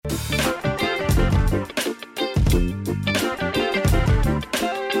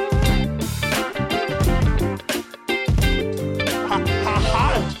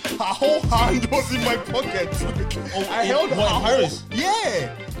was in my pocket. I held her. Paris?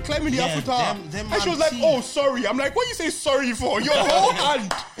 Yeah. Climbing the Eiffel Tower. them And she was like, oh, sorry. I'm like, what you say sorry for? Your whole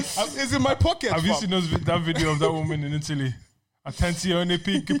hand is in my pocket. Have you seen that video of that woman in Italy? Attenzione,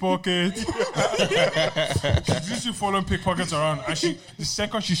 pickpocket. She's usually following pickpockets around, and the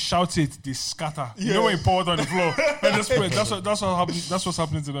second she shouts it, they scatter. You know when you pour it on the floor and just spread. That's what's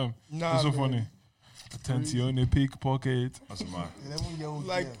happening to them. Nah, it's so man. funny. Attenzione, pickpocket. That's mad.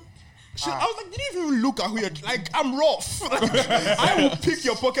 Like, I was like, you didn't even look at who you're like. I'm rough. I will pick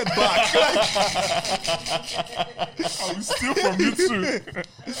your pocket back. I will steal from you too.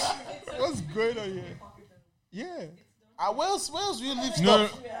 What's going on here? Yeah. Where else will you leave No,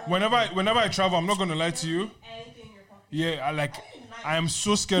 stuff? whenever I travel, I'm not gonna lie to you. Yeah, I am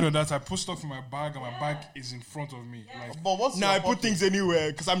so scared of that. I put stuff in my bag and my bag is in front of me. Like, But what's Nah, your I put pocket? things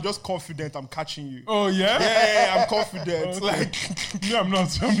anywhere because I'm just confident I'm catching you. oh yeah? Yeah, I'm confident. Okay. Like, No, I'm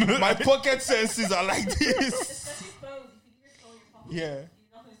not. my pocket senses are like this. Yeah.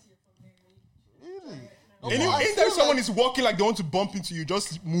 Anytime someone is walking like they want to bump into you,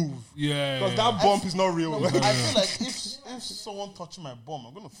 just move. Yeah. Because that bump is not real. I feel like if someone touching my bum,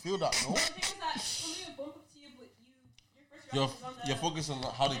 I'm gonna feel that. No. You're focused on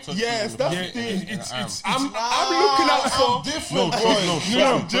how they touch Yes, you. that's Yeah, the thing. it's I'm looking out for. I'm different, bro.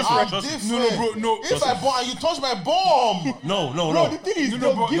 no, different. I'm different. No, bro, no. If I bump and you touch my bum, Bro, the thing is,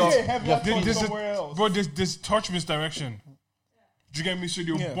 they'll give you a heavy touch There's somewhere else. Bro, there's touch misdirection. Do you get me? So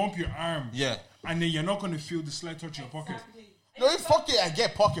they'll bump your arm. Yeah. And then you're not going to feel the slight touch in your pocket. no, if fuck it, I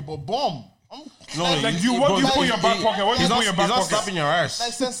get pocket, but bum. No, Like, what do you put in your back pocket? What do you put in your back He's not pocket? slapping your ass.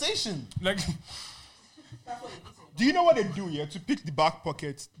 Like sensation. Like, Do you know what they do here to pick the back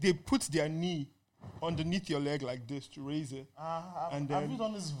pocket? They put their knee underneath your leg like this to raise it. And then, Have you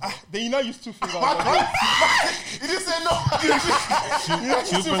done this? then you now use two fingers. Like this. You didn't say no.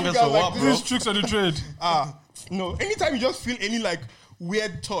 Two fingers like for what, bro? these tricks of the trade. No, anytime you just feel any like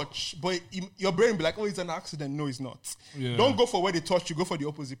weird touch, but your brain will be like, oh, it's an accident. No, it's not. Yeah. Don't go for where they touch you, go for the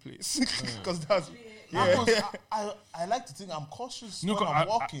opposite place. Because that's... Yeah. Because I like to think I'm cautious when I'm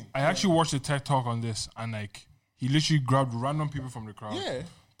walking. I actually watched a TED talk on this, and like he literally grabbed random people from the crowd, Yeah.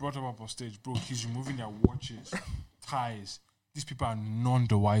 brought them up on stage, bro. He's removing their watches, ties. These people are none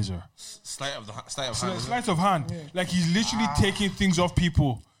the wiser. Sleight of hand. Sleight of hand. Like he's literally taking things off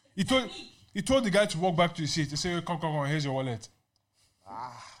people. He told the guy to walk back to his seat. He said, come, here's your wallet.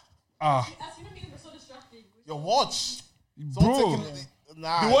 Your watch. Bro.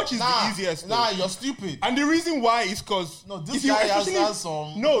 Nah, The watch is the easiest, Nah, though. you're stupid. And the reason why is because... No, this guy has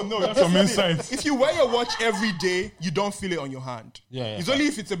some... No, That's some insight. If you wear your watch every day, you don't feel it on your hand. Yeah, It's only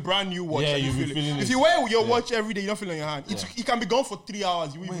if it's a brand new watch Yeah, that you you'll be feel feeling it. it. If you wear your watch every day, you don't feel it on your hand. It can be gone for 3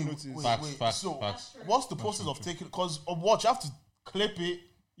 hours. You won't even notice. Facts. So, what's the process of taking... Because a watch, you have to clip it,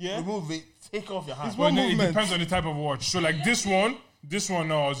 remove it, take off your hand. Well, One it movement. depends on the type of watch. So like this one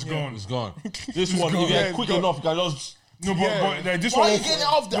now is gone. It's gone. This one, gone. if Yeah, you're it's quick gone. enough, you can just... No, but like, this Why one. are you getting it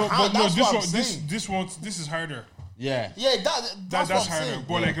off the hand? That's this what I'm one, saying. this is harder. Yeah. Yeah, that's That's what I'm harder. saying.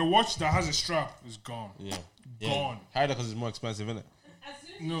 But like a watch that has a strap is gone. Yeah. Gone. Harder because it's more expensive, isn't it?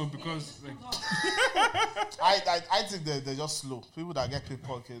 No, because like I think they're just slow. People that get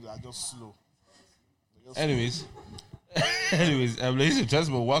pickpocketed are just slow. Anyways, ladies and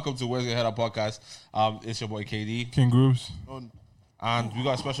gentlemen, welcome to Where's Your Head Up podcast. It's your boy KD, King Grooves. and we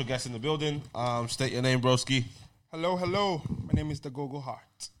got a special guest in the building. State your name, broski. Hello. My name is the Gogo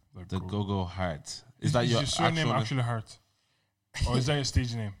Heart. The Go-Go Heart. Is that Is your your surname actual actually Hart? Or is that your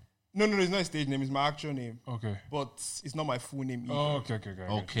stage name? No, it's not a stage name. It's my actual name. Okay. But it's not my full name either. Oh, okay.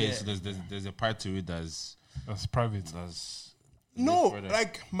 Okay, so there's a part to it That's private. that's No, further.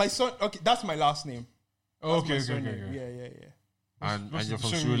 like my son... Okay, that's my last name. Oh, That's my okay. surname. Yeah. and What's you're the-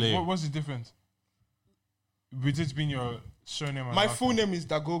 from so Surulere. What's the difference? With it being your surname and My last full name is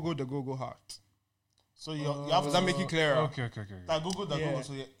Dagogo the Gogo Heart. So you have Does to that make it clearer? Okay. Dagogo. Yeah.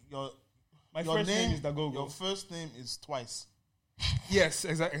 So your My your first name is your Dagogo. first name is twice. Yes,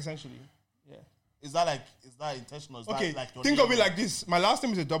 essentially. Yeah. Is that intentional? Is Okay, that like your think name? of it like this. My last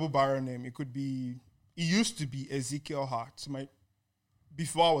name is a double barrel name. It used to be Ezekiel Hart. So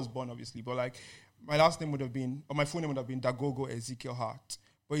before I was born, obviously, but like my last name would have been, or my full name would have been Dagogo Ezekiel Hart.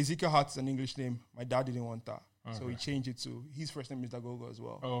 But Ezekiel Hart is an English name. My dad didn't want that. So he changed it to, his first name is Dagogo as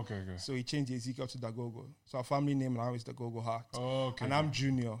well. Oh, okay. So he changed the Ezekiel to Dagogo. So our family name now is Dagogo Hart. Oh, okay. And I'm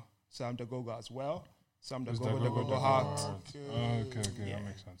junior, so I'm Dagogo as well. So I'm It's Dagogo Hart. Okay, that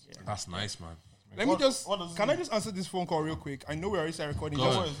makes sense. That's nice, man. Let me just, what does it can I mean? just answer this phone call real quick? I know we already started recording. Go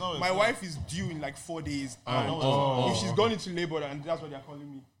Just- ahead. No, it's my not. wife is due in like 4 days. And if she's gone into labor, and that's what they're calling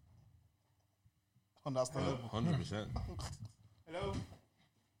me. Understandable. 100%. Hello?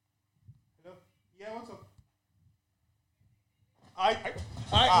 Hello? Yeah, what's up? I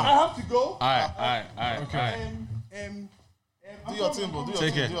have to go. All right. Okay. Do your thing, bro.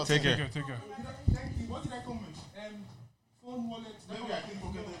 Take care. Take care. Thank you. What did I come with? Phone, wallet. Maybe I can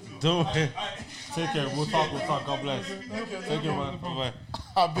forget it. Don't take care. We'll talk. God bless. Take care, man. Bye.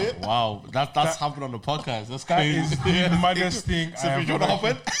 A bit. Wow, that's happened on the podcast. That's That crazy. is the maddest thing I So have you know ever. what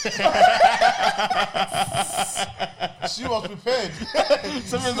happened? She was prepared.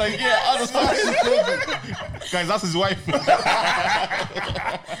 Someone's like, yeah, I understand. Guys, that's his wife.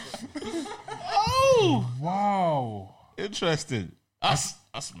 Oh, Wow. interesting. That's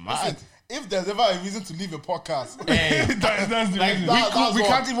mad. Listen, if there's ever a reason to leave a podcast, Hey, That's the like, reason. That's we what-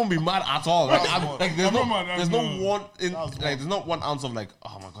 can't even be mad at all. Like, That's what- like there's I'm no, not mad, there's I'm no not. one in, That's like, there's not 1 ounce of like,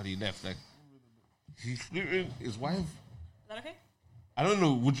 oh my god, he left. Like, he's sleeping. His wife. Is that okay? I don't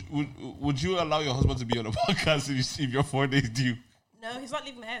know. Would you allow your husband to be on a podcast if you're 4 days due? No, he's not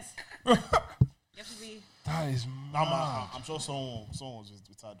leaving the house. You have to be. That is mad. I'm sure someone was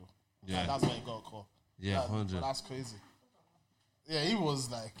with her though. Yeah. That's why he got a call. Yeah, But 100. that's crazy. Yeah, he was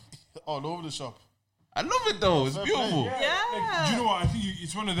like all over the shop. I love it though. It's Fair beautiful. play. Yeah. Like, do you know what? I think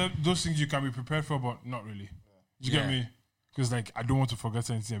it's one of those things you can be prepared for, but not really. Do you get Yeah. me? Because like I don't want to forget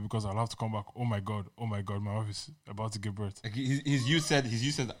anything because I'll have to come back. Oh my god, my wife is about to give birth. Like you said,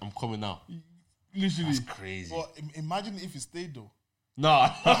 I'm coming now. Literally, That's crazy. But imagine if he stayed though.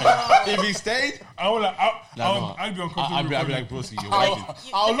 No, if he stayed, I will like, no. I'll be uncomfortable. I'd be recording. like, broski, you're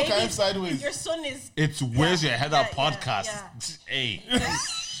working. I'll The look at baby- him sideways. Your son is. It's Where's Your Head Up Yeah, podcast. yeah. Hey,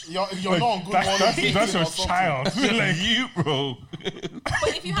 You're not on good morning. That's basis your or something. child. like you, bro.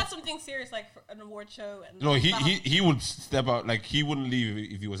 But if you had something serious like for an award show, and No, he would step out. Like he wouldn't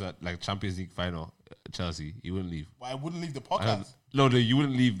leave if he was at like Champions League final, Chelsea. He wouldn't leave. Well, I wouldn't leave the I don't- podcast. No, you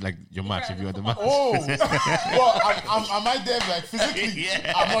wouldn't leave like your match if you had the match. Oh, well, am I there like physically?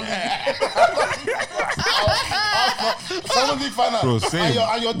 Yeah. I'm not leaving. Someone leave final. Bro, same.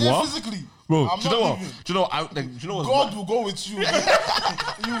 And you're there What? physically. Bro, I'm do you know not what? leaving. Do you know? Do you know what's God will go with you. You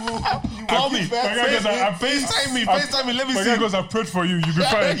will Call me. give birth My guy goes, to I him. FaceTime me. FaceTime me. Let me My see. guy goes, I prayed for you. You be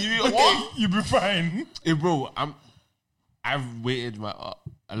fine. You be okay? You be fine. Hey, bro, I've waited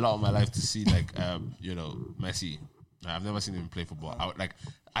a lot of my life to see like Messi. I've never seen him play football.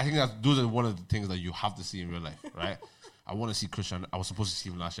 I think that those are one of the things that you have to see in real life, right? I want to see Christian. I was supposed to see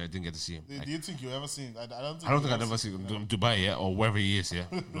him last year. I didn't get to see him. Do you think you ever seen? I don't think. I don't think I've ever seen him in Dubai, yeah, or wherever he is, yeah.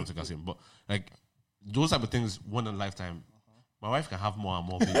 I don't think I've seen him. But like those type of things, one in a lifetime. My wife can have more and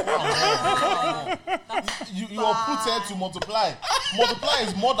more babies. You are put here to multiply. Multiply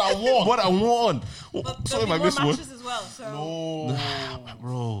is more than one. What I want. But Sorry there'll if I be more missed one. matches as well. So No,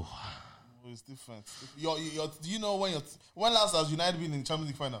 Bro. it's different. Do you know when last has United been in Champions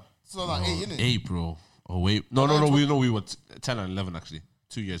League final? 2008, innit? 8, bro. Oh, wait. No. We were 10 and 11, actually.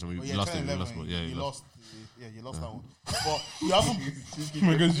 2 years when we Oh, lost 10, it. 11, Yeah, you we lost. lost. Yeah, you lost that one. But you haven't.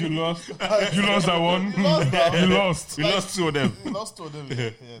 Because you lost. You lost that one. that You lost. We lost 2 of them. You lost two of them. Yeah,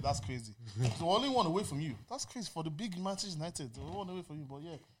 that's crazy. So only one away from you. That's crazy for the big Manchester United. One away from you, but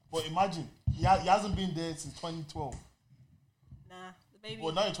yeah. But imagine he hasn't been there since 2012. nah, the baby.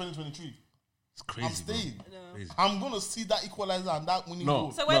 Well, now in 2023. It's crazy. I'm staying. No. Crazy. I'm gonna see that equalizer and that winning No.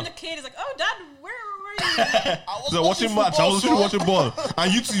 goal. So when No. the kid is like, "Oh, Dad, where were you?" I was So watching match, I was football, watching ball,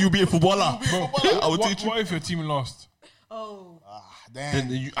 and you two, you be a footballer. I will What, teach you. what if your team lost? Oh, Damn.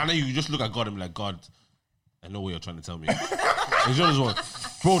 Then and then you just look at God and be like, God, I know what you're trying to tell me. And you know this one,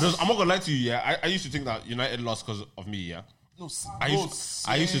 bro. I'm not gonna lie to you. Yeah, I used to think that United lost because of me. Yeah, No, I used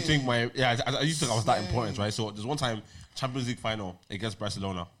to think I used to think I was that important, right? So there's one time Champions League final against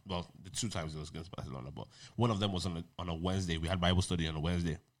Barcelona. Well, the 2 times it was against Barcelona, but one of them was on a Wednesday. We had Bible study on a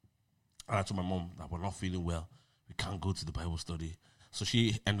Wednesday, and I told my mom that we're not feeling well. We can't go to the Bible study, so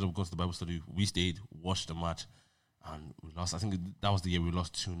she ended up going to the Bible study. We stayed, watched the match, and we lost. I think that was the year we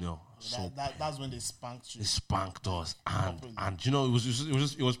lost 2-0. So That's when they spanked you. they spanked us, and you know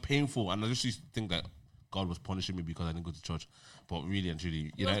it was painful, and I just used to think that God was punishing me because I didn't go to church, but really and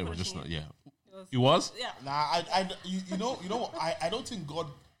truly, United were just not. punishing Yeah, it it was. yeah. Nah, you know what? I don't think God.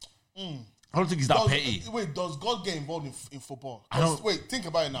 I don't think he's that Does, petty. wait, does God get involved in football? I don't- Wait, think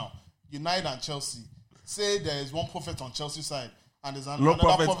about it now. United and Chelsea. Say there is one prophet on Chelsea side and there's another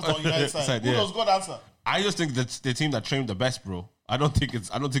prophet prophet on United side. side, Who yeah. does God answer? I just think that's the team that trained the best, bro. I don't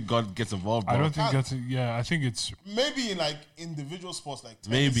think God gets involved, bro. I don't think that's. Yeah, I think it's. Maybe in like individual sports like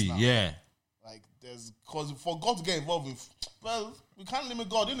tennis Maybe, now. yeah. Like there's because for God to get involved with, well, we can't limit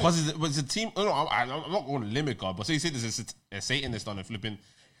God, innit? Because it's a team. No, I'm not going to limit God, but say you say there's a Satanist on the flipping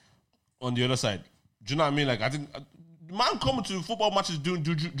on the other side. Do you know what I mean? Like I think. Man coming to football matches doing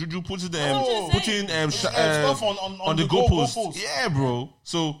juju putting what I'm putting saying. Stuff on the the goalpost. goalpost. Yeah, bro.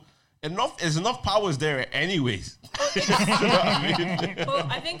 So There's enough powers there anyways. Well,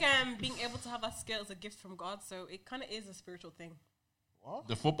 I think being able to have that skill is a gift from God, so it kind of is a spiritual thing. What?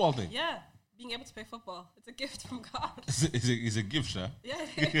 The football thing. Yeah, being able to play football, it's a gift from God. It's a gift, sir. Yeah,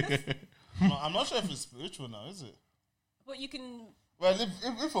 it is. No, I'm not sure if it's spiritual now, is it? But you can, Well,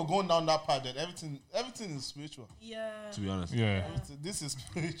 if we're going down that path, then everything is spiritual. yeah. To be honest. Yeah. This is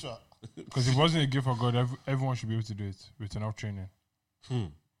spiritual. Because if it wasn't a gift of God, everyone should be able to do it with enough training.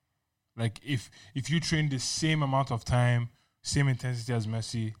 Like if you train the same amount of time, same intensity as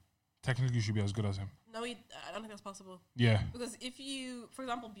Messi, technically you should be as good as him. No, I don't think that's possible. Yeah. Because if you, for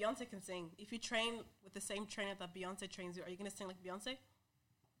example, Beyonce can sing. If you train with the same trainer that Beyonce trains you, are you going to sing like Beyonce?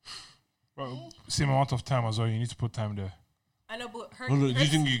 Well, same amount of time as well. You need to put time there. I know, but her. No, do her you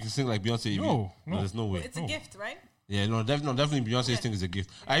think you can sing like Beyonce? No. There's no way. it's a gift, right? Yeah, no, definitely Beyonce's thing is a gift.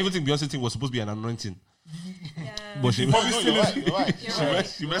 I even think Beyonce's thing was supposed to be an anointing. Yeah. But she No, you're right. You're right. You're right.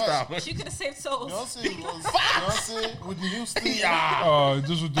 she messed up. She could have saved souls. Beyonce with Houston. Those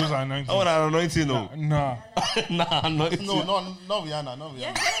are 90s. I want an anointing, no. Nah. Nah, anointing. No, not Rihanna. Not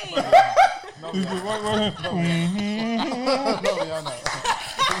Yeah. Rihanna. Hey. Not Rihanna.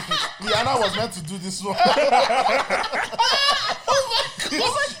 Rihanna was meant to do this one.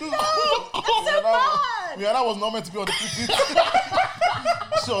 Rihanna was not meant to be on the pulpit.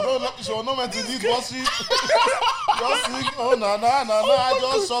 She was not meant to lead Wall Street. Just sing, oh na na na na, I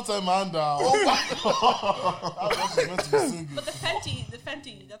just shot a man down. Oh my God. That's what she's meant to be singing. But the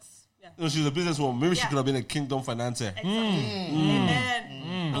Fenty, that's, yeah. No, she's a businesswoman. Maybe she Yeah. could have been a kingdom financier. Exactly.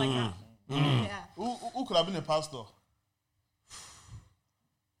 Amen. I like that. Yeah. Who could have been a pastor?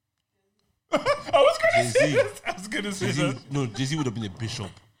 I was gonna say Jay-Z. that. I was gonna say that. No, Jay-Z would have been a bishop.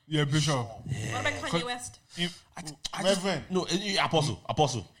 Yeah, Bishop. What about Kanye West? Reverend. No, apostle.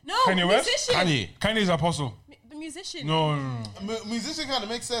 No, Kanye West? musician. Kanye is apostle. The musician. No. Musician kind of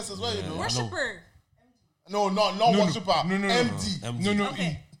makes sense as well, you know. Worshipper. No, not worshiper. No. MD. No.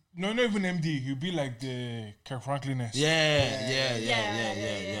 Okay. Not even MD. He'll be like the Kirk Franklin-esque. Yeah.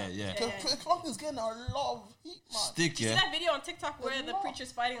 Franklin's getting a lot of heat, man. Stick, Did you see yeah. that video on TikTok where the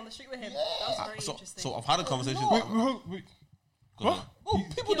preacher's fighting on the street with him? That was very interesting. So I've had a conversation. Wait. What? Oh,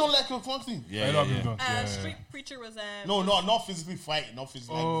 people don't like Franklin. I love him, don't. Street preacher was No, not physically fighting, not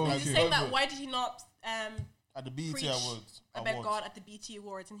physically. Oh, like, He was okay. saying that why did he not at the BET preach Awards. about God at the BT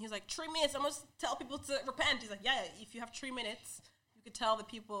Awards? And he was like, 3 minutes, I must tell people to repent. He's like, yeah, if you have 3 minutes, you could tell the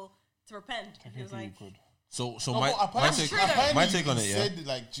people to repent. And he was like, So No, my apparently, take apparently my take on he it, yeah. said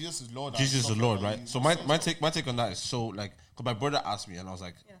like Jesus is Lord. and Jesus is stuff the Lord, like that. right? So my take on that is so like, cause my brother asked me and I was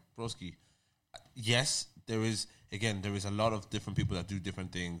like, Yeah. broski, yes, there is a lot of different people that do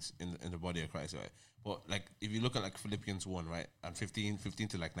different things in the body of Christ, right? But like if you look at like Philippians 1, right, and 15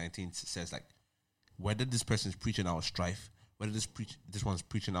 to like 19 says like whether this person is preaching out of strife, whether this one's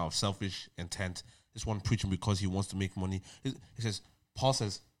preaching out of selfish intent, this one preaching because he wants to make money. Paul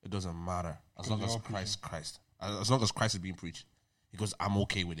says it doesn't matter as long as Christ, as long as Christ is being preached. He goes, I'm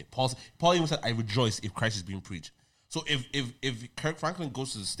okay with it. Paul even said, I rejoice if Christ is being preached. So if Kirk Franklin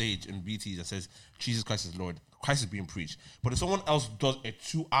goes to the stage in BT and says Jesus Christ is Lord, Christ is being preached. But if someone else does a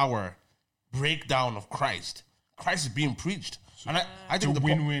 2-hour breakdown of Christ is being preached. And I think It's a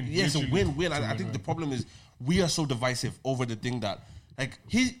win-win, Yeah, it's a literally. win-win. I think the problem is we are so divisive over the thing that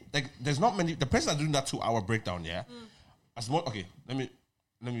there's not many. The person that's doing that 2-hour breakdown, yeah. As more okay, let me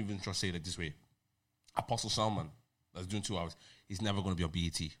even try to say it this way. Apostle Salman that's doing 2 hours, he's never going to be on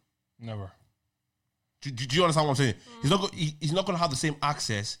BET. Never. Do you understand what I'm saying? He's not going to have the same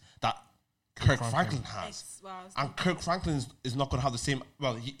access that Kirk Franklin has. And Kirk Franklin is not going to have the same.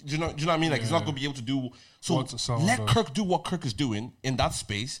 Well, do you know what I mean? Like he's not going to be able to do. So What Salman let does. Kirk do what Kirk is doing in that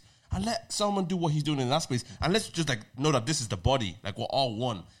space, and let Salman do what he's doing in that space, and let's just like know that this is the body. Like we're all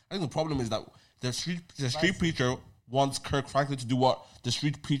one. I think the problem is that the street preacher wants Kirk Franklin to do what the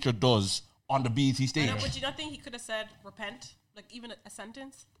street preacher does on the BET stage. I know, but do you not think he could have said repent? Like even a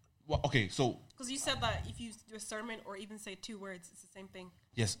sentence? Well, okay, so Because you said that if you do a sermon or even say 2 words, it's the same thing.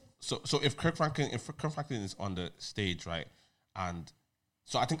 yes, so if Kirk Franklin is on the stage, right, and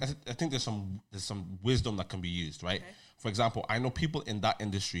so I think there's some wisdom that can be used, right. Okay. For example, I know people in that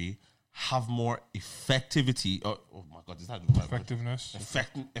industry have more effectivity. Oh my God, is that the right word? Effectiveness.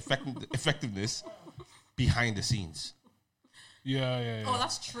 Effectiveness behind the scenes. Yeah. Oh,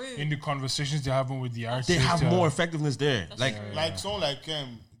 that's true. In the conversations they're having with the artists. They have more effectiveness there. Like someone like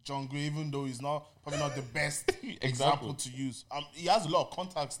John Gray, even though he's probably not the best example to use. He has a lot of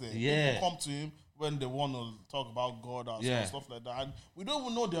contacts there. Yeah. People come to him when they want to talk about God and Yeah. stuff like that. And we don't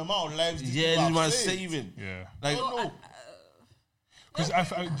even know the amount of lives these Yeah, people you have might saved. saving. Yeah. Like I don't know. Because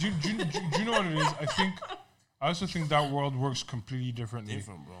do you know what it is? I also think that world works completely differently.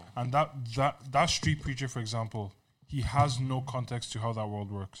 Different, bro. And that street preacher, for example, he has no context to how that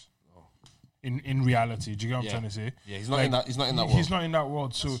world works. In reality, do you get what I'm trying to say? Yeah, he's not in that. He's not in that world. He's not in that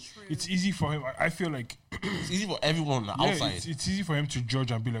world, so it's easy for him. I feel like It's easy for everyone on the outside. It's easy for him to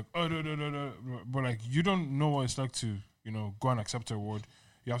judge and be like, oh, no, but like you don't know what it's like to go and accept a award.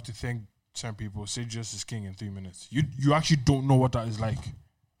 You have to thank certain people, say Jesus is king in 3 minutes. You actually don't know what that is like.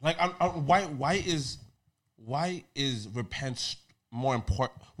 Like, why is repent more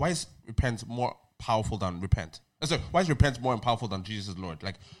important? Why is repent more powerful than repent? Sorry, why is repent more powerful than Jesus is Lord?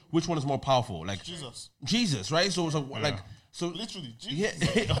 Like, which one is more powerful? Like Jesus, right? So Literally,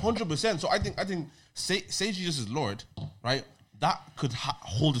 Jesus. Yeah, 100%. So I think say Jesus is Lord, right? That could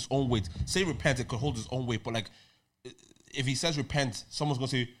hold its own weight. Say repent, it could hold its own weight. But like, if he says repent, someone's gonna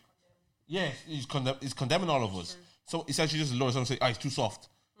say, yeah, he's condemning all of us. So he says Jesus is Lord. Someone say, it's too soft.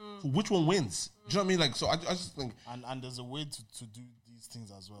 So which one wins? Do you know what I mean? Like, so I just think, and there's a way to do these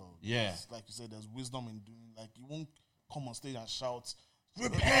things as well. Yeah, it's like you said, there's wisdom in doing. Like, you won't come on stage and shout,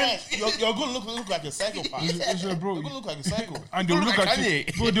 repent. You're gonna look like a psychopath. Bro, you're gonna look like a psycho. And they'll look at you.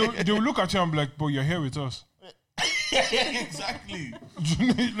 Bro, they'll look at you and be like, bro, you're here with us. exactly.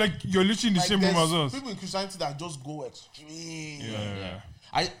 Like, you're literally in the same room as us. People in Christianity that just go extreme. Yeah.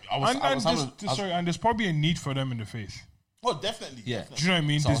 And there's probably a need for them in the faith. Oh, definitely. Yeah. Definitely. Do you know what I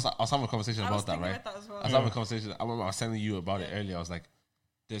mean? So I was having a conversation about that, right? That as well. I was having a conversation. I remember I was telling you about it earlier. I was like,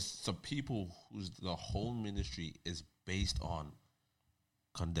 there's some people whose the whole ministry is based on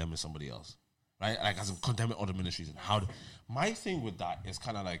condemning somebody else, right? Like, as in condemning other ministries and how. My thing with that is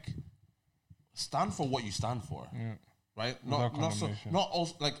kind of like, stand for what you stand for, right? Not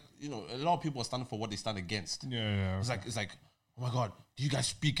also like, a lot of people are standing for what they stand against. Yeah. It's like, oh my God, do you guys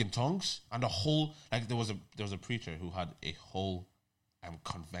speak in tongues? And the whole, like, there was a preacher who had a whole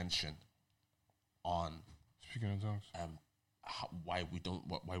convention on speaking in tongues. Why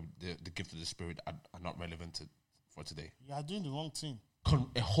the gift of the Spirit are not relevant for today. You are doing the wrong thing.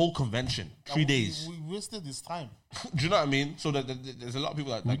 A whole convention, 3 days. We wasted this time. Do you know what I mean? So there's a lot of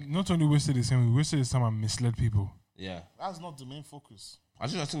people that, like, We not only wasted this time, we wasted this time and misled people. Yeah, That's not the main focus. I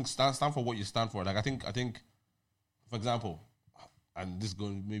think stand for what you stand for. Like, I think, for example, and this is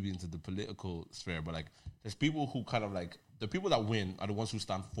going maybe into the political sphere, but like, there's people who kind of like, the people that win are the ones who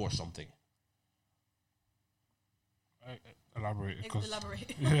stand for something. Elaborate.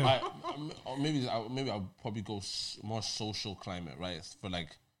 Elaborate. Yeah. Maybe I'll probably go more social climate, right? For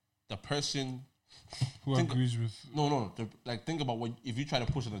like the person Who agrees with? No. Like, think about what if you try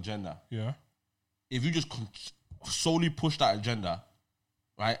to push an agenda. Yeah. If you just solely push that agenda,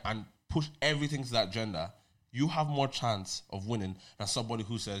 right, and push everything to that agenda, you have more chance of winning than somebody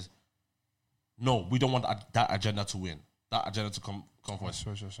who says, no, we don't want that agenda to win. That agenda to come first.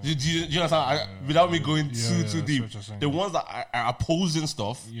 Do you understand? Without me going too deep, the ones that are opposing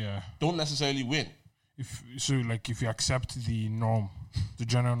stuff don't necessarily win. If you accept the norm, the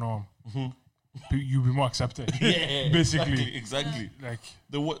general norm, you'll be more accepted. Basically, exactly. Like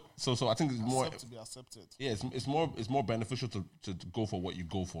So I think it's more to be accepted. Yeah, it's more beneficial to go for what you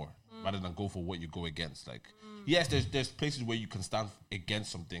go for rather than go for what you go against. Like, yes, there's places where you can stand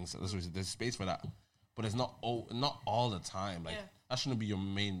against some things. There's space for that. But it's not all the time. Like, that shouldn't be your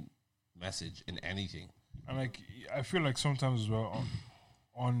main message in anything. And like, I feel like sometimes as well,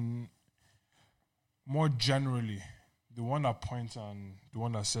 on more generally, the one that points and the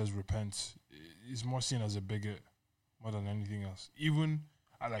one that says repent is more seen as a bigot more than anything else.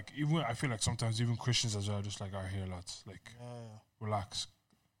 I feel like sometimes even Christians as well are just like, "All right, here, lads, like, relax,"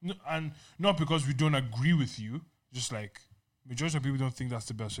 and not because we don't agree with you, just like majority of people don't think that's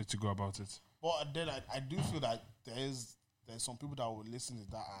the best way to go about it. But then I do feel that there's some people that will listen to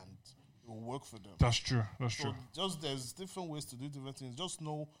that and it will work for them. That's true. Just there's different ways to do different things. Just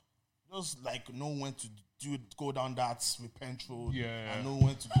know when to go down that repent road. And know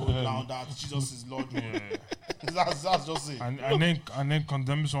when to go down that Jesus is Lord road. That's just it. And then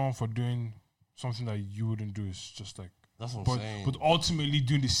condemn someone for doing something that you wouldn't do is just like, that's what I'm saying. But ultimately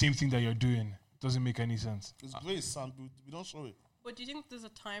doing the same thing that you're doing doesn't make any sense. It's grace, and we don't show it. But do you think there's a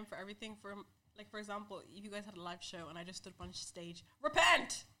time for everything? For example, if you guys had a live show and I just stood on stage,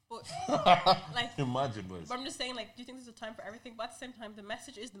 repent! But like, imagine, boys. But I'm just saying, like, do you think there's a time for everything? But at the same time, the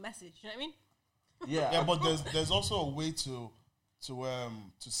message is the message. You know what I mean? Yeah, but there's also a way to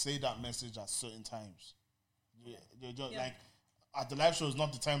say that message at certain times. Like, at the live show is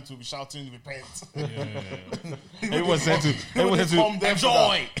not the time to be shouting repent. Everyone said to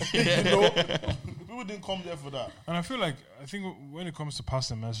enjoy. People didn't come there for that. And I think when it comes to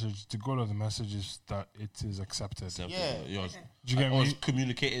passing a message, the goal of the message is that it is accepted. Yeah. Do you get Or me?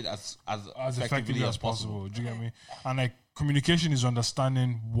 communicated as Effectively as possible. Do you get me? And like communication is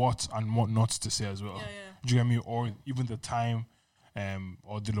understanding what and what not to say as well. Yeah. Do you get me? Or even the time,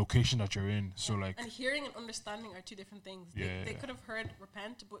 or the location that you're in. So like, And hearing and understanding are two different things. They could have heard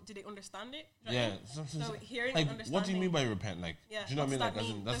repent, but did they understand it? Do you know what I mean? So hearing like, and understanding. what do you mean by repent? Like, Yeah, do you know what I mean? what's Like, that as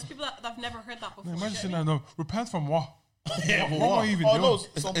in, mean? that's There's people that have never heard that before. imagine do saying you know that. No, repent from what? yeah, What are you even doing? No,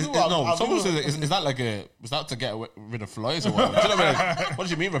 some people have someone even- says, is that like is that to get rid of flies or what? Do you know what I mean? Like, what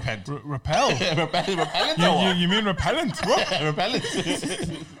do you mean repent? Repel. Repellent or what? You mean repellent? What? Repellent.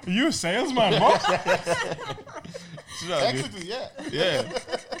 Are you a salesman? What? Do you know what I mean? Technically, yeah. Yeah.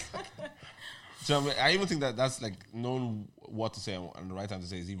 So I even think that that's like knowing what to say and the right time to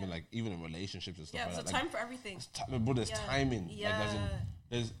say is even like even in relationships and stuff Yeah, like there's that. a Like, time for everything. but there's Yeah. timing. Yeah. Like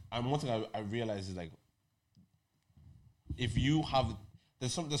there's and one thing I realize is like if you have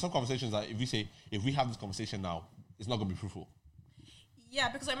there's some conversations that if we have this conversation now, it's not gonna be fruitful. Yeah,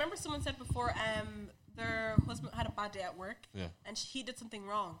 because I remember someone said before, their husband had a bad day at work, Yeah. and he did something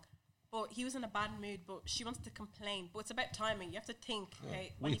wrong, but he was in a bad mood. But she wants to complain. But it's about timing. You have to think,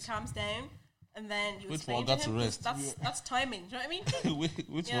 okay, when he Wait. calms down, and then you Wait for explain God to to him. 'cause rest. That's timing. Do you know what I mean?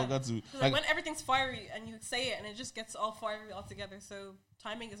 Which Yeah. one got to 'Cause, like when everything's fiery and you say it and it just gets all fiery all together. So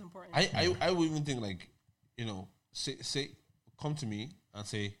timing is important. I would even think like, you know, say come to me and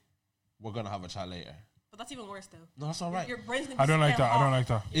say, we're gonna have a chat later. but that's even worse though. No, that's all right. Your brain's gonna I be don't like scared that. I don't off.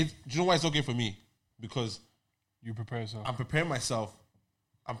 like that. Do you know why it's okay for me? Because You prepare yourself. I'm preparing myself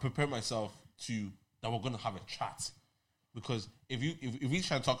to that we're gonna have a chat. Because if we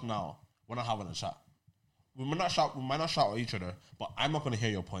try to talk now, we're not having a chat. We might not shout at each other, but I'm not gonna hear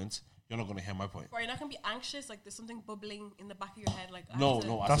your point. You're not gonna hear my point. Or you're not gonna be anxious. Like there's something bubbling in the back of your head. Like I No, have to-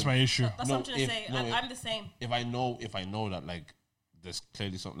 no. I That's said- my issue. That's no, what I'm trying to say. if- I'm the same. If I know that like there's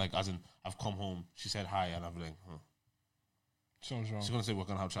clearly something like as in I've come home, she said hi, and I'm like, Something's wrong. she's gonna say we're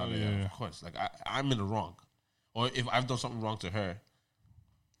gonna have a chat Oh, later. yeah. Of course, like I'm in the wrong, or if I've done something wrong to her,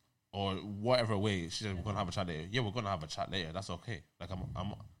 or whatever way she said we're gonna have a chat later. Yeah, we're gonna have a chat later. That's okay. Like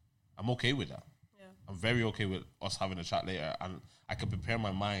I'm okay with that. Yeah. I'm very okay with us having a chat later, and I can prepare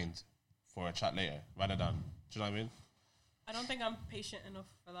my mind for a chat later rather than. Do you know what I mean? I don't think I'm patient enough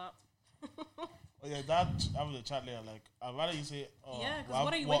for that. Oh yeah, that having a chat later. Like I'd rather you say, Yeah, 'cause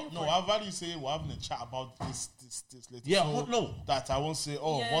what are you waiting No, for? I'd rather you say we're having a chat about this later. Yeah, so no. that I won't say,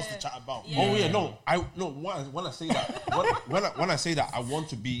 what's the Yeah. chat about? Yeah. Oh yeah, no. When I say that, when I say that, I want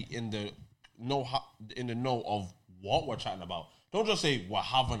to be in the know of what we're chatting about. Don't just say we're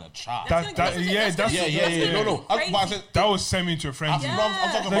having a chat. That's gonna- yeah, that's that's- gonna- yeah. that's No, gonna no. be But I crazy. said, That was sent me to a friend. Yeah.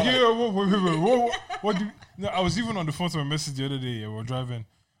 I'm talking Like, about. yeah, what do you, no, I was even on the phone to a message the other day. Yeah, we're driving.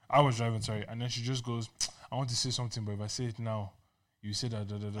 I was driving, sorry. And then she just goes, I want to say something, but if I say it now, you say that.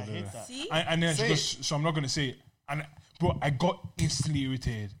 I hate that. See? And then she Say goes, so I'm not going to say it. And bro, I got instantly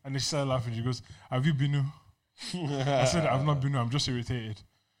irritated. And then she started laughing. She goes, have you been? I said, I've not been. I'm just irritated.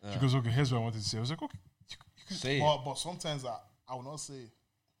 She goes, okay, here's what I wanted to say. I was like, okay. Say it. But sometimes I will not say.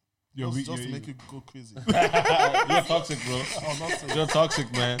 You're Just weak, to make you go crazy. You're toxic, bro. I will not say. You're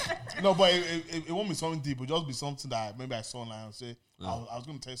toxic, man. No, but it won't be something deep. It'll just be something that maybe I saw online and say, I was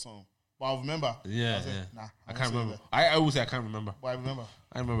going to tell you something. But I'll remember. Yeah, I'll say, yeah. Nah, I won't can't say remember. that. I always say I can't remember. But I remember.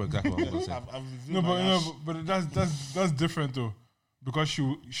 I remember exactly what I was going to say. I've reviewed No, my ash. but that's different though, because she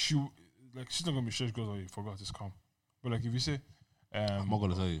like she's not gonna be sure. She goes, oh, you forgot, it's calm. But like if you say, I'm not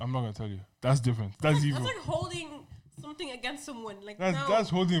going to tell you. I'm not gonna tell you. That's different. That's evil. That's like holding something against someone. Like That's no. that's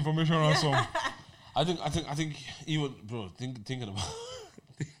holding information around someone. I think even bro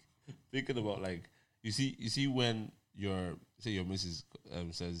thinking about like you see when your missus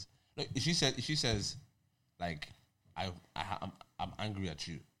says like if she says like I'm angry at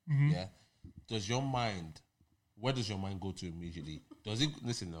you, yeah, where does your mind go to immediately? Does it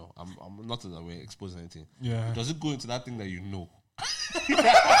listen now? I'm not in that way exposing anything. Yeah. Does it go into that thing that you know?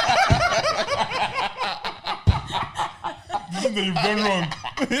 Something that you've done wrong.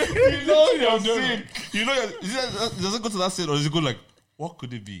 You know you're sin. You know does it go to that sin or does it go like what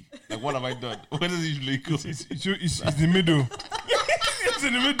could it be? Like what have I done? Where does it usually go? It's the middle. It's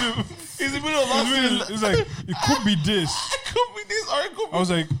in the middle. It's the middle of that sin. It's like it could be this. It could be this or it could be I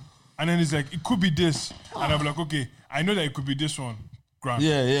was like, and then it's like it could be this, and I'm like, okay, I know that it could be this one. Grant.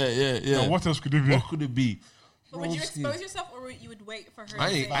 Yeah. Now, what else could it be? What could it be? But would you expose yourself, or you would wait for her? I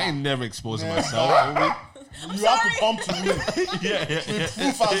to ain't, say, I ain't never exposing myself. homie. You have to come to me. yeah.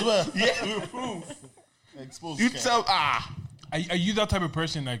 Proof as well. Yeah, with proof. Expose. You care. tell Are you that type of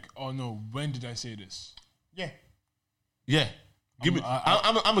person? Like, oh no, when did I say this? Yeah. Yeah. Give me.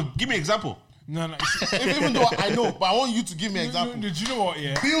 I'm Give me an example. No. Even though I know, but I want you to give me an example. No, do you know what?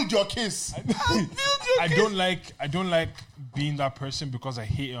 Yeah, Build your case. I don't like being that person because I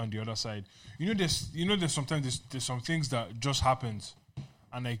hate it on the other side. There's sometimes there's some things that just happens,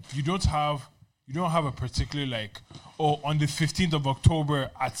 and like you don't have a particular like, oh, on the 15th of October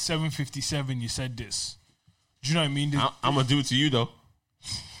at 7:57 you said this. Do you know what I mean? I'm gonna do it to you though.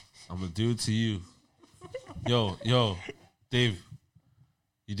 I'm gonna do it to you. Yo, Dave,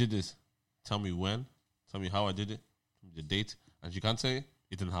 you did this. Tell me when. Tell me how I did it. The date. And you can't say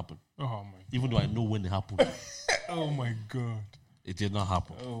it didn't happen. Oh my! Even though I know when it happened. Oh my God! It did not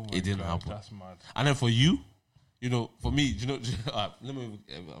happen. Oh my it didn't God, happen. That's mad. And then for you, for me,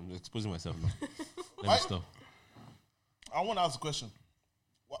 I'm exposing myself now. Let me stop. I want to ask a question.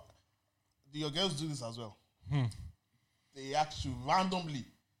 What, do your girls do this as well? They ask you randomly,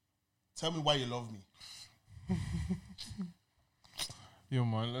 tell me why you love me. Yo,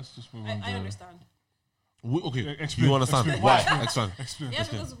 man, let's just move on. I understand. Okay, Explain, you understand? explain. Why? Explain. Yeah,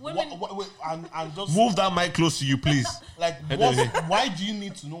 because women. Wait, and just Move that mic close to you, please. like, why do you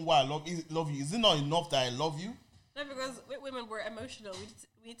need to know why I love you? Is it not enough that I love you? No, because with women we're emotional.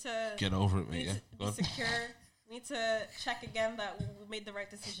 We need to Get over it, we mate. need Yeah. to be secure. We need to check again that we made the right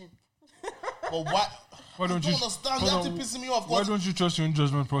decision. But why? Why don't I you don't understand. You have to piss me off. Why don't you trust your own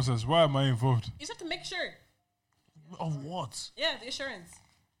judgment process? Why am I involved? You just have to make sure. Of what? Yeah, the assurance.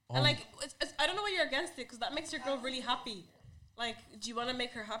 And like, I don't know why you're against it because that makes your girl really happy. Like, do you want to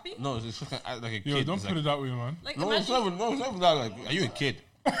make her happy? No, it's just like a kid. Yo, don't It's put it that way, man. Like, No, it's imagine. not even that. Like, are you a kid?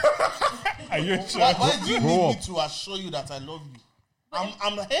 Are you Why do you need Bro. me to assure you that I love you?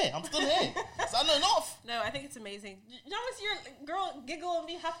 I'm here. I'm still here. Is that not enough? No, I think it's amazing. You know, when your girl giggle and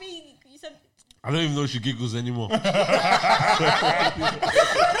be happy, you said, I don't even know if she giggles anymore.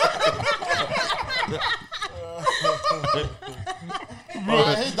 Bro,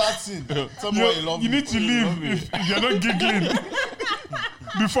 I hate that scene. Tell me why you love You me. need to leave if you're not giggling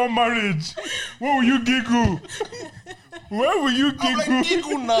before marriage. Where will you giggle? Where will you I'm giggle? like,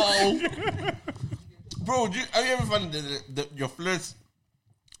 giggle now. Bro, have you ever found your flirts,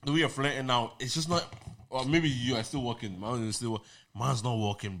 the way you're flirting now, it's just not, or maybe you are still working. Mine's not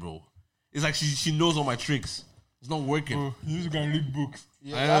working, bro. It's like she knows all my tricks. It's not working. Bro, you need to go and read books.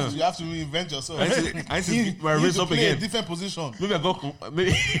 Yeah, you have to reinvent yourself. I need to get my You need wrist to up play again. a different position. Maybe I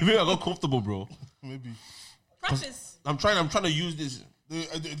got comfortable, bro. Maybe. practice. I'm trying to use this Do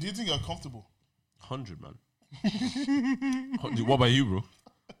you think you're comfortable? 100, man. What about you, bro?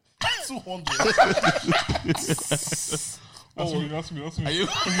 200. That's me. Are you?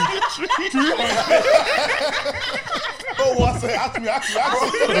 Oh, what's it? Ask me.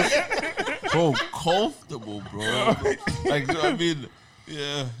 Bro, comfortable, bro. Like, you know what I mean?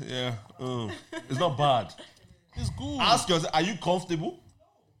 Yeah. It's not bad. It's good. Ask yourself, are you comfortable?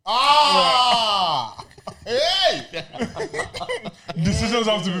 Ah! Hey! Decisions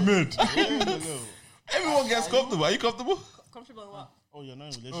have to be made. Everyone gets comfortable. Are you comfortable? Comfortable in what? Oh, you're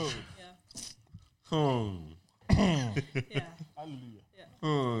not in a relationship. Yeah. Hallelujah.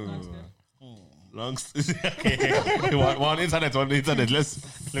 Yeah. That's good. Long okay. One internet. Let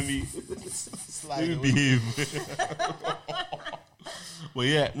me Slide away. behave. But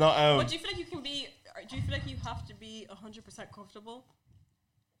yeah, no. But do you feel like you can be? Or do you feel like you have to be 100% comfortable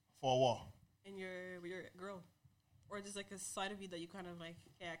For what? with your girl, or there's like a side of you that you kind of like?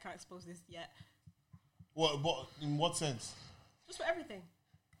 Yeah, I can't expose this yet. What? But in what sense? Just for everything.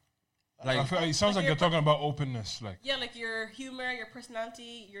 I feel, it sounds like you're talking about openness. Like, Yeah, like your humor, your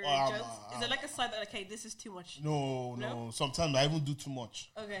personality, your jokes. Is there like a side that like, hey, this is too much? No. No? Sometimes I even do too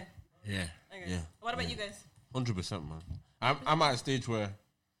much. Okay. Yeah. Okay. Yeah. What about you guys? 100%, man. I'm at a stage where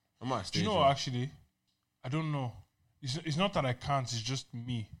do you know what, actually? I don't know. It's not that I can't. It's just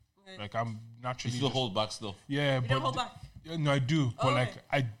me. Okay. Like, I'm you naturally. still just- hold back still. Yeah, You but don't hold back. Yeah, no, I do. But Oh, like, okay.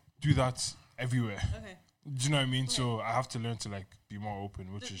 I do that everywhere. Okay. Do you know what I mean? So I have to learn to like be more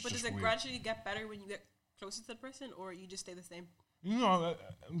open, which is But just does it weird. gradually get better when you get closer to the person, or you just stay the same? You know,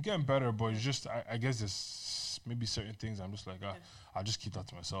 I'm getting better, but it's just I guess there's maybe certain things I'm just like, I'll just keep that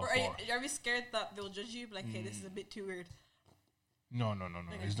to myself. Or are you scared that they'll judge you? Like, hey, this is a bit too weird. No.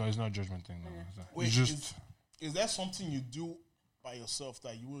 It's not a judgment thing. No. Okay. Wait, It's just is there something you do by yourself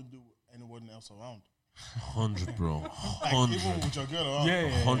that you wouldn't do with anyone else around? 100, bro. Like, 100. even with your girl around?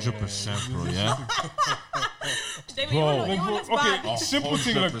 yeah. 100%, bro. Yeah. David, Bro. you want this back? Okay, simple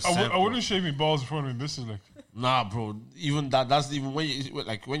thing like 100%, I wouldn't shave my balls in front of him. This is like Nah, bro. Even that's even when you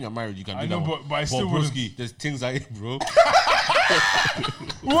like when you're married, you can do I know, that. but I still wouldn't. broski, there's things I bro.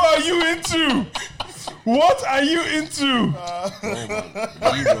 what are you into? What are you into?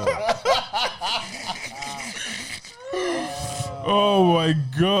 You, bro. Oh my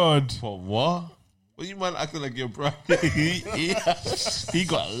god. For what? What you man acting like your brother? he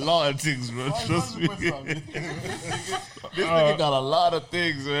got a lot of things, bro. Trust me. This nigga got a lot of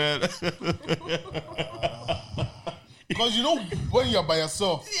things, man. Because you know when you're by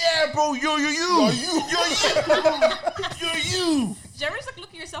yourself. Yeah, bro. You're you. Do you ever just like look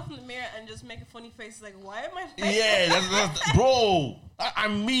at yourself in the mirror and just make a funny face? Like, why am I? Yeah, that's bro.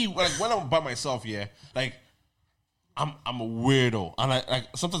 I'm me. Like when I'm by myself, yeah. Like I'm a weirdo, and I like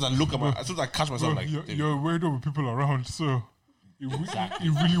sometimes I look at my. Sometimes I catch myself like you're a weirdo with people around, so it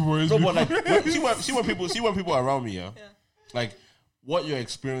really worries no, me. but like see when people are around me, yeah. Like what you're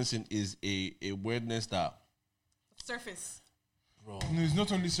experiencing is a weirdness that Surface. No, it's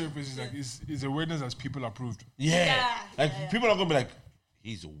not only surface. It's like it's awareness that's people approved. yeah. Like people are gonna be like,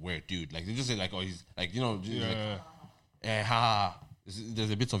 he's a weird dude. Like they just say like, oh, he's like there's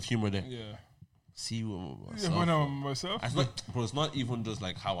a bit of humor there. Yeah. See Yeah, when I'm myself. It's not, bro. It's not even just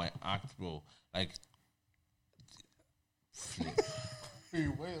like how I act, bro. Like, Wait,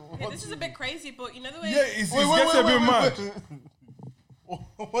 Okay, this is a bit crazy, but you know the way. Yeah, it gets a bit mad.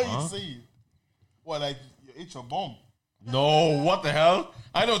 What are you saying? What, like you ate your bomb? no, what the hell?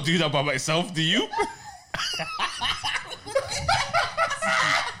 I don't do that by myself. Do you?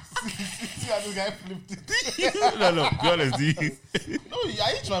 See how this guy flipped it. no. Be honest, do you? No,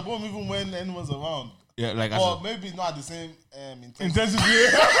 I eat my bomb even when anyone's around. Yeah, like Or maybe not at the same intensity.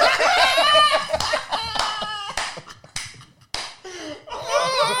 Intensity.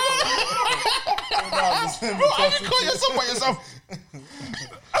 Not at the same bro, I intensity. didn't call yourself by yourself.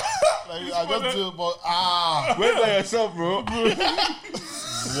 Like, I just do it, but Wait by yourself, bro.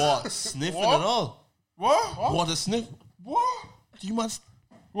 What? Sniffing What? and all? What? What a sniff? What? Do you must?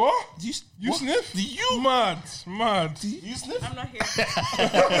 What? Do you? You what? sniff? Do you? Mad. you sniff? I'm not here.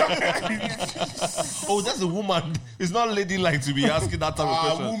 Oh, that's a woman. It's not ladylike to be asking that type of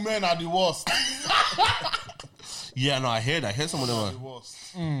question. Women are the worst. Yeah, no, I heard some of them. The worst.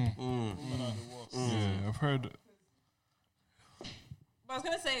 Women are the worst. Yeah, I've heard it. But I was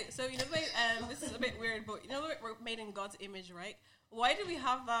gonna say, so you know the way this is a bit weird, but you know the way we're made in God's image, right? Why do we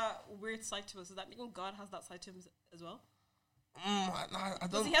have that weird side to us? Does that mean God has that side to him as well? I Because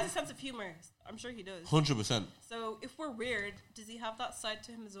don't. he has a sense of humor. I'm sure he does. 100%. So if we're weird, does he have that side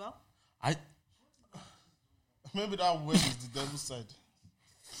to him as well? Maybe that word is the devil's side.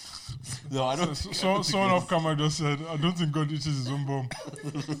 No, I don't. Someone off camera just said, I don't think God eats his own bomb.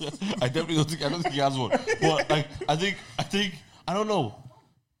 I definitely don't think. I don't think he has one. But like, I think. I don't know.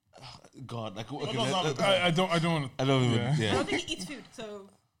 God, like, okay, I don't want to. I don't even. Yeah. I Yeah. don't think he eats food, so.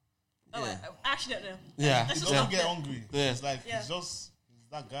 Oh, I actually don't know. Yeah. Let's He just doesn't not get hungry. Yeah. It's like Yeah. he's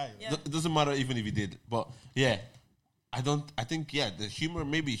that guy. Yeah. It doesn't matter even if he did. But yeah, I think the humor,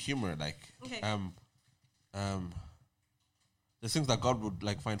 maybe humor, like Okay. there's things that God would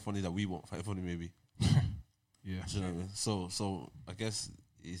like find funny that we won't find funny, maybe. Yeah. Do you know what I mean? So I guess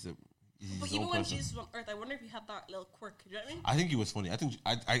he's But his even own when person. Jesus was on earth, I wonder if he had that little quirk. You know what I mean? I think he was funny. I think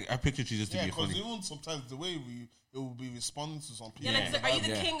I picture Jesus to Yeah, be because funny. even sometimes the way it will be responding to some people. Yeah, like, it's like, are you the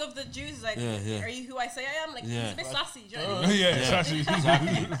Yeah. king of the Jews? Like, Yeah. Are you who I say I am? Like, Yeah. he's a bit sassy. Do you know what I mean? Yeah, exactly.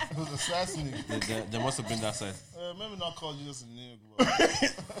 It was assassinated. There must have been that side. Maybe not call Jesus a nigga,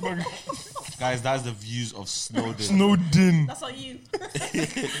 Guys, that's the views of Snowden. Snowden. That's all you.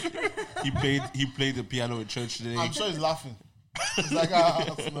 He played the piano in church today. I'm sure he's laughing. It's like,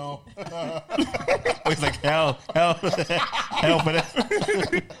 no. Oh, he's like hell for that.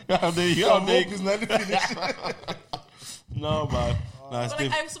 How dare you? How dare you? He's not finished. No, man. No, it's But like,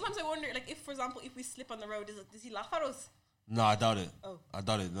 different. sometimes I wonder, like, if for example, if we slip on the road, does he laugh at us? No, I doubt it. Oh. I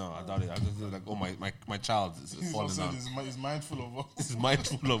doubt it. No, I doubt it. I just feel like, oh, my child is He's falling also down. he's mindful of us. He's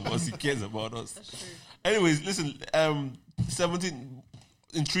mindful of us. He cares about us. That's true. Anyways, listen. 17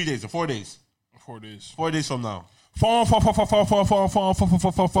 in 3 days or 4 days. 4 days. 4 days from now. Phone. We're going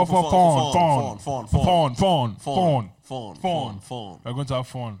to have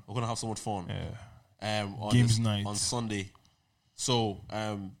fun. We're gonna have so much fun. Yeah. On Games night. on Sunday. So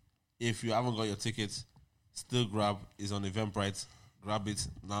if you haven't got your tickets, still grab is on Eventbrite. Grab it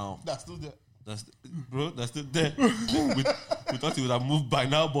now. That's still there. That's still there. we thought it would have moved by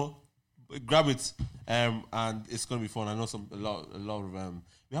now, but grab it. And it's gonna be fun. I know a lot of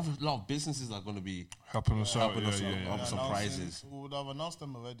we have a lot of businesses that are gonna be Helping us out. helping us Yeah. out with some prizes. We would have announced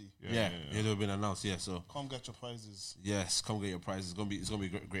them already. Yeah, they've been announced. Yeah, so Come get your prizes. yes, come get your prizes. It's gonna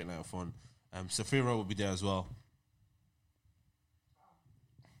be a great night of fun. Saphira will be there as well.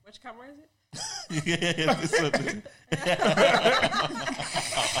 Which camera is it? Yeah, this one.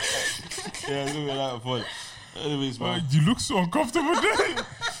 Yeah, it's gonna be a lot of fun. Anyways, man. You look so uncomfortable there.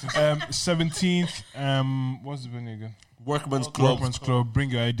 17th. What's the venue again? Workman's Club. Workman's Club.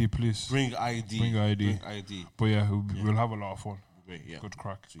 Bring your ID, please. Bring ID. Bring your ID. Bring ID. But yeah, we'll have a lot of fun. Great, yeah. Good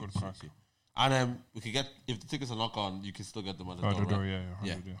crack. Sweet, Good sweet, crack. sweet. And we can get, if the tickets are not gone, you can still get them at the door. The door, right? yeah.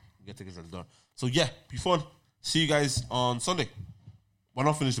 Yeah. 100, Get tickets at the door. So yeah, be fun. See you guys on Sunday. We're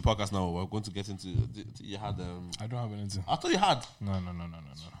not finished the podcast now. We're going to get into. You had. I don't have anything. I thought you had. No.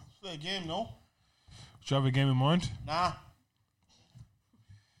 Play a game, no? Do you have a game in mind? Nah.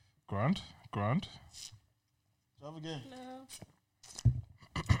 Grand. Do you have a game? No.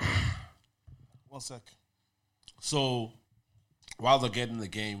 1 sec. So while they're getting the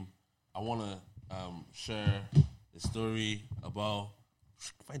game, I want to share a story about.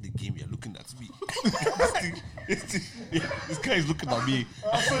 Find the game. You're looking at me. This guy is looking at me.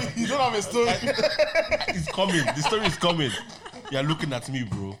 You don't have a story. It's coming. The story is coming. You're looking at me,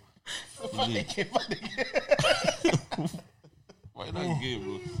 bro. Find the game. Why that game,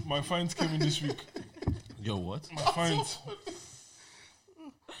 bro? My fines came in this week. Yo, what? My fines.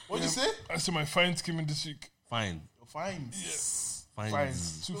 What'd you say? I said my fines came in this week. Fine. Fines.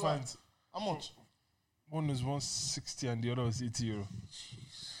 Fines. 2 fines. How much? One was 160 and the other was 80 euro.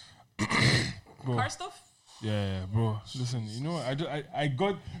 Bro. Car stuff? Yeah, bro. Listen, you know, I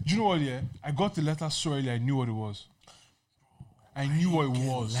got. Do you know what? Yeah, I got the letter so early. I knew what it was. I knew what it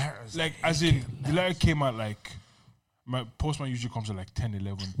was. Like, as in, the letter came out like. My postman usually comes at like 10,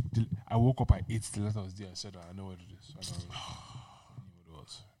 11. I woke up at 8. The letter was there. I said, I know what it is. I know what it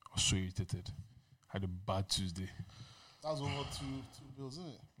was. I was so irritated. I had a bad Tuesday. That's over two bills, isn't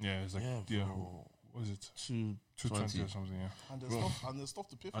it? Yeah, it's like what is it? 220 or something. Yeah. And there's stuff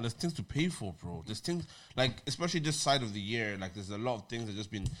to pay for. And there's things to pay for, bro. There's things like, especially this side of the year, like there's a lot of things that just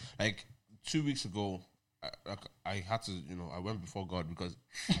been like 2 weeks ago. I had to, I went before God because.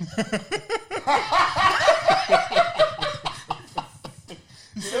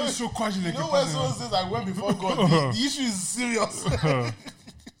 He said it so casually. You know when someone says I went before God, the issue is serious.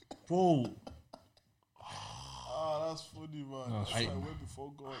 Bro. That's funny, man. I went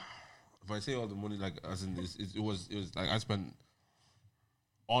before God. If I say all the money, like as in it was like I spent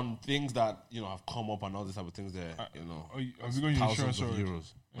on things that have come up and all these type of things there. Have you got your insurance thousands of already?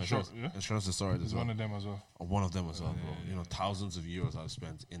 euros. Insurance is sorted as well. One of them as well. One of them as well, bro. Thousands of euros I've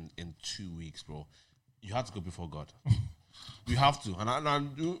spent in 2 weeks, bro. You have to go before God. You have to. And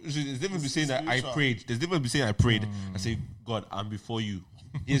there's difference between saying that I prayed. There's difference between saying I prayed and say, God, I'm before you.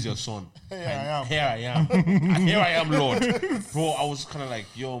 Here's your son. Here I am. Here I am. And here I am, Lord. Bro, I was kind of like,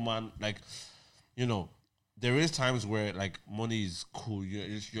 yo, man, like, there is times where like money is cool.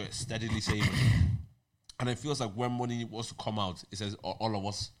 You're steadily saving. And it feels like when money wants to come out, it says all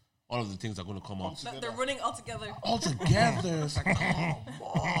of the things are going to come out. They're running all together. All together. It's like, come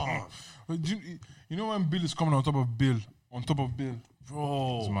on. You know when bill is coming on top of bill?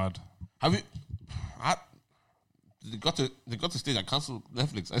 Bro. It's mad. Have you... They got to stage and cancel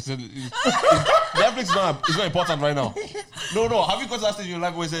Netflix. I said Netflix is not important right now. No. Have you got to that stage in your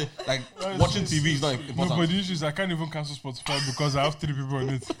life where you say like watching TV is not important? No, but the issue is I can't even cancel Spotify because I have 3 people on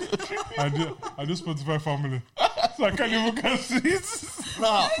it. I do Spotify family, so I can't even cancel it.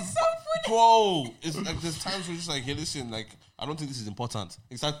 Nah, It's so funny. bro. It's like there's times where you're just like, hey, listen, like I don't think this is important.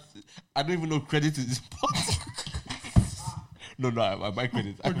 It's like I don't even know credit is important. No, I buy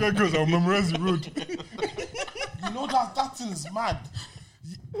credit. Okay, because I'll memorize the road. You know that thing is mad.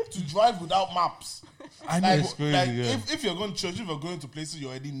 To drive without maps. I know. Like, if you're going to church, if you're going to places you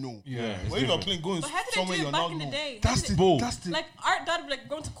already know. Yeah. But if you're playing going But how did somewhere they do you're it back not in the know. day? That's the. Bro. That's the. Like our dad would like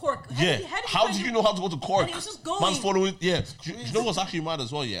going to Cork. How did you know how to go to Cork? And he was just going. Man's following. Yeah. You know what's actually mad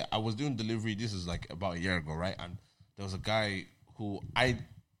as well? Yeah. I was doing delivery. This is like about a year ago, right? And there was a guy who I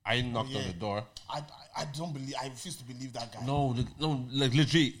knocked on the door. I don't believe. I refuse to believe that guy. No, like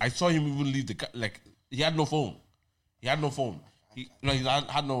literally, I saw him even leave the. Like he had no phone. He had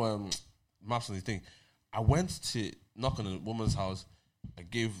had no maps on his thing. I went to knock on a woman's house. I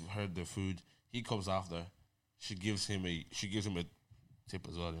gave her the food. He comes after. She gives him a tip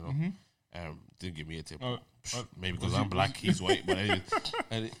as well. Didn't give me a tip. Maybe because I'm black, he's white. But anyway,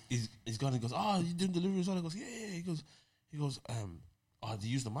 and he's gone. He goes, you doing delivery as well? I goes, yeah. He goes, do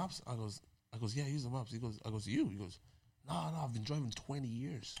you use the maps? I goes, yeah, I use the maps. I goes, you? He goes, no, I've been driving 20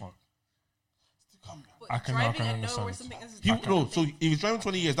 years. I can driving and know understand where it. something is. So if he's driving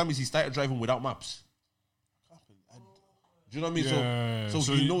 20 years, that means he started driving without maps. Do you know what I mean? Yeah.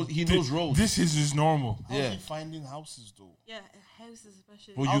 So he knows roads. This is normal. How's he finding houses though? Yeah, houses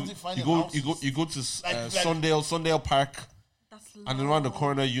especially. But How's he finding houses? you go to Like- Sundale Park, That's and then around the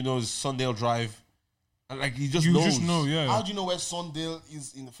corner is Sundale Drive, and like he just You knows. just know, yeah. How do you know where Sundale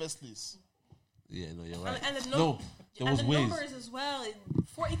is in the first place? Yeah, no, you're right. And the No, there was ways. numbers as well.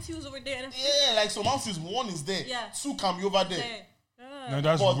 42 is over there. And Yeah, like some houses, 1 is there. Yeah. 2 can be over there. there. No,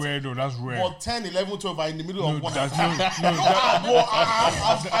 that's But- rare though. That's rare. But 10, 11, 12 are in the middle No, of one. that's no.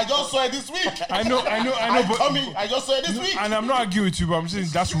 I just saw it this week. I know. I'm But coming. I just saw it this week. and I'm not arguing with you, but I'm saying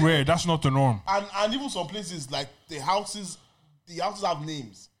that's rare. That's not the norm. And even some places, like the houses have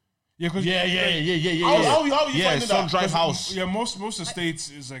names. Yeah, because How you Yeah, finding Sun that? Drive House. Yeah, most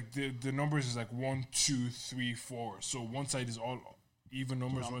estates is like the numbers is like 1, 2, 3, 4. So one side is all even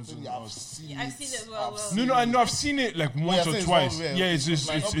numbers. One is I've odd. seen I've seen it as well. No, I know. I've seen it like once or twice. Yeah,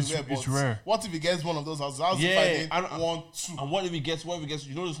 it's rare. What if he gets one of those houses? How's Yeah, he and- finding 1, 2? And what if he gets?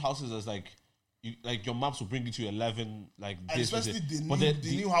 You know those houses that's like, your maps will bring you to 11, like And this, especially this. the But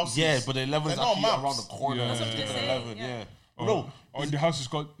new houses. Yeah, but the 11 is They're not actually maps. around the corner. Yeah. That's That's what they're the saying, 11. yeah. Yeah. No, the house is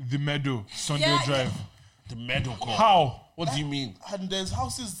called the Meadow, Sunday Yeah, Drive. The Meadow Court. How? What do you mean? And there's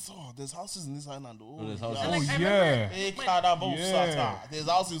houses. There's houses in this island. Oh, there's houses. yeah. Like, I Yeah. remember Hey, when Kadabo Yeah. Sata. There's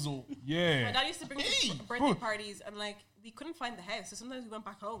houses. Oh. my Yeah. dad used to bring us to birthday Bro. parties, and like we couldn't find the house, so sometimes we went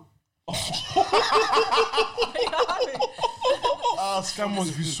back home. That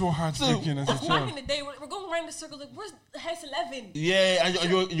must be so heartbreaking as a Back in child. the day, we're going around the circle. Like, where's the house 11? Yeah,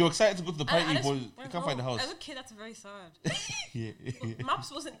 and you're excited to go to the And party, I but just you went can't find the home. house. As a kid, that's very sad. Yeah,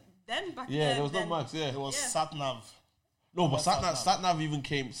 Maps wasn't then back then. yeah, there was no then. max. Yeah, There was Yeah. Sat Nav. no, but Satnav. Satnav even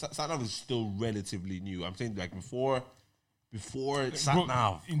came. Satnav is still relatively new. I'm saying like before Bro,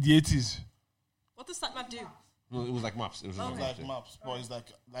 Satnav. in the 80s. What does Satnav do? No, it was like maps. It was just Okay. like maps. Like maps, but it's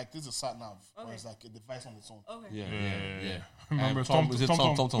like this is Sat Nav, but Okay. it's like a device on its own. Okay. Yeah. Remember Tom, Tom is it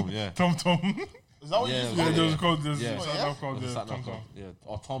Tom Tom? Yeah. Tom Tom. Is that what Yeah, you used to Yeah, call there it? was called this. Yeah. Satnav called The the Satnav Tom Tom. Tom. Yeah,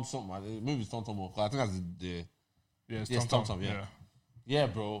 or Tom something. Maybe it's Tom Tom. I think that's the. Yes, Yes, Tom Tom, Tom. yeah. Yeah,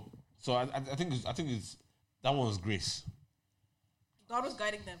 bro. So I think it's that one was grace. God was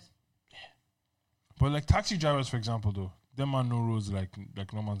guiding them. But like taxi drivers, for example, though, them man know roads like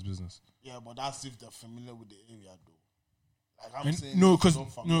no man's business. Yeah, but that's if they're familiar with the area, though. Like I'm And saying, no, if you're because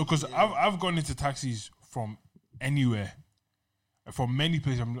not familiar with the area- I've gone into taxis from anywhere, from many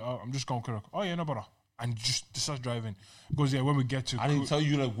places. I'm just going like, oh yeah, no bother, and just start driving. Because yeah, when we get to I didn't tell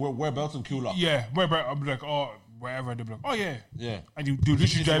you like whereabouts in Kula. yeah, wherever I'll be like, oh wherever they'll be like, oh yeah, Yeah. and you do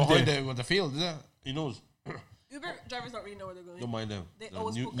literally drive behind there. the field, yeah. He knows. Uber drivers don't really know where they're going. Don't mind them. They They're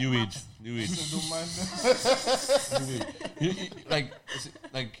always look at new age. maps. New age. So don't mind them. New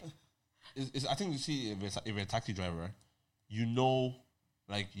age. I think you see if you're a taxi driver, right, you know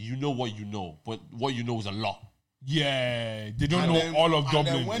what you know, but what you know is a lot. Yeah, they don't And know then- all of and Dublin.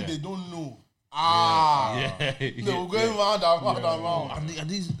 then when yeah. they don't know, Yeah. they will going round and round and round. And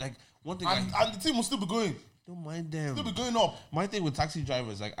these like one thing. And the team will still be going. Don't mind them. Still be going up. My thing with taxi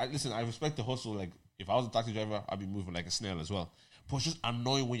drivers, like, I respect the hustle. Like, if I was a taxi driver, I'd be moving like a snail as well. But it's just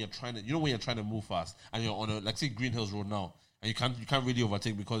annoying when you're trying to move fast and you're on a, like, say, Green Hills Road now, and you can't really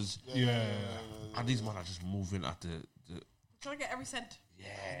overtake because yeah, and these men are just moving at the Trying to get every cent.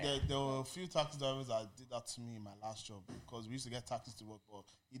 There were a few taxi drivers that did that to me in my last job because we used to get taxis to work, but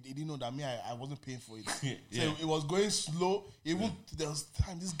he didn't know that I wasn't paying for it. Yeah. So it was going slow. Even there was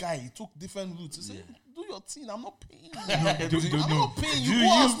time this guy he took different routes. He said, "Do your thing. I'm not paying you. I'm not paying you.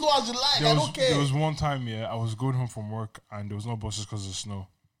 Go as slow as you like. I don't care." There was one time, I was going home from work and there was no buses because of snow,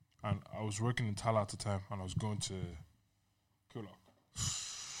 and I was working in Tala at the time, and I was going to Kulak.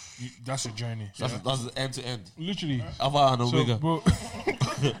 That's a journey. that's the end to end. Literally. Alpha and So, Omega. bro,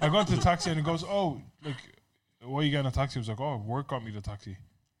 I got to the taxi and it goes, oh, like, why are you getting a taxi? I was like, oh, work got me the taxi.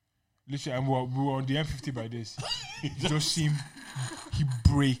 Literally, and we were on the M50 by this. It just seemed he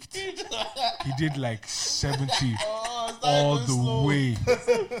braked. He did like 70 all the way.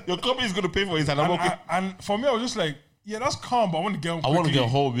 Your company's gonna pay for it, and I'm okay. And for me, I was just like, yeah, that's calm, but I want to get home I want to quickly. get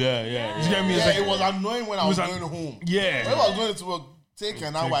home. Yeah. You get me? It's Yeah, like, it was annoying when I was going home. yeah. When I was going to work, take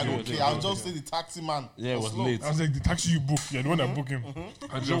an hour. I don't take care. it, I'll just say the taxi man. Yeah, it was slow. late. I was like, the taxi you book, the one that book him.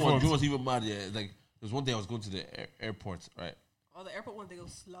 I You know what? You know what's even mad? Yeah, like there was one day I was going to the airport, right? Oh, the airport one, they go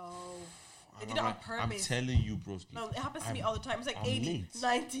slow. They did it on I'm purpose. telling you, broski. No, it happens to me all the time. It's like I'm 80, late.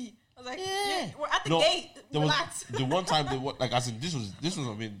 90. I was like, Yeah. yeah, we're at the No, gate. there was Relax. the one time like as in this would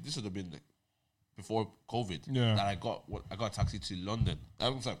have been like before COVID. Yeah. That I got a taxi to London. I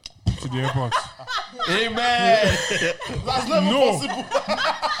was like, to the airport. Amen. That's never No. possible.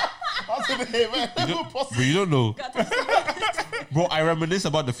 I said, hey man, it's not possible. But you don't know, Got a taxi- bro. I reminisce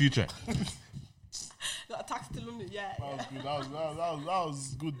about the future. got a taxi to London. Yeah. That was good. That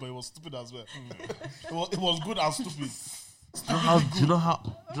was good, but it was stupid as well. It was good and stupid. Do you know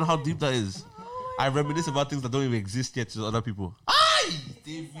how deep that is? I reminisce about things that don't even exist yet to other people.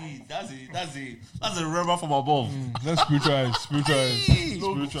 David, that's a river from above. That's spiritualized.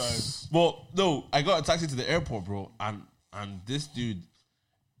 Well, no, I got a taxi to the airport, bro, and this dude,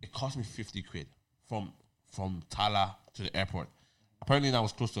 it cost me 50 quid from Tala to the airport. Apparently that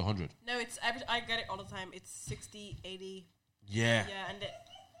was close to 100. No, it's average. I get it all the time. It's 60, 80. Yeah. Yeah, and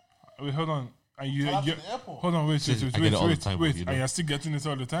Wait, hold on. And you, Tala to the airport. hold on, wait, I get it all the time, wait. you know. And you're still getting it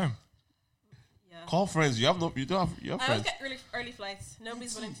all the time. yeah. Call friends. You don't have I always friends. get early flights.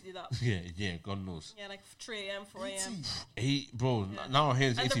 Nobody's willing to do that. Yeah, God knows. Yeah, like 3 a.m., 4 a.m. Hey, bro, now here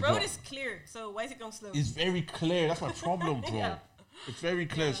it's And 80, the road bro. is clear, so why is it going slow? It's very clear. That's my problem, bro. Yeah. It's very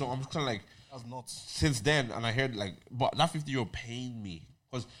clear. So I'm just kind of like, That's nuts. since then, and I heard like, but that 50 euro pained me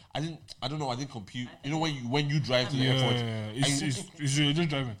because I didn't compute. You know when you drive to the Yeah, airport, you're just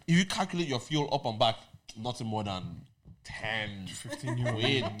driving. if you calculate your fuel up and back, nothing more than 10, 15 euro.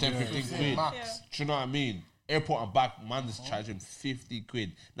 quid, 10, 15 quid. Max. Yeah. Do you know what I mean? Airport and back, man is charging 50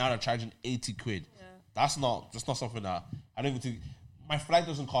 quid. Now they're charging 80 quid. Yeah. That's not something that I don't even think. My flight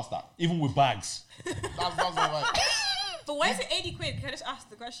doesn't cost that, even with bags. That's all right. But why is it 80 quid? Can I just ask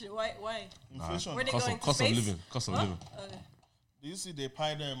the question? Why? Inflation. Where they Cost going of, to cost of space? living. Cost of What? living. Okay. Do you see they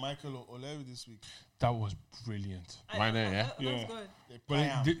pied Michael O'Leary this week? That was brilliant. Right there, yeah? That was Yeah. good. They But pie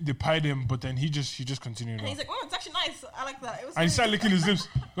him. they pied him, but then he just continued And on. he's like, oh, it's actually nice. I like that. It was And he really started licking his lips.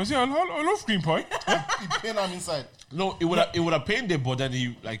 Because yeah, I love green pie. He pain him inside. No, it would have pained it, but then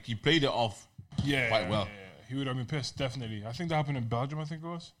he played it off. Yeah, Quite well. yeah. He would have been pissed, definitely. I think that happened in Belgium. I think it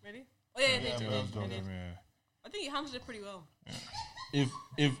was. Really? Oh, yeah, they did. Belgium, They did. yeah. I think he handled it pretty well. If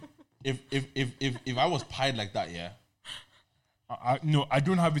I was pied like that, yeah, No, I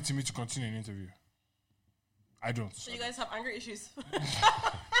don't have it in me to continue an interview. I don't. So you guys have anger issues.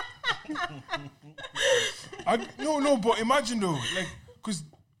 No, but imagine though, because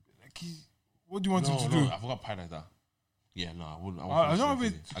what do you want him to do? I forgot pied like that. Yeah, no, I wouldn't. I don't have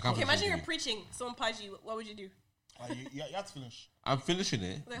it. I can't. Okay, imagine you're finish it. preaching, someone pies you. What would you do? You have to finish. I'm finishing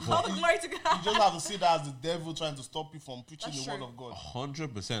it. Like, all the glory to You God. just have to see that as the devil trying to stop you from preaching That's the word true. of God.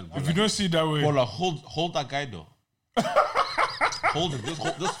 100%. If you don't see it that way, Well, hold that guy though. hold it. Just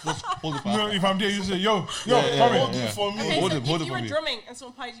hold it. no, if I'm there, you say, yo, Yeah, come Hold here. it for me. Okay, Hold so it, hold if it you for were me. drumming and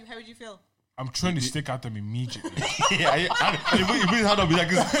someone pies you, how would you feel? I'm trying to stick at them immediately. Yeah, you put his hand up. He's like,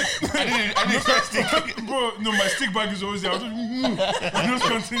 I didn't first thing. Bro, no, my stick bag is always there. I'll just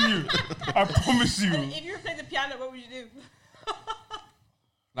continue. I promise you. If you were playing the piano, what would you do?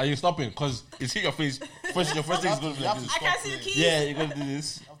 Now you're stopping because it's hit your face. Your first thing is going to be like this. I can't see the keys. Yeah, you're gonna do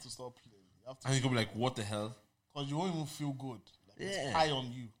this, You have to stop playing. You have to, and you're gonna be like, "What the hell?" because you won't even feel good. Like, Yeah. It's high on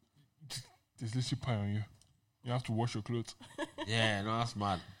you. There's literally pie on you. You have to wash your clothes. Yeah, no, that's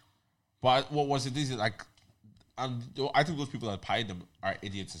mad. But what was it? This is like, and I think those people that pied them are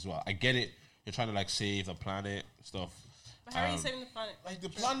idiots as well. I get it. You're trying to like save the planet stuff. But how are you saving the planet? Like the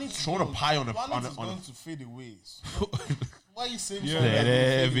planet, Throwing a pie on a planet is on going a. to fade away. So why are you saying Yeah. something Let that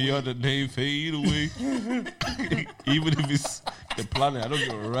will every fade away? other name fade away. Even if it's the planet, I don't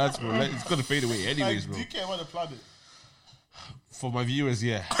give a rat's, bro. Like, it's gonna fade away anyways, Like, bro. do you care about the planet? For my viewers,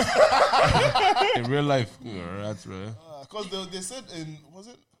 yeah. In real life, rats, bro. Because they said was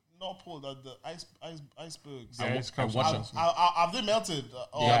it North Pole that the icebergs Yeah, it's I watch caps. it. have they melted?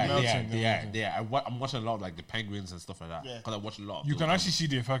 I'm watching a lot of like the penguins and stuff like that. Yeah. Because I watch a lot. Of You those can animals. actually see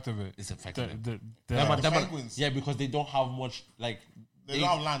the effect of it. It's effective. The Them are- the them are- penguins. yeah, because they don't have much like. They don't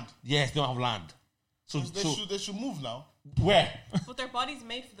have land. Yes, they don't have land. So, They should move now. where? But their body's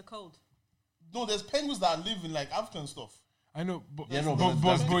made for the cold. No, there's penguins that live in like African stuff. I know, but Yeah, no, but,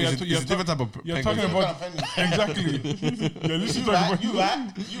 but bro, it's a different type of you're penguin. talking about Different kind of penguins. exactly. You're literally You talking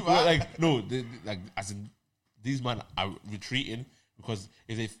right? about You Well, right? like no, like as in these men are retreating because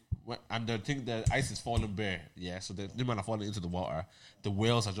if they and they think the ice is falling bare, yeah. So the men are falling into the water. The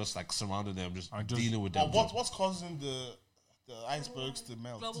whales are just like surrounding them, just dealing with them. What's causing the icebergs to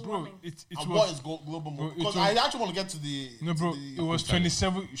melt? Global bro. warming. It And was what is global Bro, warming? it Because was- I actually want to get to the no, bro. to the- It was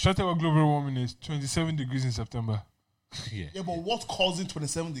 27. Shut up! What global warming is 27 degrees in September. yeah. Yeah, but what's causing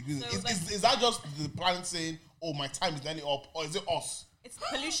 27 degrees? So Is, like- is that just the planet saying, "Oh, my time is nearly up," or is it us? It's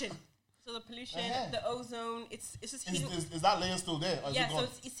pollution. So the pollution, Uh-huh. the ozone, it's just Is, heating. is that layer still there? Or is Yeah, it so gone?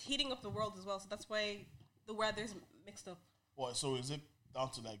 it's heating up the world as well. So that's why the weather's mixed up. What, so is it down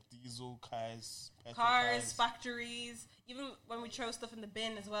to like diesel cars, petrol Cars, factories, even when we throw stuff in the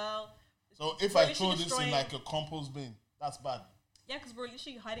bin as well. So if We're I literally throw this in destroying- like a compost bin, that's bad. Yeah, because we're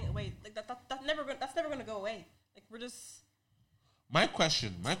literally hiding it away. Like that's never gonna go away. Like we're just My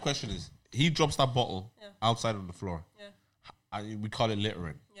question is, he drops that bottle Yeah. outside on the floor. yeah. And we call it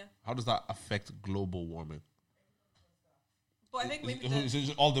littering. Yeah. How does that affect global warming? But I think maybe Is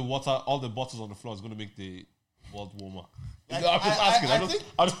it all the water, all the bottles on the floor is going to make the World warmer. Like, I'm just asking. I I'm think-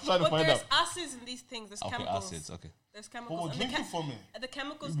 just trying to But find there's out. acids in these things. There's Okay, chemicals. acids. Okay. There's But chemicals. we're And the, drinking from it. the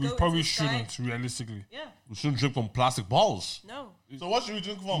chemicals We go probably into the sky. shouldn't, realistically. Yeah. We shouldn't drink from plastic bottles. No. So what should we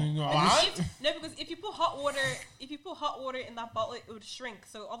drink from? No, Wine? No, because if you put hot water in that bottle, it would shrink.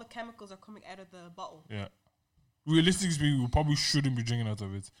 So all the chemicals are coming out of the bottle. Yeah. Realistically speaking, we probably shouldn't be drinking out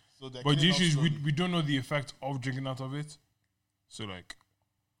of it. So they're But the killing issue us is slowly. we don't know the effect of drinking out of it. So, like,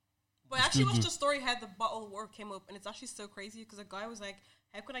 But I actually Still watched do. a story how the bottle of water came up, and it's actually so crazy because a guy was like,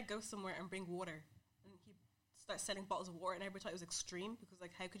 "How could I go somewhere and bring water?" And he started selling bottles of water, and everybody thought it was extreme because,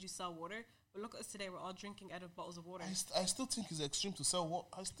 like, how could you sell water? But look at us today; we're all drinking out of bottles of water. I still think it's extreme to sell what?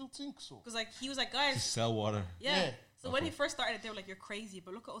 I still think so. Because, like, he was like, To "Guys, sell water. yeah." Yeah. So when he first started, they were like, "You're crazy,"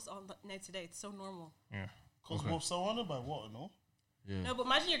 but look at us all now today; it's so normal. yeah. Because we're surrounded by water, no? Yeah. No, but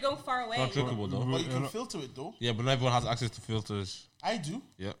imagine you're going far away. Not drinkable though. But you can filter it though. Yeah, but not everyone has access to filters. I do.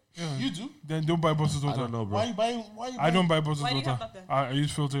 Yeah. You do. Then don't buy bottled I water. don't know, bro. Why you buying? Why you I buying? don't buy bottled Why do you have water. that then? I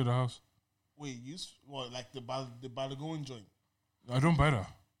use filter in the house. Wait, use what? Like the Balagoan joint. I don't buy that.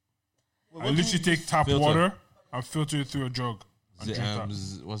 Wait, I what do you literally mean? take tap Filter. water and filter it through a jug. And The, drink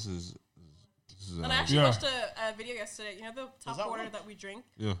that. what's his? And I actually Yeah. watched a video yesterday. You know the tap that water work? that we drink?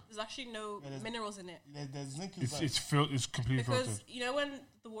 Yeah. There's actually no there's- minerals in it. There's zinc It's inside. it's completely Because filtered. you know when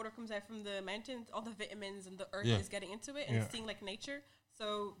the water comes out from the mountains, all the vitamins and the earth Yeah. is getting into it and Yeah. it's seeing like nature.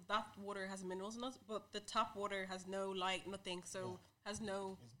 So that water has minerals in it, but the tap water has no light, nothing. So has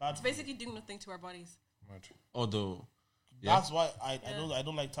no. It's bad It's for you. basically doing nothing to our bodies. Although, yeah. That's why I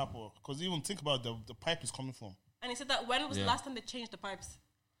don't like tap water. Because even think about the pipe is coming from. And he said that when was the Yeah. last time they changed the pipes?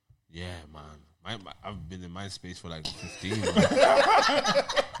 Yeah, man. I've been in my space for like 15.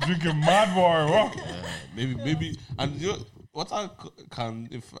 Drinking mad water. What? maybe. And you know, what can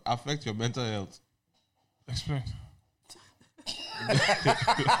affect your mental health? Explain.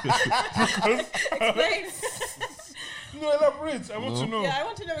 Explain. No, elaborate. I want to know. Yeah, I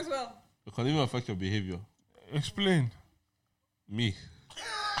want to know as well. It can even affect your behavior. Explain. Me.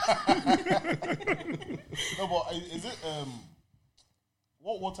 No, but is it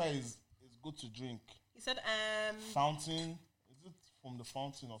what water is good to drink? He said Fountain? Is it from the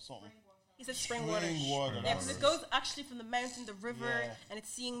fountain or something? he said spring water. Spring water. Yeah, because it goes actually from the mountain, the river, Yeah. and it's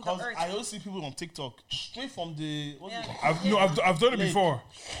seeing the Because earth. I always see people on TikTok straight from the. What's Yeah. it? I've done it Like- before.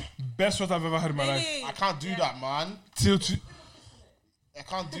 Best what I've ever had in my life. Really? I can't do that, man. Till I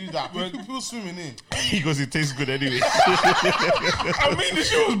can't do that. People swimming in. Because it tastes good anyway. I mean, the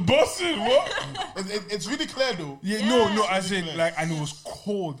shit was busting. What? It's really clear though. Yeah, no, as in like, and it was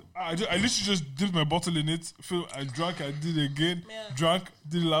cold. I literally just dipped my bottle in it. I drank. I did it again. Yeah. Drank.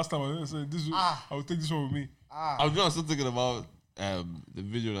 Did it last time. I said, "This. I will take this one with me." I'm just still thinking about the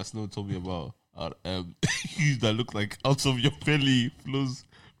video that Snow told me about. You that look like out of your belly flows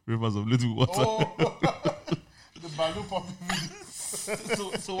rivers of little water. Oh, the balloon popping video.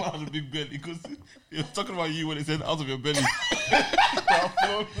 So what has a big belly? Because he was talking about you when he said out of your belly.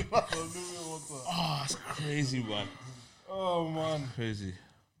 Oh, that's crazy, man. Oh man. Crazy.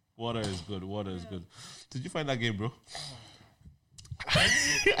 Water is good. Water is good. Did you find that game, bro?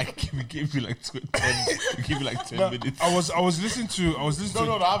 We gave you like 10. We gave you like 10 minutes. I was listening to. No,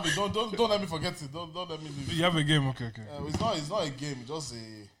 have it. Don't let me forget it. Don't let me leave it. You have a game, okay. It's not a game. It's just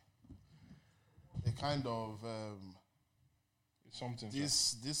a kind of Something.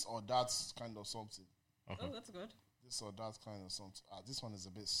 this or that kind of something. Oh, that's good. This or that kind of something. This one is a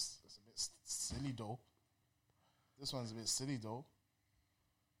bit silly though. This one's a bit silly though.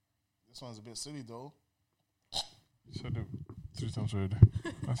 Said it 3 times already.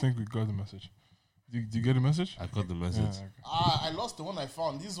 I think we got the message. Did you get the message? I got the message. Yeah, okay. I lost the one I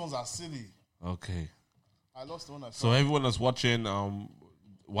found. These ones are silly. Okay. I lost the one I found. So everyone that's watching,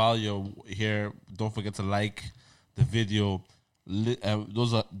 while you're here, don't forget to like the video.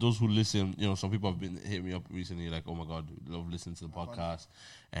 Those who listen, you know, some people have been hitting me up recently, like, "Oh my god, we love listening to the podcast."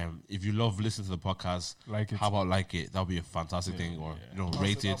 If you love listening to the podcast, Like it. How about like it? That'll be a fantastic thing, or you know,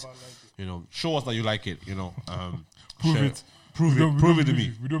 rate it. You know, show us that you like it. You know, Prove share it. Prove We it. don't Prove it to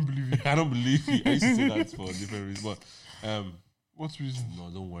believe me. you. We don't believe you. I don't believe you. I used to say that for different reasons, but What's reason? no,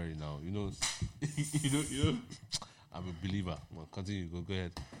 don't worry now. You know, you know. I'm a believer. Well, continue. Go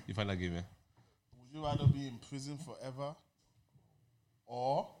ahead. You find that game, yeah? Would you rather be in prison forever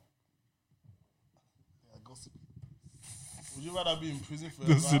or gossip? Would you rather be in prison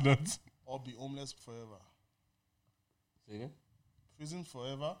Don't say forever that. or be homeless forever? Say again? Prison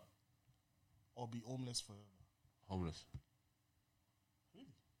forever or be homeless forever? Homeless.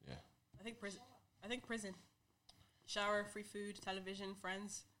 Yeah. I think prison. Shower, free food, television,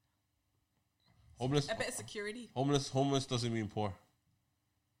 friends, Homeless. a bit of security. Homeless doesn't mean poor.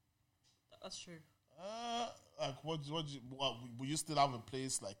 That's true. Like, what, will you still have a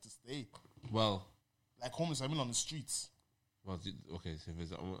place like to stay? Well, Like homeless, I mean on the streets. okay, so if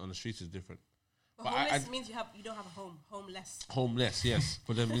it's on the streets, it's different. But But homeless means you don't have a home. Homeless. Homeless, yes.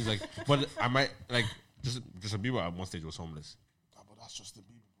 But that means like, but I might like Justin Bieber at one stage was homeless. But that's just the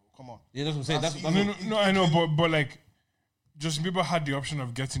people, bro. Come on. Yeah, that's what I'm saying. That's That's No, I know, but like, Justin Bieber had the option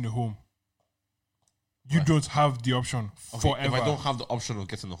of getting a home. You don't have the option forever. If I don't have the option of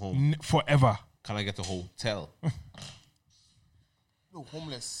getting the home, Forever. can I get a hotel? No,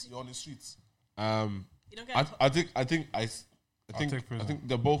 homeless. You're on the streets. You don't get. I think take prison.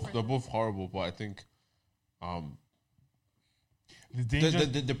 they're both horrible, but I think The danger.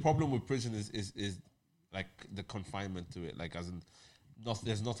 the problem with prison is like the confinement to it. Like as in,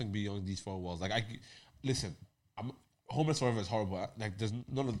 there's nothing beyond these four walls. Like listen, homeless forever is horrible. Like there's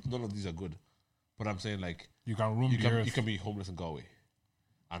none of these are good. But I'm saying like you can roam the earth. you can be homeless in Galway,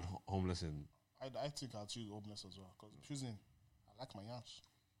 and homeless in. I think I'll choose homeless as well. Because prison, I like my yash.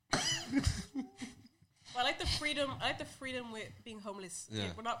 But I like the freedom. I like the freedom with being homeless. Yeah.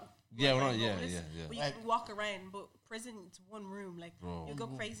 Like, we're not. Yeah, we're not. homeless, Yeah. But you Like- can walk around. But prison, it's one room. Like Bro. you go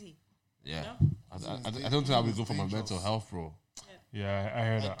crazy. Yeah. You I don't think that would be good for my dangerous. mental health, bro. Yeah, I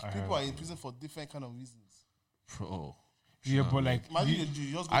heard Like, that. I heard people are that. in prison for different kind of reasons. Yeah, Bro. but like, Imagine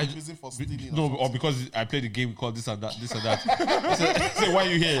you just go to prison for stealing. No, or because I played a game called this and that. Say why are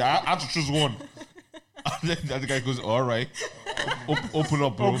you here? I had to choose one. And then the guy goes, all right, open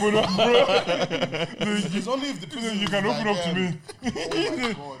up, bro. open up, bro. It's only if the prison You is can open like, up to me. Oh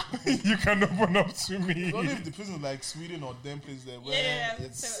my god! You can open up to me. It's only if the prison is like Sweden or them places there where Yeah,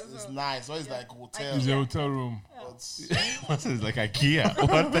 it's nice, or it's like hotel. It's a hotel room. But It's like IKEA.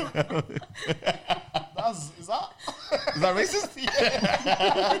 What the hell? is that? Is that racist?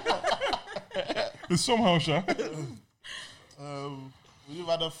 It's somehow, sure. Would you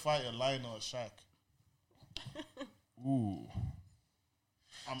rather fight a lion or a shark? Ooh.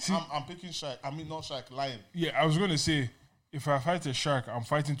 I'm picking shark. I mean not shark, lion. Yeah, I was going to say, if I fight a shark, I'm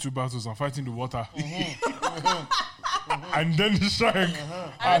fighting two battles. I'm fighting the water. And then the shark,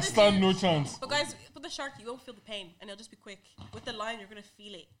 I stand no chance. But guys, with the shark, you won't feel the pain, and it'll just be quick. With the lion, you're gonna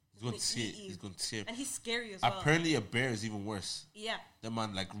feel it. He's going to see it. He's going to see it. And he's scary as well. Apparently, a bear is even worse. Yeah. That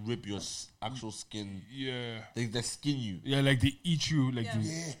man like rip your actual skin. Yeah. They skin you. Yeah, like they eat you. Like Yeah.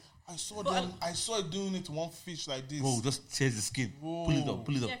 Yeah, I saw them. I saw it doing it to one fish like this. Bro, just tears the skin. Whoa. Pull it up.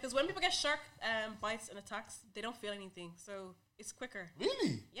 Pull it up. Yeah, because when people get shark bites and attacks, they don't feel anything. So it's quicker.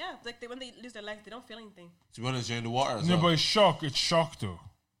 Really? Yeah, like when they lose their legs, they don't feel anything. To be honest, you're in the water as no, well. but it's shock. It's shock though.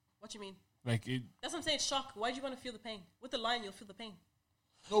 What you mean? Like it. That's what I'm saying. It's shock. Why do you want to feel the pain? With the lion, you'll feel the pain.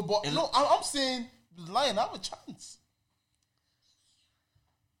 No, but I'm saying the lion have a chance.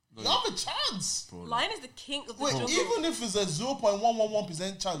 You have a chance. Bro, Lion is the king of the Wait, jungle. even if it's a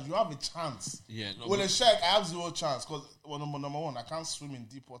 0.111% chance, you have a chance. Yeah, no, With but- a shark, I have zero chance because number one, I can't swim in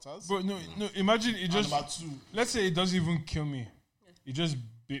deep waters. But no. Imagine it And just. number two, Let's say it doesn't even kill me. It just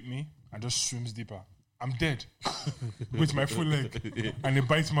bit me and just swims deeper. I'm dead with my full leg and a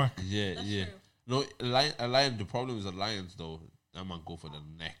bite mark. Yeah, That's yeah. true. No, a lion. The problem is the lions though. That man go for the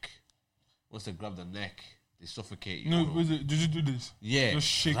neck. Once they grab the neck, they suffocate you. No, bro. did you do this? Yeah. Just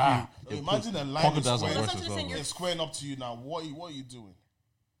shake Rah. me. imagine a lion is Crocodiles are squaring, worse That's as what I'm well. saying, is squaring up to you now. What are you doing?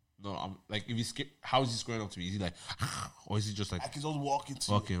 No, I'm like if he's how is he squaring up to me? Is he like, or is he just like I can just walk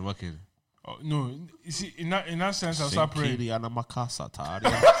into you. walking? Oh, no, you see, in that sense, I start praying.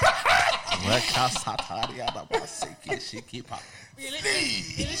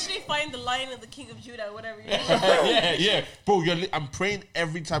 You literally find the lion of the king of Judah, whatever. yeah, bro. I'm praying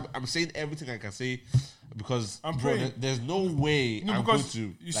every time. I'm saying everything I can say because I'm bro, praying. there's no way No, I'm going because to.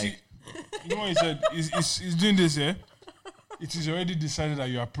 you like, see, you know what he said? He's doing this, eh? It is already decided that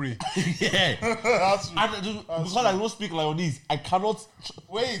you are praying. yeah. And because I don't speak Leonese, I cannot.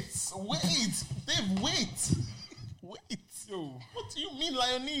 Wait, Dave, wait. Yo, what do you mean,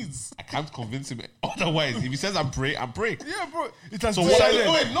 Lionese? I can't convince him. Otherwise, if he says I'm praying, I'm praying. Yeah, bro. It has So decided.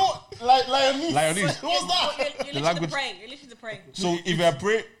 Wait, no, Lionese. Lionese. What's that? You're literally language- the prey. You're literally the prey. So if I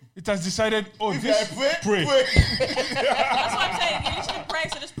pray, It has decided. Oh, If this I pray. That's what I'm saying. You're literally the prey,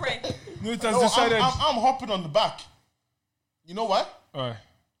 so just pray. No, it has No, decided. I'm hopping on the back. You know what? Alright.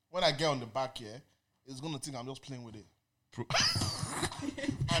 When I get on the back here, it's gonna think I'm just playing with it.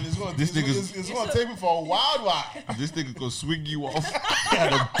 And it's gonna take me for a wild ride. this nigga gonna swing you off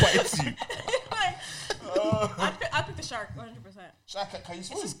and bite you. I pick the shark, 100%. Shaq, can you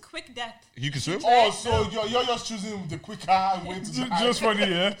swim? It's just quick death. You can swim. Oh, so you're just choosing the quicker way to die. Just funny,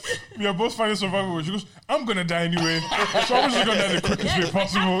 yeah. We are both finding survival. She goes, I'm gonna die anyway. So I'm just gonna die the quickest way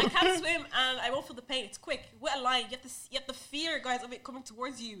possible. I can't swim and I won't feel the pain. It's quick. With a lion, you have the fear, guys, of it coming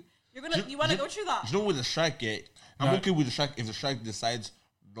towards you. You want to go through that? You know with the shark, yeah, I'm okay with the shark if the shark decides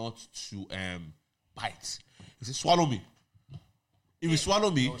not to bite. He says, swallow me. If he swallow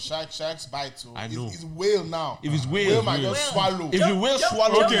me, No, sharks bite too. I know. It's whale now. if it's whale, Might just swallow. if the whale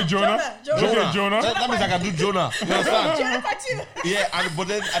swallow Okay, me, Jonah. Okay, Jonah. that means I can do Jonah. You understand? Jonah part 2. Yeah, but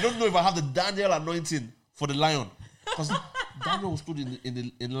then I don't know if I have the Daniel anointing for the lion. Because Daniel was put in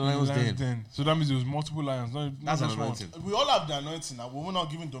the lion's den. So that means it was multiple lions. Not That's an just one. anointing. We all have the anointing now. We're not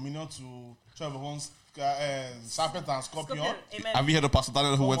giving dominion to Trevor Horn's serpent and scorpion. Amen. Have you heard of Pastor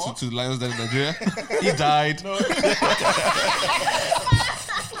Daniel who went to the lion's den in Nigeria? He died. No.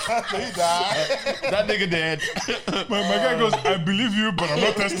 He died. That nigga dead. My guy goes, I believe you, but I'm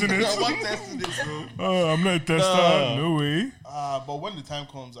not testing it. I'm not testing this, bro. I'm not a tester. No way. But when the time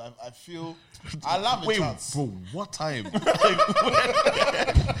comes, I feel I'll have a chance. Bro, what time?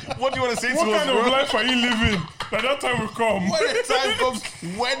 What do you want to say What to us, kind of bro? life are you living? That time will come. When the time comes,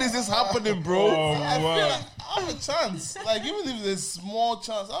 when is this happening, bro? Oh, I feel wow. like I have a chance. Like even if there's small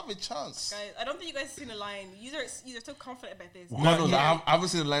chance, I have a chance. Guys, I don't think you guys have seen a lion. You're so confident about this. No, I haven't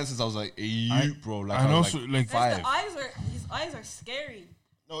seen a lion since I was like a youth, bro. Like And I was also, like like, Guys, 5. his eyes are scary.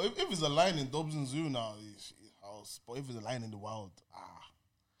 No, if it's a lion in Dobson Zoo now, it's house. But if it's a lion in the wild,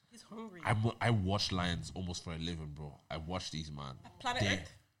 He's hungry. I watch lions almost for a living, bro. I watch these, man. Planet They're-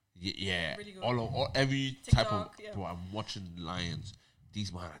 Earth? Yeah, Really good. all every type of TikTok, yeah. bro. I'm watching lions.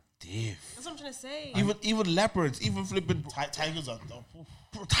 These man are deaf. That's what I'm trying to say. Even leopards, even flipping tigers are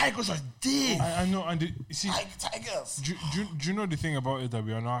bro, tigers are deaf. I know. And you see, tigers. do you know the thing about it that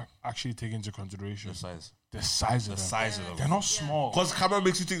we are not actually taking into consideration? The size, The size of them. size of They're them. not small. Because camera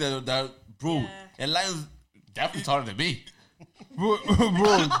makes you think that bro, Yeah. a lion's definitely taller than me. Bro,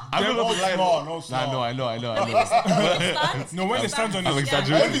 I'm they're- not a lion. Small, no small. Nah, I know. no, when it stands on I'm his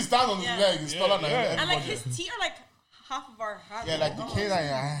exaggerating. If he stands on his Yeah. leg, he's taller than Yeah. And like everybody. his teeth are like half of our hands. Yeah, like the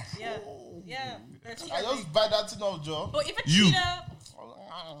canine. Yeah. Their teeth I are just big. bite that thing off, Joe. But if a You. cheetah,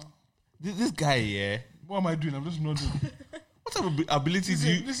 This guy, yeah. What am I doing? I'm just nodding. What type of abilities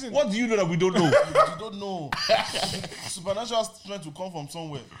do you? Listen. What do you know that we don't know? You don't know. Supernatural strength will come from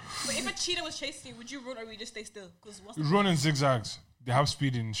somewhere. but if a cheetah was chasing you, would you run or would you just stay still? Because what's Run in zigzags. They have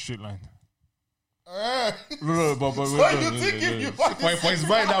speed in straight line. No, but So you think if you want for his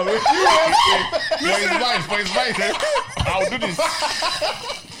mind now, for his mind, I'll do this.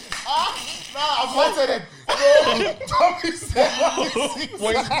 Nah, I've wanted it. No, Tommy said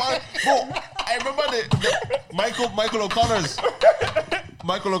For his mind, bro. I remember the Michael O'Connor's.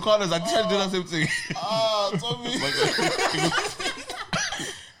 Michael O'Connor's. I tried to do that same thing. Tommy.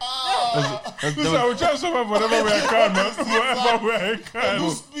 Listen, I will try to survive whatever way I can, man. Whatever way I can.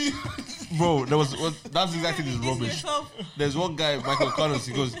 Lose speed. Bro, that's exactly this Easy rubbish. yourself. There's one guy, Michael Connors,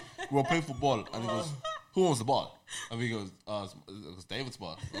 he goes, we were playing football, and he goes, who wants the ball? And he goes, it's David's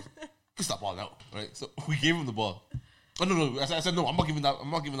ball. I goes, give that ball now, right? So we gave him the ball. Oh, no, I said, no, I'm not giving that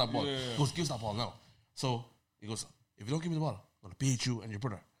ball. Yeah. He goes, give us that ball now. So he goes, if you don't give me the ball, I'm going to beat you and your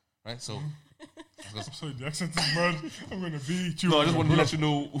brother, right? So, Sorry, the accent is mad. I'm going to beat you. no, I just wanted to let you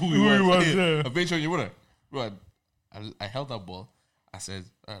know who he Who he was. was, yeah. I beat you and your brother. Right. I held that ball. I said,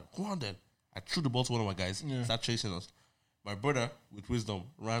 go on then. I threw the ball to one of my guys, Yeah. started chasing us. My brother, with wisdom,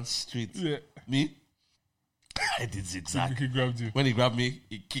 ran straight. Yeah. Me, I did zigzag. He grabbed you. When he grabbed me,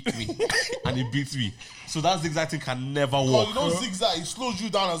 he kicked me and he beat me. So that zigzag thing can never Oh, work. you don't zigzag. It slows you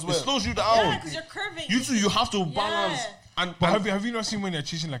down as It well. slows you Yeah, down. because you're curving. You two, you have to balance. Yeah. And, But and have you not seen when they're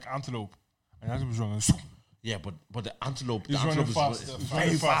chasing like antelope? And antelope's running. yeah, but the antelope, He's running fast. is He's very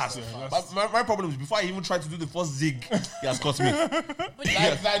running fast. fast, yeah, But my problem is before I even try to do the first zig, he has caught me.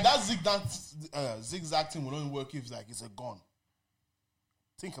 Like that zigzag thing will only work if it's a gun.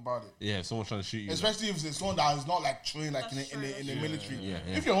 Think about it. Yeah, someone's trying to shoot you. Especially if it's someone that is not like trained like That's in the true. military. Yeah.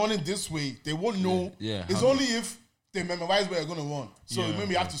 If you're running this way, they won't know. Yeah. It's only if they memorize where you're gonna run. So Yeah,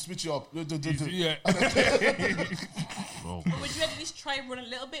 maybe you have to switch it up. Yeah. Bro. Would you at least try and run a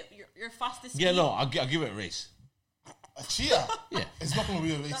little bit? Your fastest Yeah, speed? no, I'll give it a race. A cheer. Yeah. It's not gonna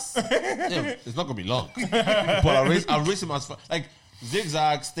be a race. Yeah, it's not gonna be long, but I'll race him as far. Like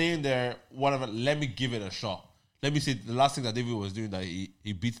zigzag, staying there, whatever. Let me give it a shot. Let me see the last thing that David was doing that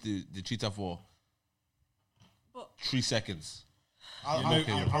he beat the cheetah for But 3 seconds. I'll probably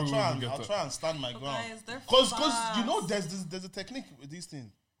wouldn't get I'll that. try and stand my ground. guys, they're Cause fast. you know there's a technique with these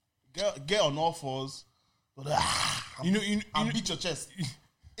things. Get on all fours. You know, And beat your chest.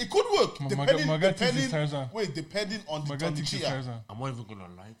 It could work. My Depending, guy thinks it's depending, Tarzan. depending on my the, guy on the thinks it's cheer. Tarzan. I'm not even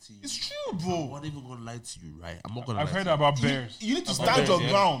gonna lie to you. It's true, I'm bro. not even gonna lie to you, right? I'm not gonna. I've lie heard to you. about bears. You need to About stand your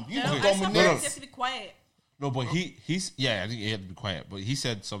bears, yeah. ground. You No, need to I saw dominate. bears, you have to be quiet. No, but he's yeah. I think he had to be quiet, but he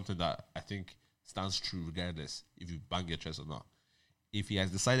said something that I think stands true regardless if you bang your chest or not. if he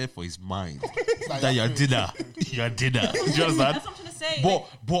has decided for his mind Like that you're you're dinner, you're dinner. Do you understand? That's what I'm trying to say.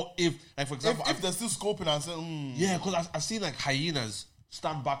 But if, like, for example, if they're still scoping and saying, yeah, because I've seen like hyenas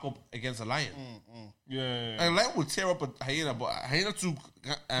stand back up against a lion. Yeah. And a lion will tear up a hyena, but a hyena too.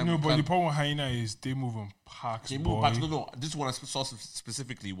 No, but the problem with hyena is they move in packs, They boy. move back. No. This one I saw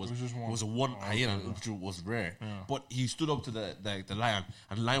specifically was just one. was a one hyena, which was rare. Yeah. But he stood up to the lion,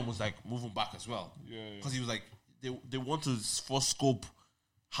 and the lion was like moving back as well. Yeah. Because he was like, they want to first scope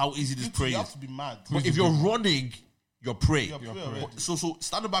how easy this prey you is. have to be mad. But if you're running, you're prey. You're prey already. So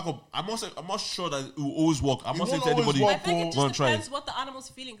standing back up, I'm not sure that it will always work. I'm not saying won't to always anybody. I think it go and just try depends it. what the animal's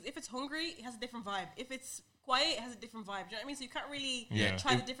feeling. If it's hungry, it has a different vibe. If it's quiet, it has a different vibe. Do you know what I mean? So you can't really Yeah.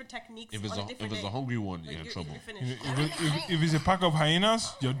 try the If- different techniques If it's on a a different day. hungry one, Like, you're in trouble. You're finished. If it's a pack of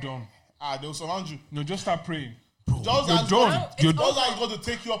hyenas, you're done. They'll surround you. No, just start praying. Just You're as done. No, You're it's done. Those are going to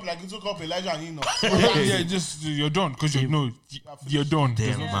take you up like you took up Elijah and Enoch. Yeah, just you're done because you're done.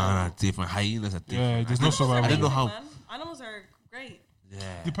 There's Damn, no- man, are different. Hyenas are different. Yeah, there's no survival. I don't know how. Man. Animals are great.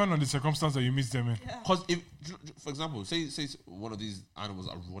 Yeah. Depend on the circumstance that you meet them in. Because if, for example, say one of these animals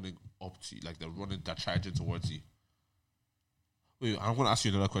are running up to you, like they're charging towards you. Wait, I'm going to ask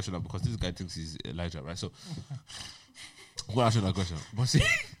you another question now because this guy thinks he's Elijah, right? So I'm going to ask you another question. But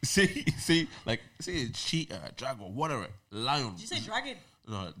say a cheetah, a jaguar, whatever, lion. Did you say dragon?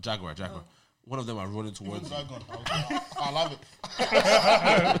 No, jaguar. One of them are running towards you. Dragon. I love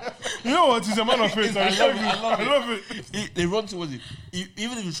it. You know what? He's a man of faith. I love it. They run towards you.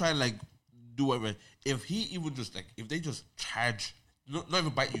 Even if you try and like do whatever, if he even just like, if they just charge, not even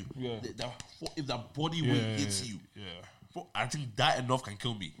bite you, Yeah. if that body weight hits you, Yeah. bro, I think that enough can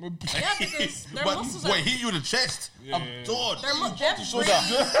kill me. Yeah, because their But muscles when are. hit you in the chest, I'm done. They're Shoulder.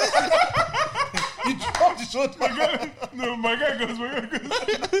 really, You dropped the shoulder. No, my guy goes.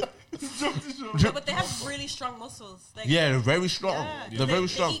 Jump the shoulder. but they have really strong muscles. Like, Yeah, they're very strong. yeah, They're very They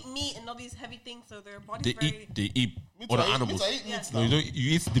strong. eat meat and all these heavy things, so their body's They very. eat other animals. I eat Yeah. meat No, now. you don't.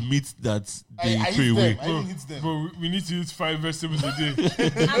 You eat the meat that they I throw eat away. them. I even eat them. But we need to eat 5 vegetables a day.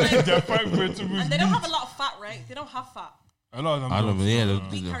 And, like, There are 5 vegetables. and they don't have a lot of fat, right? They don't have fat. A lot of them. I don't know. Yeah,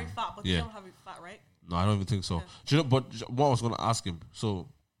 We carry fat, but Yeah. they don't have fat, right? No, I don't even think so. Do you know, but what I was going to ask him. So,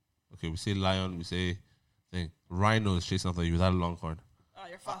 okay, we say lion, we say thing. Rhino is chasing after you without a long horn. Oh,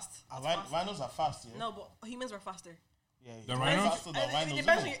 you're fast. It's fast. Rhinos are fast, yeah? No, but humans were faster. Yeah, The yeah. rhinos? Faster than It rhinos.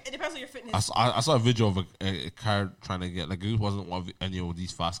 depends, it depends on your fitness. I saw a video of a car trying to get, like, it wasn't one of any of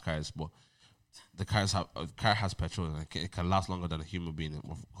these fast cars, but the car has petrol and it can last longer than a human being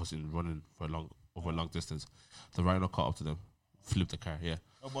because in running over a long distance. The rhino caught up to them, flipped the car. Yeah.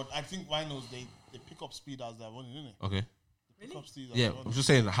 No, but I think rhinos, they pick up speed as they're running, innit? Okay. Pick up speed as Yeah, they're I'm running. just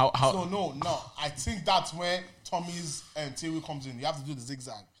saying how. No. I think that's where Tommy's theory comes in. You have to do the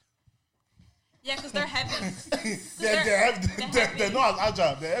zigzag. Yeah, because they're heavy. They're not as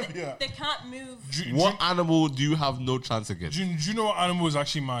agile. They're heavier. They can't move. What animal do you have no chance against? Do you know what animal is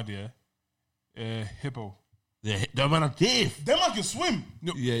actually mad? Yeah, hippo. The man of death. Them man can swim.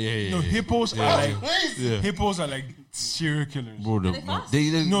 No, Yeah. no, hippos Yeah. are like Crazy. Yeah. hippos are like serial killers. Bro, Are they fast?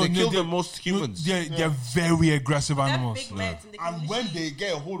 they No, kill they're- the most humans. They're very aggressive They have animals. big legs and they can And really when shoot. they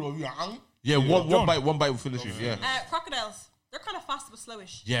get a hold of you, Yeah, one Done. bite will finish you. Yeah. Crocodiles, they're kind of fast but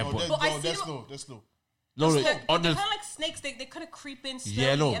slowish. Yeah, oh, but But I see they're them- slow. They're slow. no, They're, no, on they're the kind of like snakes. They kind of creep in slowly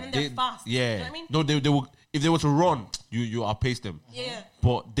yeah, no, and then they're fast. yeah, You know what I mean? no, they will if they were to run, you outpace them. Yeah.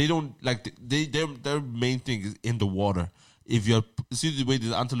 But they don't like their main thing is in the water. If you're see the way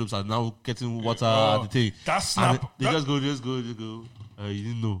the antelopes are now getting water at the thing, That and snap. they just go. You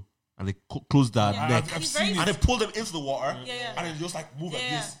didn't know, and they close that Yeah. neck, He's I've very- seen and they pull them into the water, Yeah. and then just like move like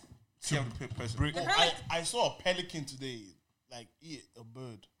Yeah. this. See how the person. break- Oh, They're kinda I saw a pelican today, like eat a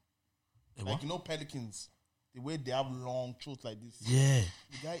bird. A Like what? you know pelicans, the way they have long throats like this. Yeah.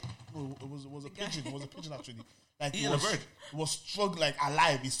 The guy, no, it was a pigeon. It was a pigeon actually. Like Eating a bird. It was struggling like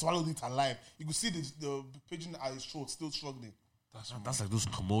alive. He swallowed it alive. You could see the pigeon at his throat still struggling. That's like those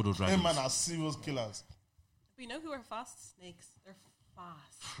Komodo Them dragons. man are serious killers. But you know who are fast? Snakes. They're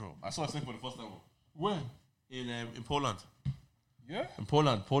fast. Bro, I saw a snake for the first time When? in Poland. Yeah. In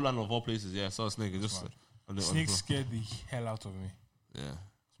Poland of all places, yeah, I saw a snake. It just on the Snakes floor. scared the hell out of me. Yeah,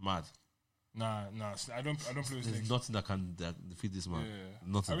 it's mad. Nah, I don't play with There's snakes. nothing that can defeat this man. Yeah. I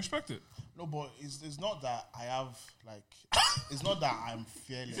Nothing. respect it. No, but it's not that I have like. It's not that I'm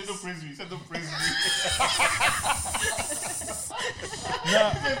fearless. praise me. He said don't praise me.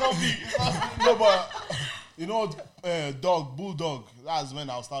 No, but you know, bulldog. That's when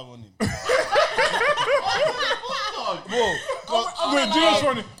I'll start running. Wait, do you know what's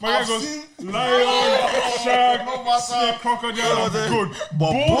funny? My guy goes, lion, shark, snake, crocodile, I'm good.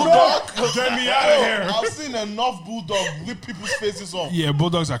 Bulldog, get me out of here. I've seen enough bulldog rip people's faces off. Yeah,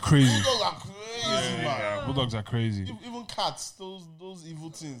 bulldogs are crazy. Bulldogs are crazy, man. Yeah, bulldogs are crazy. Even cats, those evil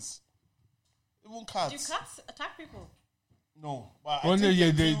things. Even cats. Do cats attack people? No, but Well, I think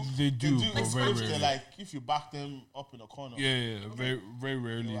they do, do, They but very if rarely. they're like if you back them up in a corner. Yeah, very, very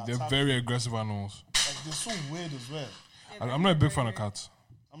rarely. They'll They're attack very aggressive animals. Like, they're so weird as well. I'm not a big fan of cats.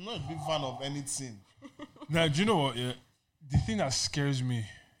 I'm not a big fan of anything. Now, do you know what? Yeah, the thing that scares me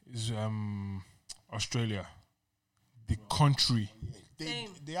is Australia, the country.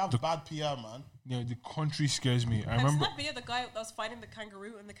 They have bad PR, man. Yeah, the country scares me. I Have you seen remember. that video of the guy that was fighting the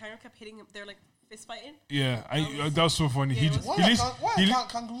kangaroo and the kangaroo kept hitting him? They're like fist fighting. Yeah, that was so funny. Yeah, it was- Why can't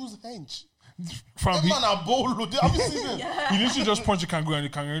kangaroos hench? from That man are bold. Have you seen them? he literally just punched a kangaroo and the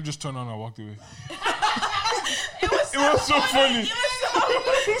kangaroo just turned on and walked away. It was so funny.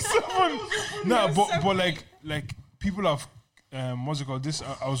 It was so funny. No, was but so but like people have what's it called? This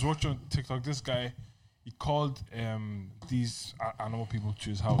I was watching on TikTok. This guy he called these animal people to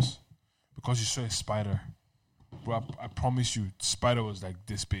his house because he saw a spider. Bro, I promise you, the spider was like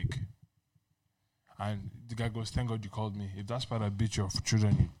this big. And the guy goes, "Thank God you called me. If that spider bit your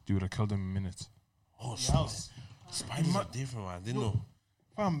children, you would have killed them in minutes." Oh, House. spiders are different, man. I didn't know.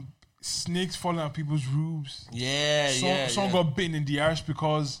 Fam, snakes falling out people's roofs. Yeah, Some got bitten in the arse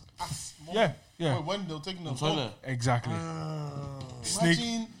because yeah. Wait, when they're taking them Toilet. Exactly. Snake.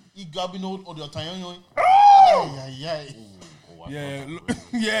 Imagine he grabbing hold of your tayon.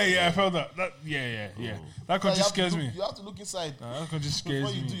 Yeah, I felt that. Yeah. That country scares me. You have to look inside That country scares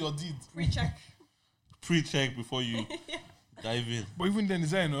before you do me. your deed. Pre-check. Pre-check before you dive in. But even then,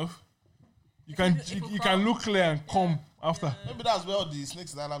 is that enough? You can look clear and come after. Maybe that's where all the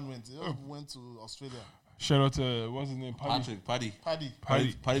snakes in Ireland went. They all went to Australia. Shout out to what's his name? Paddy.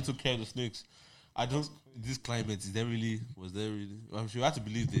 Paddy took care of the snakes. I don't. This climate is there really? Was there really? I'm sure you have to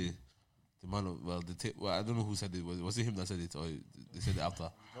believe the man. I don't know who said it. Was it him that said it, or they said it after?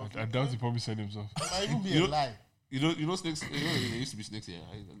 I doubt he probably said himself. It might even be a lie. You know snakes. There used to be snakes here.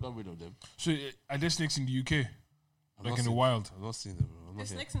 I got rid of them. So are there snakes in the UK? I've Like not in the seen- wild? I've not seen them. I'm not There's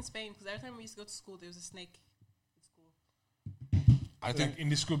here. snakes in Spain because every time we used to go to school, there was a snake in school. I think Like in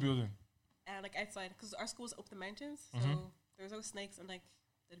the school building. And like outside, because our school's up the mountains, so there was always snakes, and like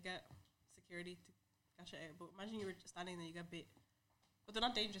they'd get security to catch it out. But imagine you were just standing there, you get bit. But they're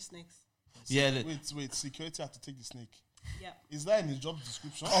not dangerous snakes. yeah. Wait. Security had to take the snake. Yeah. Is that in his job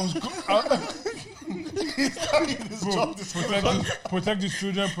description? I was Is that in his job description? protect the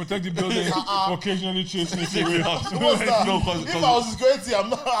children, protect the building, occasionally chase snakes away. What's that? No, If I was security, I'm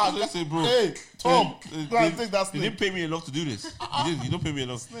not. Listen, bro. Hey, Tom, They- go and they- take that You snake. didn't pay me enough to do this. You don't pay me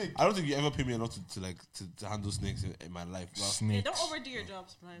enough. Snake. I don't think you ever pay me enough to handle snakes in my life. Well, Yeah, Snakes. don't overdo your job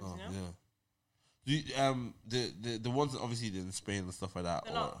sometimes, oh, you know? yeah. The ones obviously in Spain and stuff like that,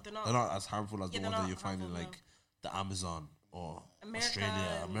 They're not- as harmful as Yeah, the they're ones that not you find in harmful, like the Amazon or America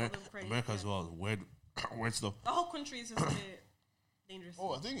Australia, and all them crazy, America as yeah. well. Weird stuff. The whole country is just a bit dangerous.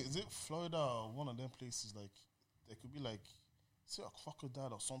 Oh, I think is it Florida or one of them places like there could be like say a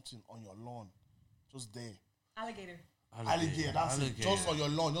crocodile or something on your lawn, just there. Alligator. Alligator, that's it. Just on your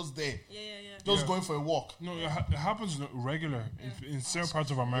lawn, just there. Yeah. Just going for a walk. No, it happens regular in certain parts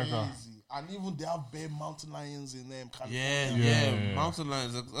of America. Crazy. And even they have bare mountain lions in them. Yeah, Yeah. mountain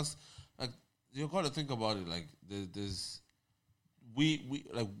lions. That's like you got to think about it. Like there's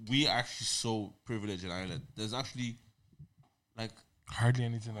we actually so privileged in Ireland. There's actually like Hardly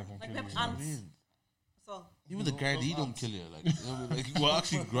anything that can Like kill them you. ants. mean, So even the Gardaí don't kill you. Like, you know, like we're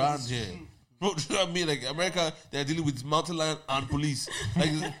actually grand here. Bro, do you know what I mean? Like America, they're dealing with mountain lion and police.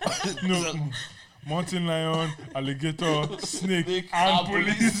 Like No, mountain lion, alligator, snake, and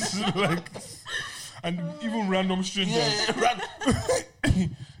police. like, and even random strangers.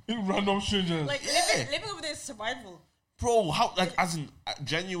 Even random strangers. like living over there is survival. bro, how like as in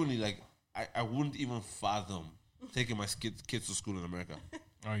genuinely like I wouldn't even fathom taking my kids to school in America.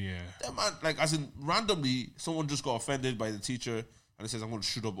 Oh yeah. That man, like as in randomly, someone just got offended by the teacher and it says I'm going to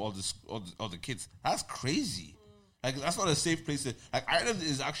shoot up all the kids. That's crazy. Like that's not a safe place to. Like Ireland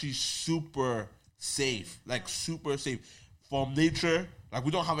is actually super safe, like super safe from nature. Like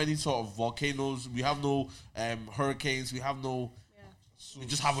we don't have any sort of volcanoes. We have no hurricanes. We have no. Yeah. We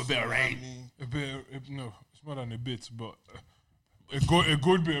just have a bit of rain. A bit. No, it's more than a bit, but a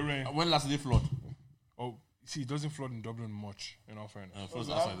good bit of rain. When last did it flood? Oh, see, it doesn't flood in Dublin much. In all fairness. Floods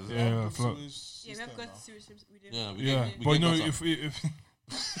outside. Isn't it? Yeah, flood. Yeah, we have good sewage systems. We do. Yeah, we Yeah, get, we but get no, gutter.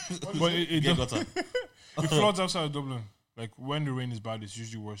 if but it We get does- gutter. it floods outside of Dublin. Like when the rain is bad, it's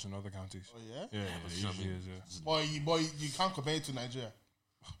usually worse in other counties. Oh yeah. Yeah, it usually is. Yeah. Boy, you can't compare it to Nigeria.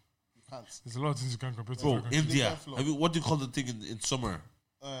 You can't. There's a lot of things you can't compare to. Bro, other countries. India. I mean, what do you call the thing in summer?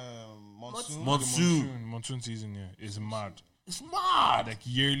 Monsoon. Monsoon season, yeah, is mad. It's mad. Like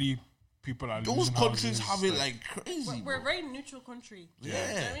yearly, people are Those losing countries houses, have it like crazy. We're a very neutral country. Yeah.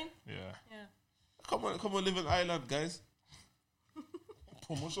 You know what I mean? yeah. Yeah. Come on, live in Ireland, guys.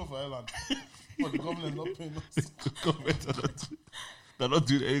 Promotion for Ireland. But the government not paying us. Government are not- They're not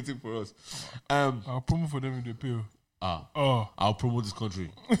doing anything for us. I'll promo for them in the pill. Oh. I'll promote this country.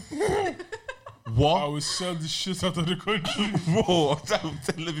 I What? will sell the shit out of the country. Bro, I'm telling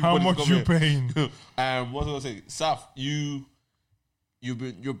everybody How to much come you here. paying? What was I saying? Saf, you're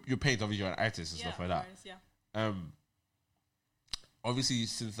paint, obviously you're an artist and stuff like that. Course, yeah. Obviously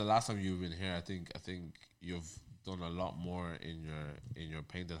since the last time you've been here, I think you've done a lot more in your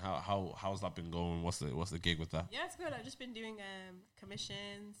painting. How's that been going? What's the gig with that? Yeah, it's good. I've just been doing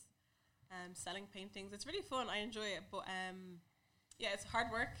commissions, selling paintings. It's really fun. I enjoy it, but yeah, it's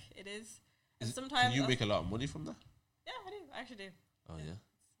hard work. It is. And sometimes Can you make a lot of money from that? Yeah, I do. I actually do. Oh yeah.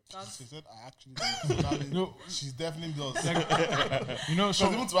 She said, I actually do. No. She definitely does. You know, Because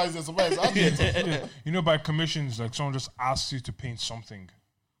so even twice they're surprised. you know, by commissions, like someone just asks you to paint something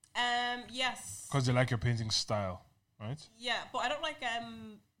Yes. because they like your painting style, right? Yeah, but I don't like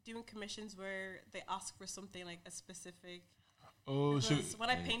doing commissions where they ask for something like a specific. Oh, so Because when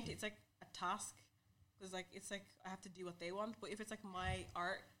I paint, it's like a task. Because like it's like I have to do what they want. But if it's like my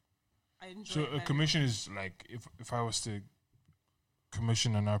art, I enjoy. so it a better. commission is like if I was to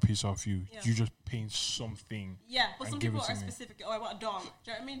commission an art piece off you, Yeah. you just paint something. Yeah, but and some give people it to are me. specific. Oh, I want a dog. Do you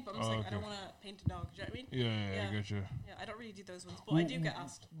know what I mean? But I'm just Oh, like, I don't okay. want to paint a dog. Do you know what I mean? Yeah, Yeah. I get you. Yeah, I don't really do those ones, but I do get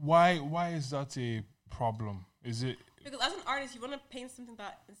asked. Why is that a problem? Is it Because as an artist, you want to paint something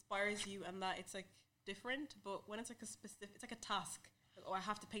that inspires you and that it's like different. But when it's like a specific, it's like a task. Like, oh, I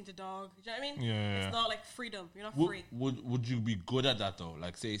have to paint a dog. Do you know what I mean? Yeah. It's not like freedom. You're not Would, free. would you be good at that though?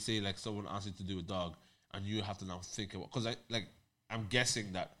 Like say like someone asks you to do a dog, and you have to now think about because I'm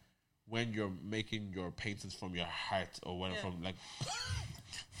guessing that when you're making your paintings from your heart or when Yeah. from like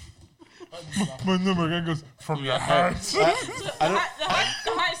my number again goes from your heart? The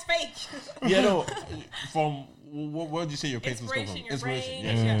heart is fake. yeah no from where do you say your paintings come from? Inspiration, your brain.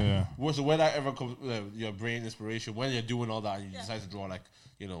 yes. Yeah. Well, so when that ever comes, your brain inspiration, when you're doing all that and you Yeah. decide to draw like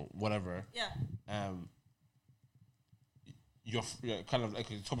whatever, Yeah. You're kind of like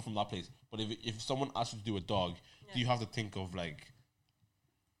it's coming from that place. But if someone asks you to do a dog, do you have to think of like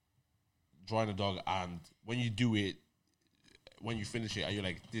drawing a dog, and when you do it, when you finish it, are you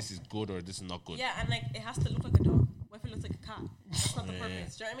like this is good or this is not good? Yeah, and like it has to look like a dog. What if it looks like a cat? That's not the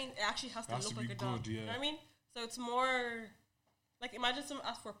purpose. Do you know what I mean? It actually has to Has look to like be a dog. good, You know yeah. what I mean? So it's more like imagine someone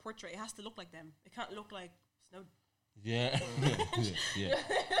asks for a portrait. It has to look like them. It can't look like Snow. Yeah, yeah.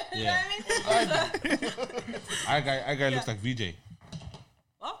 You know what I mean? Our guy looks like VJ.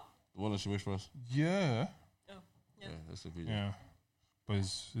 What? The one that she wish for us. Yeah. Oh, yeah. Yeah, that's the VJ. Yeah. But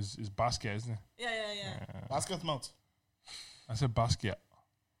it's Basquiat, isn't it? Yeah. Basket mount. I said Basquiat,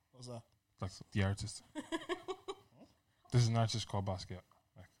 What's that? like the artist. There's an artist called Basquiat.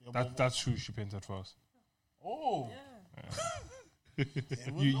 Yeah, Like, that's who she painted for us. Oh. Yeah.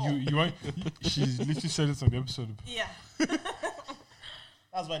 You want? She literally said it on the episode. Yeah.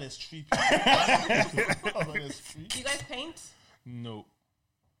 That's why there's three people. That's why there's three. Do you guys paint? No.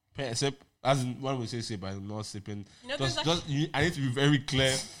 Sip, as in, when we say sip, I'm not sipping. You know, there's I need to be very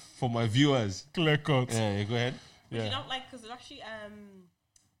clear for my viewers. Clear cut. Yeah, go ahead. But you Yeah. don't like because there's actually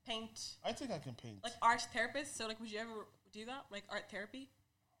paint I think I can paint. like art therapists. So like, would you ever do that? Like art therapy?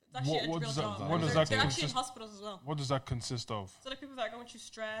 It's actually What a real does that- job. what does They're that actually in consist- hospitals as well. What does that consist of? So like people that are going through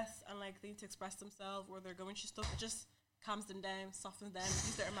stress and like they need to express themselves or they're going through stuff, it just calms them down, softens them,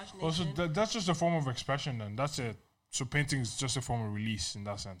 use their imagination. Also, that's just a form of expression. Then that's it. So painting is just a form of release in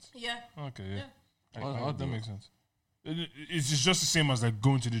that sense. yeah. Okay, yeah. Yeah. I'll That do makes sense. It's just the same as like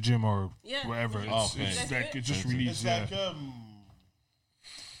going to the gym or Yeah. whatever. Yeah. It's, Okay. it's That's like it. it's just That's it. release. It's Yeah. like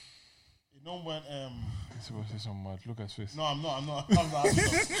you know when He's supposed to say something mad. Look at his face. No, I'm not.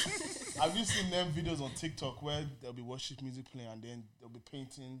 Have you seen them videos on TikTok where there'll be worship music playing and then they'll be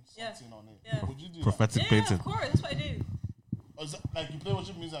painting Yeah. something on it? Yeah. Would you do that? Prophetic Yeah, painting. of course. That's what I do. Or is that, like you play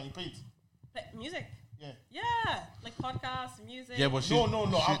worship music and you paint? Like music. Yeah. Yeah. Like podcasts, music. Yeah, but No.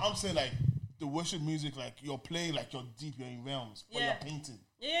 I'm saying like the worship music, like you're playing, like you're deep, you're in realms, but Yeah. you're painting.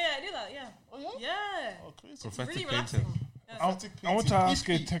 Yeah, I do that. Yeah. Oh yeah. Yeah. Oh crazy. It's Prophetic really painting. relaxing. Yeah. Prophetic I want to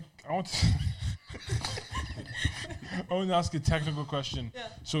painting. ask I want to ask a technical question. Yeah.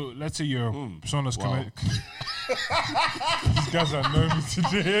 So let's say your son has Wow. committed. These guys are nervous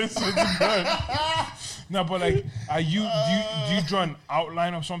today. So it's good. No, but like, do you draw an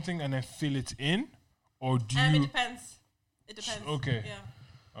outline of something and then fill it in, or do It you? depends. It depends. Okay.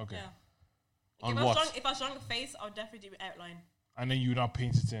 Yeah. Okay. Yeah. On if I was what? drawing, if I was drawing a face, I would definitely do outline. And then you now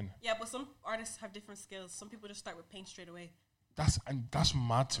paint it in. Yeah, but some artists have different skills. Some people just start with paint straight away. That's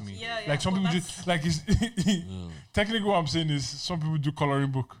mad to me. Yeah, Like some well, people just like it's technically what I'm saying is some people do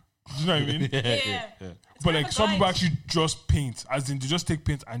coloring book. Do you know what I mean? Yeah. But like some people guide. actually just paint, as in they just take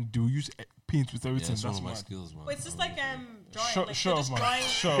paint and they'll use paint with Yeah, everything. it's one That's of my mad. skills, man. But it's just like drawing. Shut, like, shut they're up, just man. drawing.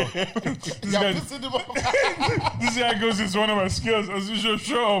 Shut up. this, Yeah, guy, pissing him off. this guy goes, it's one of my skills. As usual,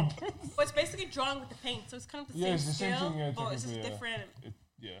 shut up. But it's basically drawing with the paint, so it's kind of the Yeah, same it's the same skill, thing, yeah, but it's just technically, yeah. different.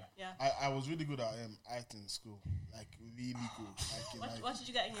 Yeah. Yeah. I was really good at art in school, like really good. Like, in, What did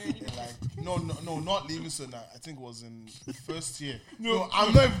you get in your leaving? no, not Leavingson. I think it was in the first year. No, No,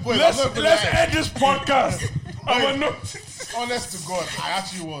 I'm not. Boy, Let's I'm not let's gonna lie. end this podcast. I'm not. Honest to God, I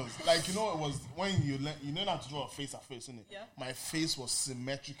actually was. Like, it was when you learn how to draw a face at first, innit? Yeah. My face was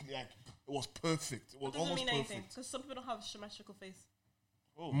symmetrically, like, it was perfect. It was It doesn't almost mean anything perfect. because some people don't have a symmetrical face.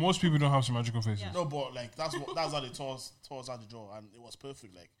 Most people don't have symmetrical faces. Yeah. No, but like that's how they taught us how to draw, and it was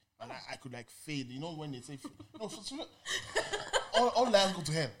perfect. Like, and I could like fade. You know when they say no, all lines go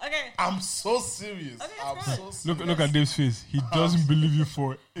to hell. Okay. I'm so serious. Okay, I'm that's good. so serious. Look at Dave's face. He doesn't believe you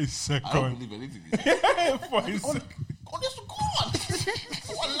for a I don't second. believe anything. For a second. Honest to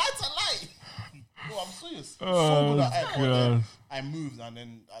God, what lights are light. No, I'm serious. I'm Oh, so good at art. But then God. I moved, and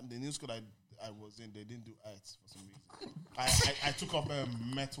then the new school I was in, they didn't do art for some reason. I took up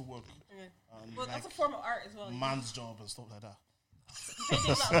metal work, Okay. and Well, that's a like form of art as well. man's job and stuff like that.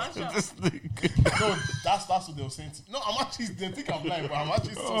 Painting's not a man's job. No, that's what they were saying. No, I'm actually. They think I'm lying, but I'm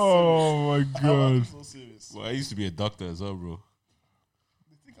actually so Oh my serious. I'm God. actually so serious. Well, I used to be a doctor as well, bro.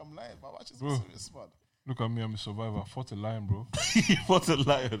 They think I'm lying, but I'm actually Bro. so serious, man. Look at me, I'm a survivor. I fought a lion, bro. What a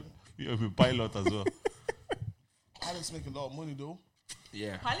lion. You're a pilot as well. Alex make a lot of money though.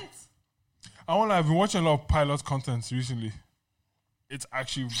 Yeah. Pilots. I want to. I've been watching a lot of pilot content recently. It's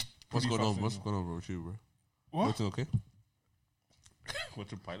actually What's pretty going on? fascinating. What's going on, bro? With you, bro? What? Everything okay?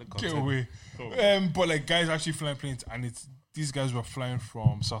 What's your pilot Get content? away. But like guys actually flying planes, and it's these guys were flying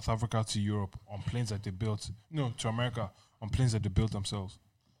from South Africa to Europe on planes that they built. No, to America on planes that they built themselves.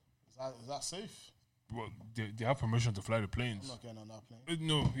 Is that safe? Well, they have permission to fly the I'm planes. not getting on that plane.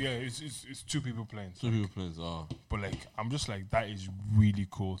 No, yeah, it's two people planes. Two people planes. Oh, But like, I'm just like, that is really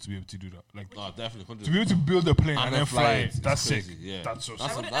cool to be able to do that. Like, no, definitely. to be able to build a plane and then fly it. It's That's sick. crazy, yeah. That's so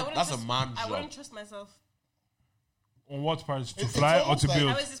That's sick. That's a man I job. wouldn't trust myself. On what parts? To It's fly or almost to like-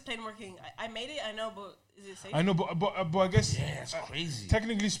 build? How is this plane working? I made it, I know, but is it safe? I know, but I guess Yeah, it's crazy.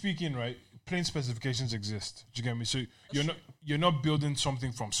 technically speaking, right? Plane specifications exist. Do you get me? So you're not building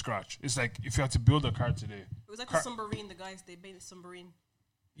something from scratch. It's like if you had to build a car today. It was like the submarine, the guys, they made a submarine.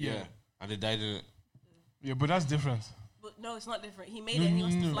 Yeah. And they died in it. Yeah, but that's different. But no, it's not different. He made it and he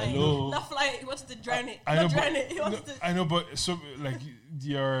wants to fly hello. it. Not fly it, he wants to drown it. I know, Not but- drown it, he wants No, to... I know, but so like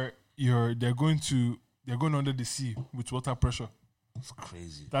they're going under the sea with water pressure. It's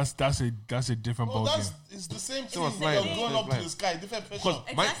crazy. That's a different Oh, ball that's game. it's the same thing. Someone flying, You're going someone up to flying. the sky, different pressure.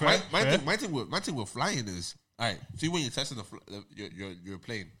 Because Exactly. my thing with flying is, all right, see when you're testing your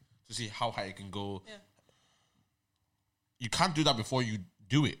plane to see how high it can go, Yeah. you can't do that before you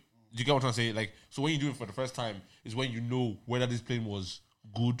do it. Do you get what I'm saying? Like, so when you do it for the first time is when you know whether this plane was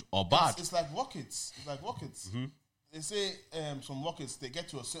good or bad. It's like rockets. It's like rockets. They say some rockets they get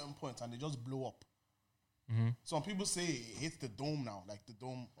to a certain point and they just blow up. Some people say it hits the dome now, like the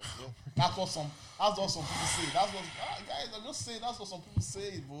dome. That's what some people say. That's what guys. I'm just saying that's what some people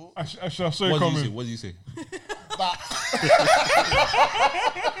say, bro. I should have saw it What do you say? coming. What do you say? But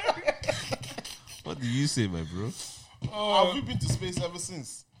What do you say, my bro? have you been to space ever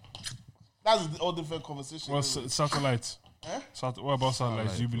since? That's a all different conversation. Well, anyway. satellites. Eh? What about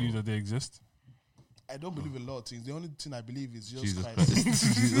satellites? Do you believe that they exist? I don't believe in a lot of things. The only thing I believe is Jesus Jesus Christ.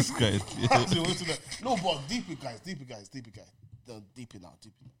 Christ. Jesus Christ. Yeah. That's the only thing no, but deep it, guys. The deep it now.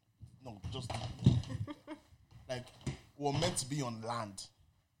 No, just deep. Like we're meant to be on land.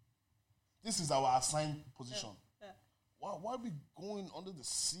 This is our assigned position. Yeah. Why are we going under the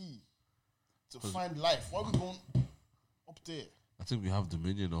sea to find life? Why are we going up there? I think we have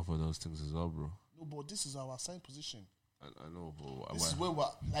dominion over those things as well, bro. No, but this is our assigned position. I know, bro. This is where we're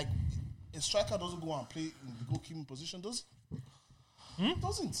like. A striker doesn't go and play in the goalkeeping position, does he?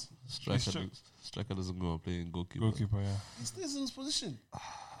 Doesn't. Striker doesn't go and play in goalkeeper. Goalkeeper, yeah. He stays in his position.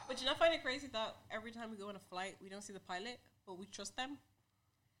 But you not find it crazy that every time we go on a flight, we don't see the pilot, but we trust them?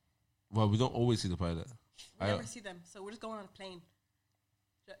 Well, we don't always see the pilot. We never see them. So we're just going on a plane.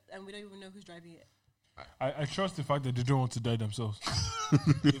 And we don't even know who's driving it. I trust the fact that they don't want to die themselves.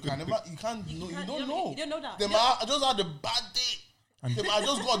 You can never. You can't. You don't know. You don't know that. They might just had a bad day. They might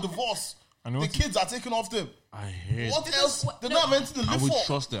just got a divorce. The kids are taking off them. I hate. What Because else? what- They're no, not meant to I live would for.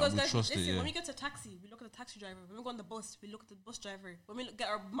 trust it. I Because would guys, trust it. listen, Yeah. when we get to a taxi, we look at the taxi driver. When we go on the bus, we look at the bus driver. When we get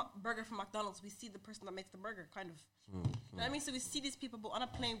our burger from McDonald's, we see the person that makes the burger, kind of. You know what I mean? So we see these people, but on a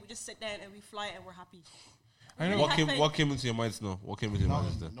plane, we just sit down and we fly and we're happy. I know. What came into your mind, Snow? What came into your mind?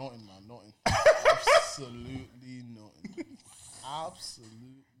 Nothing, Then? nothing, man. Nothing. Absolutely nothing.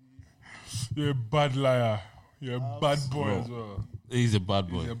 Absolutely. You're a bad liar. You're a bad boy No. as well. He's a bad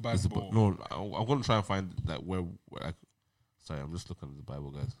boy. He's a bad boy. No, I'm going to try and find that where sorry, I'm just looking at the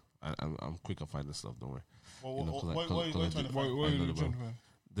Bible, guys. I'm quick at finding stuff. Don't worry. What are you trying to What find? are I know you the trying Bible.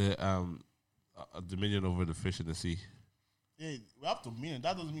 to find? The dominion over the fish in the sea. Yeah, we have dominion.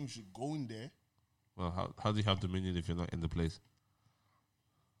 That doesn't mean we should go in there. Well, how do you have dominion if you're not in the place?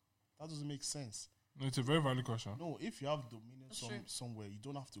 That doesn't make sense. No, it's a very valid question. No, if you have dominion That's true. somewhere, you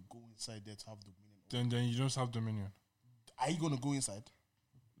don't have to go inside there to have dominion. Then you don't have dominion. Are you going to go inside?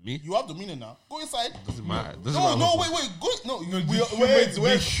 Me? You have dominion now. Go inside. Doesn't matter. Doesn't No, matter no, who- wait. Go. No,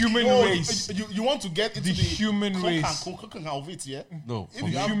 the human race. You want to get into The human race. Cooking of it, yeah? No, If for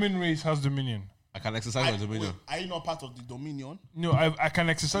you me, have- Human race has dominion. I can exercise my dominion. Are you not part of the dominion? No, I can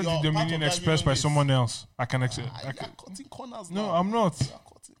exercise You're the part dominion of that expressed human by race. someone else. I can You exercise. are cutting corners No, now. I'm not. You are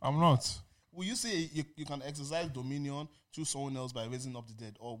cutting- I'm not. Will you say you can exercise dominion through someone else by raising up the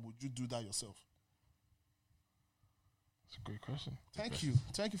dead, or would you do that yourself? That's a great question. Thank you.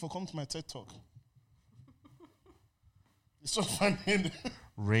 Thank you for coming to my TED Talk. It's so funny.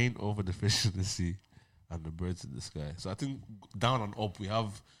 Rain over the fish in the sea and the birds in the sky. So I think down and up we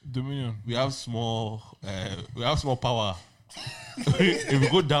have Dominion. small power. If you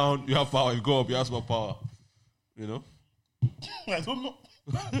go down, you have power. If you go up, you have small power. You know, I don't know.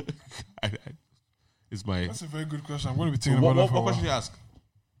 it's my. That's a very good question. I'm going to be thinking What about that for a question while. you ask?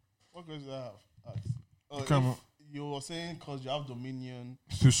 What question do I have? Come on. If you were saying because you have dominion,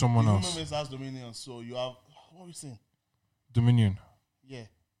 To someone the else. human race has dominion, so you have. What are you saying? Dominion. Yeah.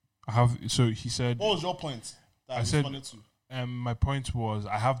 I have. So he said. What was your point that I I said- responded to? My point was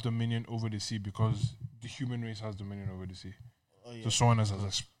I have dominion over the sea because the human race has dominion over the sea. Oh, yeah. So someone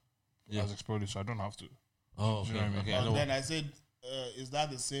else Yeah. has explored it, so I don't have to. Oh, Do you know what I mean? okay. I And know. then I said, is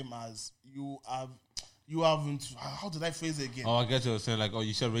that the same as you haven't? How did I phrase it again? Oh, I get you. Saying like, oh,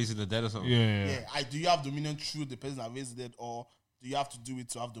 you said raising the dead or something. Yeah. Do you have dominion through the person that raised the dead, or do you have to do it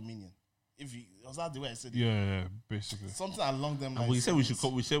to have dominion? Was that the way I said it? Yeah, basically. Something along them And lines. we said we should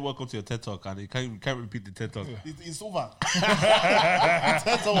come. We said welcome to your TED Talk, and you can't repeat the TED Talk. It's over.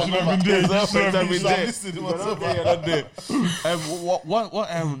 TED Talk was over. You should have listened. It was over. What?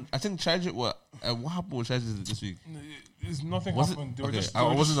 I think Charge. What happened with Charge this week? It's nothing Was it? happened. They were Okay, just, I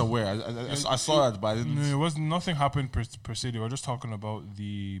wasn't aware. I saw it, but I didn't. No, it was nothing happened per se. They were just talking about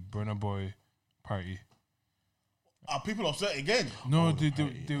the Burna Boy party. Are people upset again? No,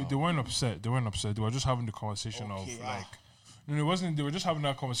 they weren't upset. They weren't upset. They were just having the conversation Okay, of like. No, it wasn't. They were just having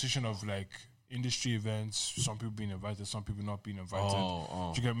that conversation of like industry events. Some people being invited, some people not being invited.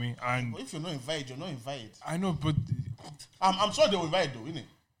 Oh. Do you get me? And But if you're not invited, you're not invited. I know, but I'm sure they will invite though, innit?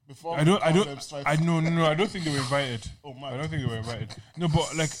 Before I don't. problem strikes. I know. No. I don't think they were invited. Oh, I man. don't think they were invited. No,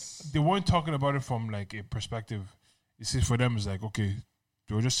 but like they weren't talking about it from like a perspective. You see, for them, it's like okay,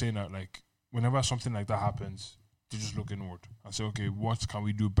 they were just saying that like whenever something like that happens, they just look inward and say, okay, what can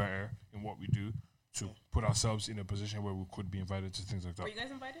we do better in what we do to put ourselves in a position where we could be invited to things like that. Were you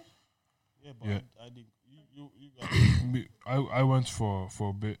guys invited? Yeah, but Yeah. I think you guys. I went for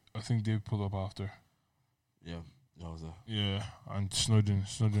a bit. I think they pulled up after. Yeah, that was a. Yeah, and Snowden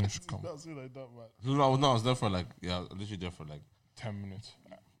should come. That's it like that, man. No, I was there for like I was literally there for like 10 minutes.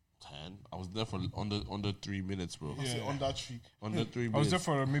 10. I was there for under 3 minutes, bro. I say on that tree. Under 3 minutes. I was there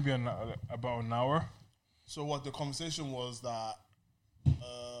for maybe about an hour. So what the conversation was that,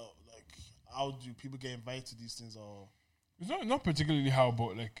 like, how do people get invited to these things? Or It's not particularly how,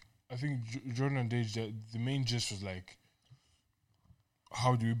 but like I think Jordan and Dage, the main gist was like,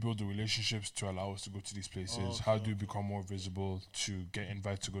 how do we build the relationships to allow us to go to these places? How do we become more visible to get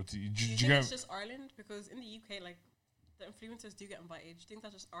invited to go to? Do you Do you think get? it's just Ireland? Because in the UK, like, the influencers do get invited. Do you think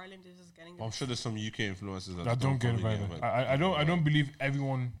that's just Ireland is just getting I'm sure there's some UK influencers that don't get probably invited. I don't believe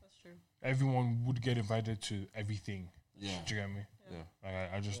everyone That's true. would get invited to everything. Yeah. Do you get me? Yeah.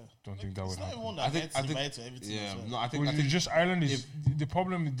 Like, I just don't think that would it's not happen. everyone I that think- gets I think- invited to everything. Yeah, as well. no, I think Well, I think just Ireland is the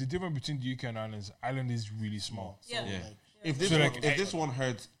problem. The difference between the UK and Ireland is really small. So, Yeah. Yeah. like, if this So, one, like, if this one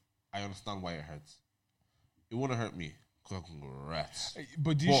hurts, I understand why it hurts. It wouldn't hurt me. Congrats.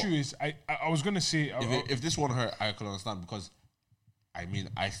 But the But- issue is, I was gonna say, If this one hurt, I could understand because I mean,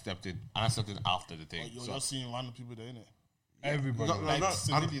 I stepped in after the thing. You're So- just seeing random people there, innit? Everybody. No, Like no,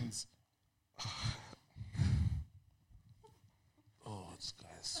 civilians. Oh, this guy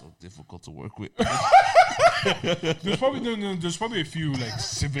is so difficult to work with. There's probably a few like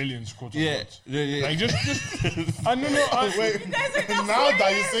civilians, quote unquote. yeah. Like just I don't know. Wait, now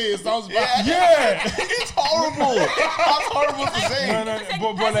that you say it sounds bad. Yeah. It's horrible. That's horrible to say.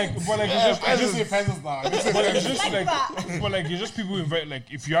 No, but like I just say peasants now. I just say but it's peasants. just like it's just people invite,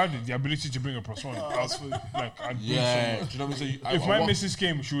 like if you had the ability to bring a plus one, like I'd bring Yeah, someone. do you know what I mean? So If my missus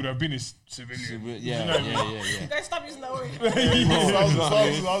came, she would have been a civilian. Yeah. You guys stop using that word.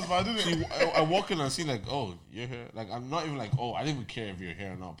 Sounds bad, didn't it? See, I walk in and see like, oh, you're here. Like I'm not even like, oh, I didn't even care if you're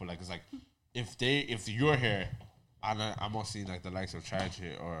here or not. But like, it's like if you're here, and I'm not seeing like the likes of Charge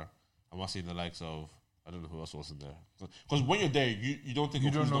here, or I'm not seeing the likes of I don't know who else was in there. Because when you're there, you don't think You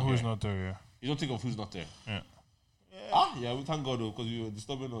of don't who's know not who's there. not there. Yeah. You don't think of who's not there. Yeah. We thank God though, because you were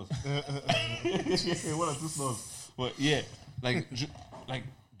disturbing us. One or two snows. But yeah, like like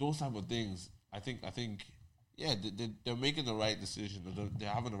those type of things. I think yeah, they're making the right decision. They're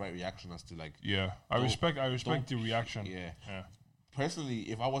having the right reaction as to like. Yeah, I respect the reaction. Yeah. Personally,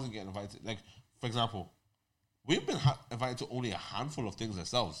 if I wasn't getting invited, like for example, we've been invited to only a handful of things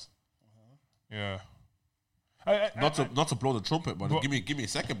ourselves. Yeah. Not to blow the trumpet, but give me a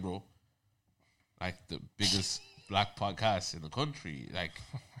second, bro. Like the biggest black podcast in the country, like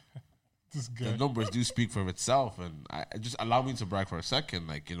This guy. the numbers do speak for itself, and I just allow me to brag for a second.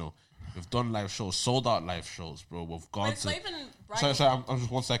 Like we've done live shows, sold out live shows, bro. We've But gone it's to. not even bragging. Sorry, I'm just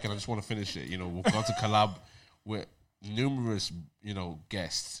 1 second. I just want to finish it. We've gone to collab with numerous,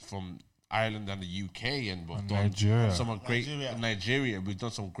 guests from Ireland and the UK, and we've done Nigeria. some great Nigeria. We've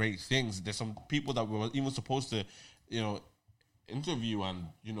done some great things. There's some people that we were even supposed to, interview, and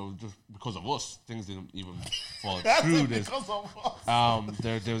just because of us, things didn't even fall through. There's Because of us.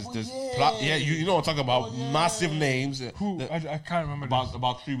 there's you know what I'm talking about, massive names. Who? I can't remember.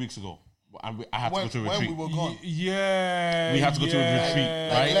 About 3 weeks ago, and I had to go to a When retreat. we were gone. Yeah. We had to go to a retreat,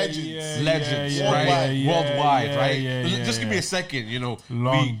 right? Legends. Right? Worldwide, right? Yeah, Just give me a second,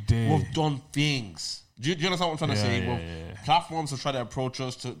 Long day. We've done things. Do you understand what I'm trying to say? Platforms have tried to approach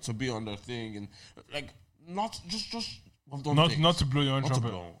us to be on their thing, and like not just we've done things. Not to blow your own Not to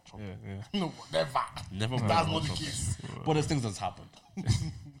trumpet. blow trumpet. Yeah. No, never. Never That's blow not the trumpet. case. But there's things that's happened.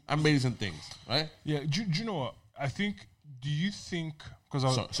 Amazing things, right? Yeah. Do you know what? Do you think,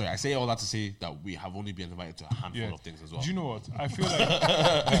 because Sorry, I say all that to say that we have only been invited to a handful of things as well. Do you know what? I feel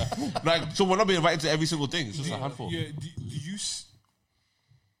like So we're not being invited to every single thing. It's just a handful. Yeah. Do you?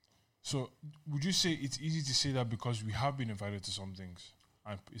 So would you say it's easy to say that because we have been invited to some things,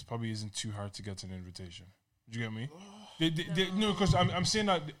 and it probably isn't too hard to get an invitation? Do you get me? No, because I'm saying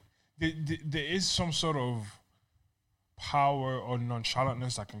that there is some sort of power or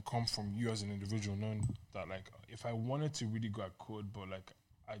nonchalantness that can come from you as an individual, knowing that like if I wanted to really go, I could, but like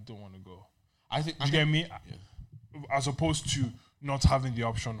I don't want to go. I think. Do you get me? As opposed to not having the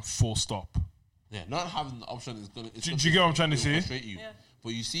option, full stop. Yeah, not having the option is gonna. Do you get what I'm trying to say? Frustrate you. Yeah.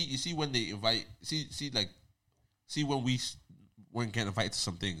 But you see when they invite, see when we weren't getting invited to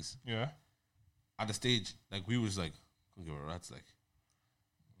some things Yeah. at the stage, like we was like, don't give a rat's like.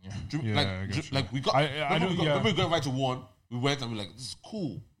 Yeah. Yeah, I get you. like we got. I don't. Yeah. Remember we got invited to one. We went and we were like, this is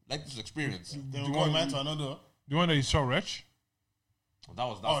cool. Like this experience. Then we got invited to another. The one that you saw, Rich. That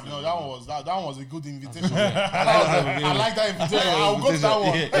was. Oh no, that one was a good invitation. I like that invitation. I'll go to that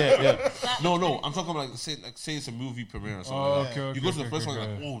one. Yeah. No. I'm talking about say it's a movie premiere or something. Oh, like that. okay. You go to the first okay.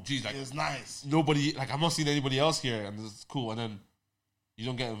 one, like, oh geez, like It's nice. nobody, like I'm not seeing anybody else here, and it's cool, and then you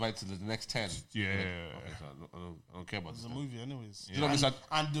don't get invited to the next 10. Yeah. Like, okay, so I don't care about It's this. a movie, anyways. You know what I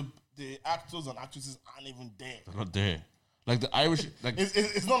mean? And the actors and actresses aren't even there. They're not there. Like the Irish, like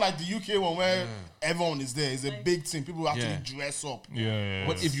It's not like the UK one where everyone is there. It's a big thing. People actually Yeah. dress up. Yeah.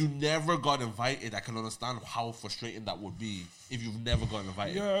 but if you never got invited, I can understand how frustrating that would be if you've never gotten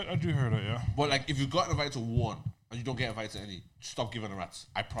invited. Yeah, I do hear that. Yeah. But like if you got invited to one and you don't get invited to any, stop giving a rat's.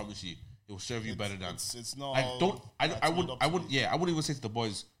 I promise you, it will serve you better than. It's not. Like don't I that's wouldn't made up to me. I wouldn't even say to the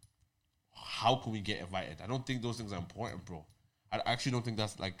boys, how can we get invited? I don't think those things are important, bro. I actually don't think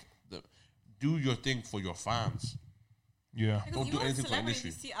that's like do your thing for your fans. Yeah. Because Don't even do anything for celebrities,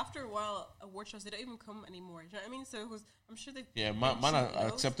 industry. you see, after a while, award shows, they don't even come anymore. Do you know what I mean? So it was, I'm sure they. Yeah, they man are cheat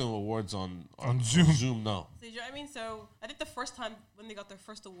those. accepting awards on Zoom. Zoom now. So, do you know what I mean? So I think the first time when they got their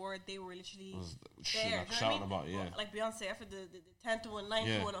first award, they were literally Shit, there. like do you know shouting what I about it, mean? yeah. Like Beyonce after the 10th one, 9th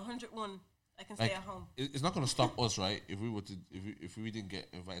Yeah. one, 100th one, I can Like stay at home. it's not gonna stop us, right? If we were to if we didn't get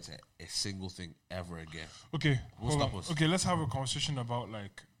invited to a single thing ever again. Okay. Won't hold stop on. us. Okay, let's have a conversation about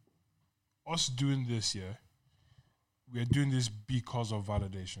like us doing this. Yeah. we are doing this because of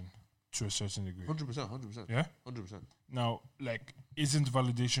validation to a certain degree. 100%. Yeah. 100%. Now, like, isn't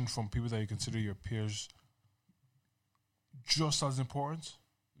validation from people that you consider your peers just as important?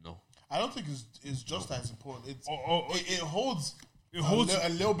 No. I don't think it's just as important. It holds It holds a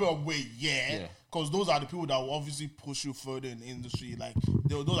little bit of weight, Yeah. because those are the people that will obviously push you further in the industry. Like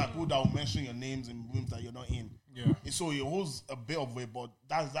those are people that will mention your names in rooms that you're not in. Yeah. So it holds a bit of weight, but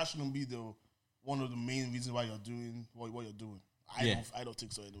that shouldn't be one of the main reasons why you're doing what you're doing. I don't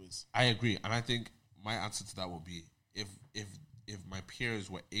think so, anyways. I agree, and I think my answer to that would be if my peers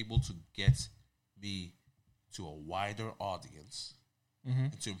were able to get me to a wider audience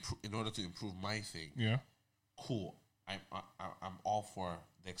in order to improve my thing. Yeah. Cool. I'm all for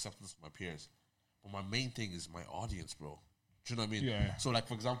the acceptance of my peers, but my main thing is my audience, bro. Do you know what I mean? Yeah. So, like,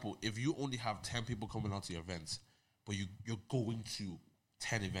 for example, if you only have 10 people coming out to your events, but you're going to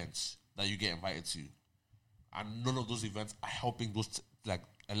 10 events that you get invited to, and none of those events are helping those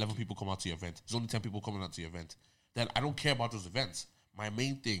 11 people come out to your event. There's only 10 people coming out to your event. Then I don't care about those events. My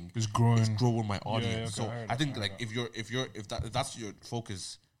main thing Is growing my Yeah, audience. okay, So I think if that's your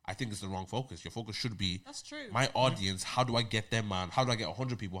focus, I think it's the wrong focus. Your focus should be That's true. my audience. How do I get them, man? How do I get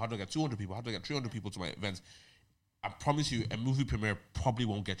 100 people? How do I get 200 people? How do I get 300 people to my events? I promise you, a movie premiere probably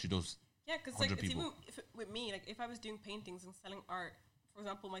won't get you those. Yeah, because 100 it's people. even with me, like if I was doing paintings and selling art, for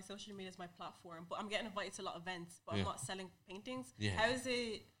example, my social media is my platform, but I'm getting invited to a lot of events, but I'm not selling paintings. Yeah. How is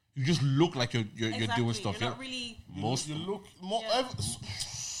it? You just look like you're Exactly, doing stuff. You're not really. You look more. Yeah.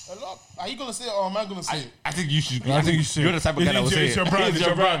 A lot. Are you gonna say it or am I gonna say it? I think you should. I think you should. You're the type of guy that will say it's your it. brand. It's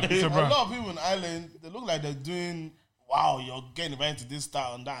your brand. It's your A brand. lot of people in Ireland, they look like they're doing. Wow, you're getting invited to this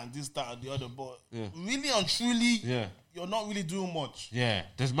style and that and this style and the other, but really and truly, you're not really doing much. Yeah,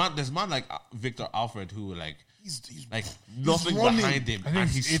 there's man like Victor Alfred who He's like nothing running. behind him, I think and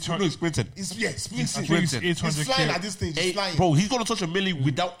it's he's sprinting. sprinting. I think it's He's 800K. flying at this stage. He's flying. Bro, he's gonna touch 1 million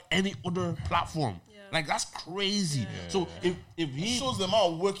without any other platform. Yeah. Like that's crazy. So if It he shows the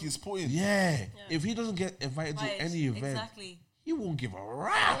amount of work he's put in. if he doesn't get invited Right, to any event, exactly. he won't give a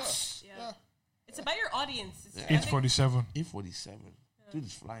rat's. Yeah. It's about your audience. It's, I think- 847. 847, dude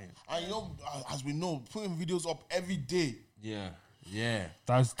is flying. And as we know, putting videos up every day. Yeah.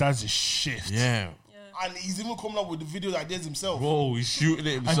 That's a shift. Yeah. And he's even coming up with the video ideas himself. Bro, he's shooting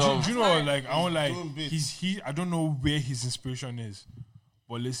it And himself. do you know, like, I don't like, Doing bits. I don't know where his inspiration is,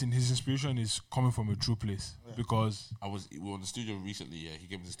 but listen, his inspiration is coming from a true place because we were in the studio recently. Yeah, he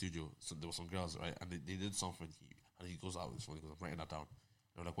came to the studio. So there were some girls, right, and they did something. And he goes out. It's funny. He goes, I'm writing that down.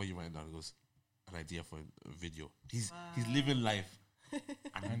 And I'm like, what are you writing down? He goes, an idea for a video. He's living life.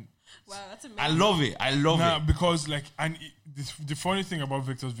 And Wow, that's amazing. I love it. I love it. because like, and the funny thing about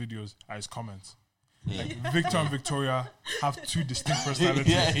Victor's videos are his comments. Like Victor and Victoria have two distinct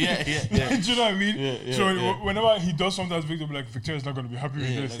personalities. Yeah. Do you know what I mean? Yeah, so yeah. whenever he does something that's Victor, be like, Victoria's not going to be happy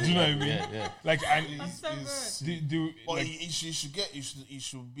with this. Do you know what I mean? Yeah. Like, and That's so But like, he should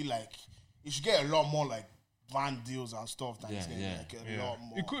get a lot more like brand deals and stuff that he's getting like a lot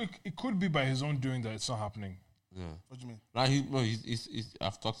more. it could be by his own doing that it's not happening. Yeah. What do you mean? Nah, he's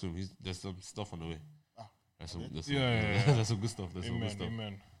I've talked to him. There's some stuff on the way. There's some Yeah. there's some good stuff. There's some good stuff.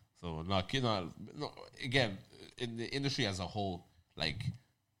 Amen. So no, again, in the industry as a whole, like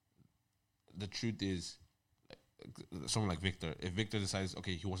the truth is, like, someone like Victor, if Victor decides,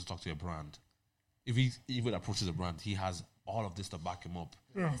 okay, he wants to talk to a brand, if he even approaches a brand, he has all of this to back him up.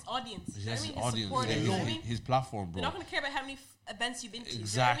 His audience. He has I his mean, audience, support, you know what I mean? his platform, bro. They're not going to care about how many events you've been to.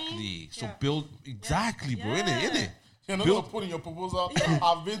 Exactly. You know what I mean? So Yeah. build exactly, bro. Yeah. In it. You're not gonna put in your proposal.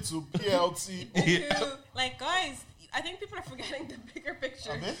 I've been to PLT. Like, guys, I think people are forgetting the bigger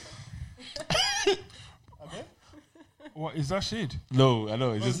picture. Okay. What is that shade? No, I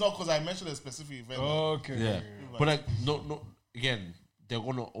know. It's No, it's just not because I mentioned a specific event. Okay. yeah. But like, no. Again, they're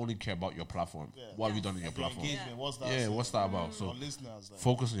gonna only care about your platform. What have you done on your platform? Engagement. What's that? Yeah, what's that about? So Your listeners. Like,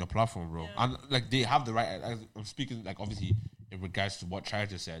 focus on your platform, bro. And like they have the right. I'm speaking like obviously in regards to what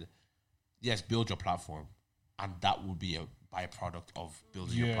Charity said. Yes, build your platform, and that will be a byproduct of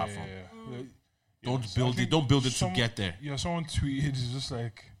building your platform. Don't build it. Don't build it to get there. Yeah, someone tweeted, it's just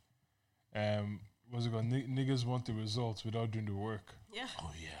like, what's it called? Niggas want the results without doing the work. Yeah.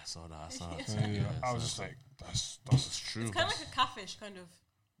 Oh yeah, I saw that. I saw that. I was just like, that's true. It's kind of like a catfish, kind of.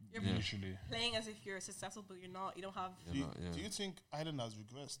 You're literally. playing as if you're successful, but you're not. You don't have. do you think Aiden has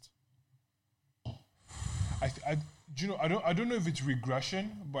regressed? Do you know? I don't know if it's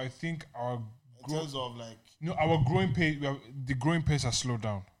regression, but I think our In terms of like, our growing pace, the growing pace has slowed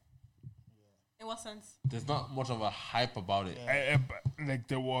down. In what sense? There's not much of a hype about it. Like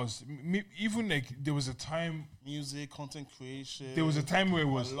there was, even like there was a time. music, content creation. There was a time where it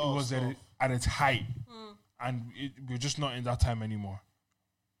was lot of at stuff. at its height, and we're just not in that time anymore.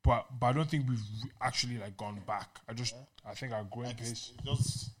 But I don't think we've actually like gone back. I think our growing pace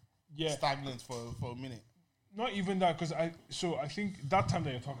Just stagnant for a minute. not even that, because I think that time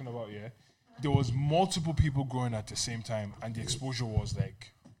that you're talking about, there was multiple people growing at the same time, and the exposure was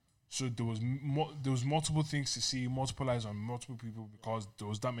like, so there was multiple things to see, multiple eyes on multiple people because there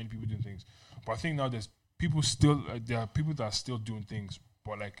was that many people doing things. But I think now there's people still, there are people that are still doing things,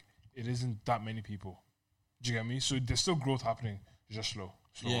 but like it isn't that many people. Do you get me? So there's still growth happening, just slow.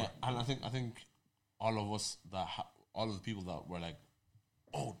 Yeah, and I think all of us all of the people that were like,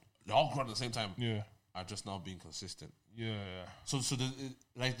 oh, they all grew at the same time. Yeah. Are just now being consistent. Yeah. So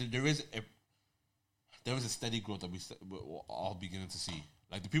there is a steady growth that we're all beginning to see.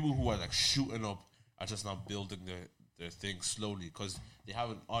 Like the people who are like shooting up are just now building their thing slowly because they have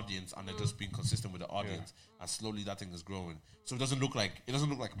an audience and they're just being consistent with the audience, and slowly that thing is growing. So it doesn't look like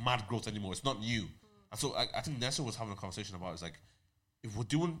mad growth anymore. It's not new. And so I think Nessa was having a conversation about it's like if we're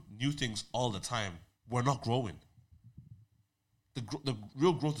doing new things all the time, we're not growing. The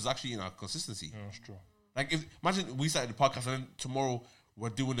real growth is actually in our consistency. Yeah, that's true. Like imagine we started the podcast and then tomorrow we're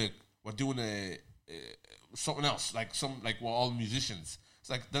doing a something else, like we're all musicians. It's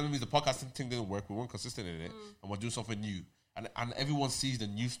like that means the podcasting thing didn't work. We weren't consistent in it, and we're doing something new. And everyone sees the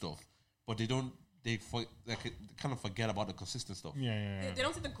new stuff, but they kind of forget about the consistent stuff. Yeah. They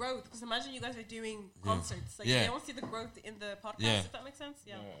don't see the growth because imagine you guys are doing concerts. Like Yeah. they don't see the growth in the podcast. Yeah. If that makes sense.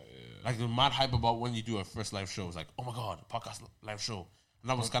 Yeah. Like the mad hype about when you do a first live show. It's like, oh my god, podcast live show. And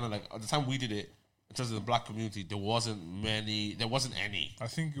that was kind of like at the time we did it. In terms of the black community, there wasn't any. I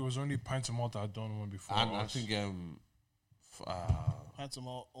think it was only Pint of Malt that had done one before. And I us. think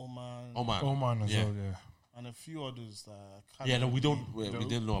Pantomime, Oman, Oman as well, yeah. and a few others that I can't we remember.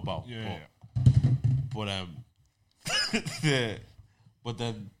 didn't know about. Yeah. But but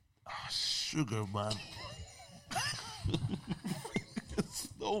then sugar man.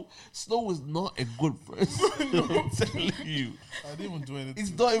 Snow is not a good person. I'm telling you, I didn't even do anything.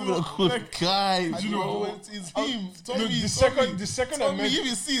 he's not even a good guy. You know, it's him. The second I Tell me mentioned, if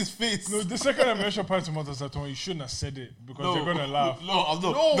you see his face. no, the second I mentioned Pint of Malt, I said, you shouldn't have said it because they're gonna laugh. No, I'm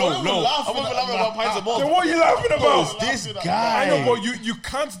not. No, No, we're not no. laughing I'm not at laughing that. about pints of malt. Then what are you laughing about? This laughing at guy. I know, but you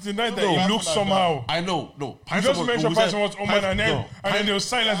can't deny that No, he laughing looks at somehow. I know. No, You pints just of mentioned malt. Pint of Malt, Oman, and then there was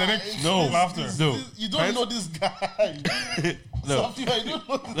silence, and then No. laughter. No. You don't know this guy. No. Saphira, you don't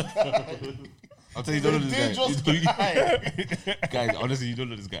know this guy. I'll tell you, you don't know this Dangerous guy. Guys, honestly, you don't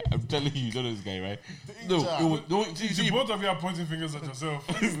know this guy. I'm telling you don't know this guy, right? No. You see, Both of you are pointing fingers at yourself.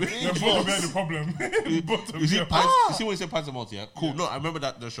 They're both of you are the problem. Both of you see, you. you see when you say pints of malt, yeah? Cool. No, I remember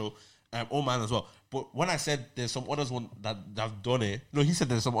the show, Old Man as well. But when I said there's some others that have done it, no, he said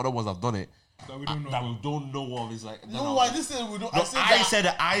there's some other ones that have done it. That we don't know. That we don't know of. It's like No, I didn't say we don't. No, I that. said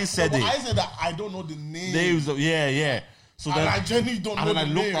it. I said No, but it. I said that I don't know the name. Names of, yeah. So And then I genuinely don't and know then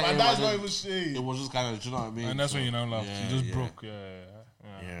the I looked name. at it And that's and not then even shade. it was just kind of, you know what I mean? And that's when you now laugh. Yeah, You just yeah. broke.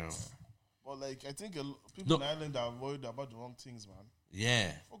 Yeah. But like, I think people No. in Ireland are worried about the wrong things, man.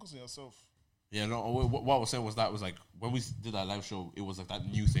 Yeah. Focus on yourself. Yeah, no, what I was saying was that was like, when we did that live show, it was like that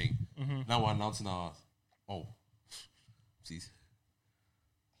new thing. Now we're announcing see,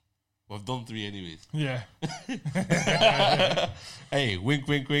 we've done 3 anyways. Yeah. Hey, wink.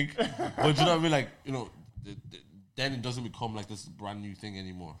 But you know what I mean? Like, you know, then it doesn't become like this brand new thing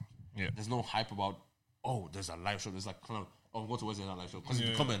anymore. Yeah. There's no hype about, there's a live show. There's like kind of, I'm going to Wednesday night live show. Because it's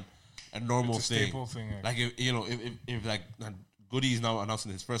becoming a normal It's a thing. staple thing, yeah. Like, if like Goody is now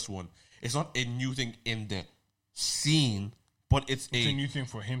announcing his first one, it's not a new thing in the scene, but it's a new thing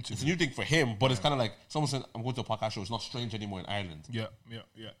for him to It's a do. new thing for him, but it's kind of like someone said, I'm going to a podcast show. It's not strange anymore in Ireland. Yeah.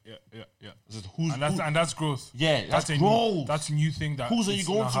 It's just who's And that's growth. Yeah, that's a growth. New, that's a new thing that who's are you is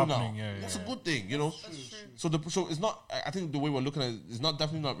going not through now? happening. Yeah. That's a good thing, you know. So it's not. I think the way we're looking at it is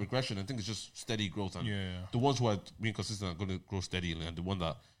definitely not regression. I think it's just steady growth. And Yeah. the ones who are being consistent are going to grow steady, and the one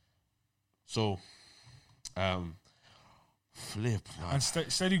that. So, flip. Man. And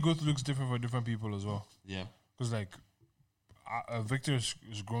steady growth looks different for different people as well. Yeah. Because like Victor is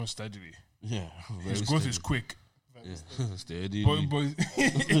growing steadily. Yeah. His growth is quick. Yeah. Steady. But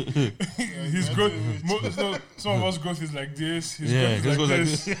his growth, some of us growth is like this. His growth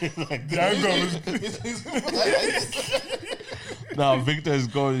is like this. The angle. Now Victor is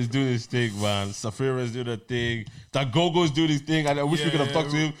going. He's doing his thing, man. Saphira is doing her thing. That Gogo's doing his thing. And I wish we could have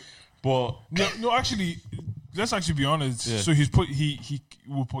talked to him, but no, actually, let's actually be honest. Yeah. So he'll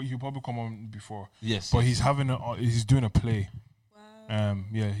probably come on before. Yes, but yes. he's doing a play. Wow.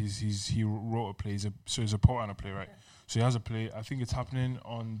 He wrote a play. He's a poet and a playwright. So he has a play. I think it's happening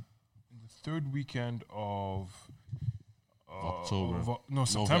on the third weekend of October. No,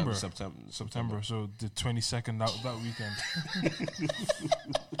 September. September. So the 22nd that weekend.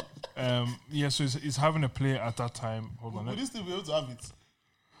 Yeah, so he's having a play at that time. Hold on. Would he still be able to have it?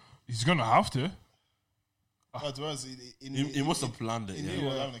 He's gonna have to. But was He must have planned it. he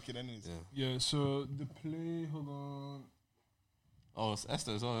was having a kid anyways. Yeah. So the play. Hold on. Oh, it's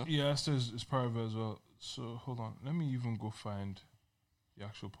Esther as well. Yeah, Esther is part of it as well. So hold on. Let me even go find the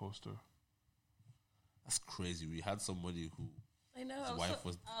actual poster. That's crazy. We had somebody who I know. his wife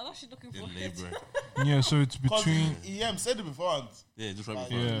was I was actually looking in for labor. Yeah, so it's between. He said it beforehand. Yeah, just right Like,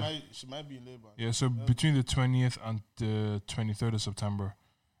 before. Yeah. she might be in labor. Yeah, so between the 20th and the 23rd of September,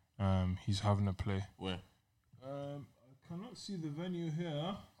 he's having a play. Where? I cannot see the venue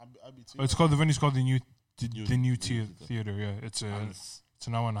here. I'll be too. Oh, it's called the venue's called the new New theater. Yeah, it's It's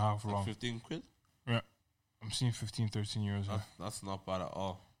an hour and a half like long. 15 quid? I'm seeing 15, 13 euros. Here. That's not bad at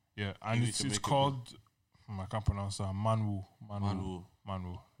all. Yeah, and need it's to make it called. I can't pronounce that. Manwu.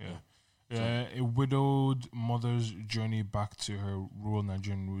 Yeah. A widowed mother's journey back to her rural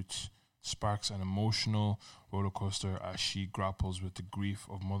Nigerian roots sparks an emotional roller coaster as she grapples with the grief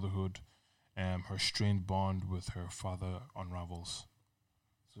of motherhood. Her strained bond with her father unravels.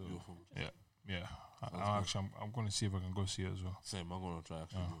 So Beautiful. yeah. I'm going to see if I can go see it as well. Same, I'm going to try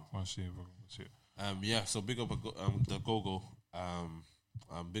actually. I want to see if I can go see it. Yeah, so big up the Go-Go.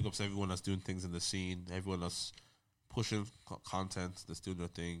 Big ups to everyone that's doing things in the scene, everyone that's pushing content, that's doing their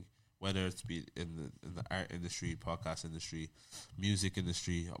thing, whether it's be in the art industry, podcast industry, music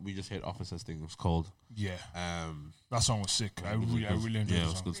industry. We just hit Officer's thing, it was called. Yeah. That song was sick. I really enjoyed yeah, the it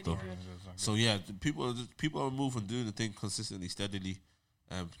was song. good stuff. So yeah, the people are moving, doing the thing consistently, steadily.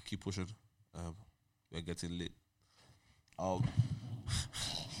 Keep pushing. We're getting lit.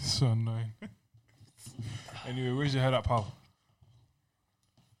 So annoying. Anyway, where's your head at, pal?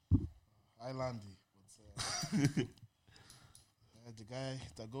 Islandy. But, the guy,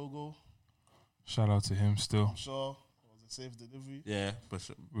 Tagogo, Shout out to him still. I'm sure it was a safe delivery. Yeah, but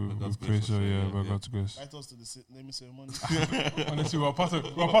We pray so, yeah, by God's grace. Invite us to the naming ceremony. Honestly, we're part of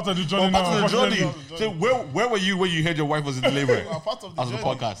the journey now. Part of the journey. So where were you when you heard your wife was in the labor? We're part of the As a journey.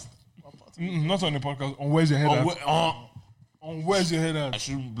 podcast. We're part of the Not on the podcast. On where's your head at? On where's your head I at?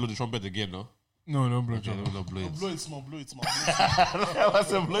 shouldn't blow the trumpet again, no? No, bro. Okay, let me not blow it. Blow it small, blow it small. I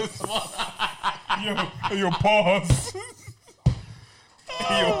said blow it small. Your pause.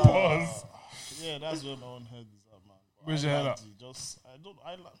 Your pause. Yeah, that's where my own head is at, man. Where's your head at?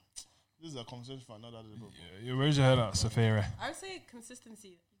 This is a conversation for another day. Yeah, where's your head at, Saphira? I would say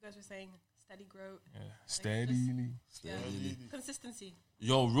consistency. You guys were saying steady growth. Yeah, steadily. Yeah. Consistency.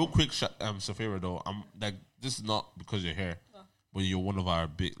 Yo, real quick, Saphira though. I'm like, this is not because you're here, but you're one of our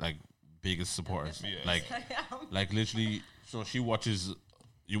biggest supporters. Yeah. Like literally. So she watches.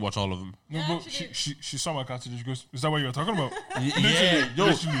 You watch all of them. No, Yeah, but actually- she saw my cat today. She goes, "Is that what you were talking about?" Yeah, yo.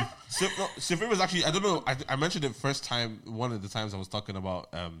 literally. Saphira was actually. I don't know. I mentioned it first time. One of the times I was talking about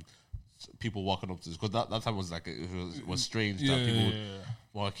people walking up to this, because that time was like it was strange. That people.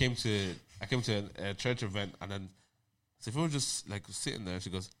 Well, I came to a church event, and then Saphira was just like sitting there. She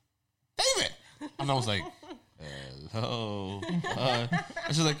goes, "David," and I was like, "Hello," and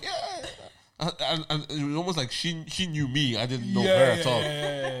she's like, "Yeah." And it was almost like she knew me. I didn't know her at all.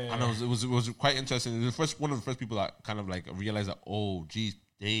 And it was quite interesting. It was one of the first people that kind of like realized that, oh, geez,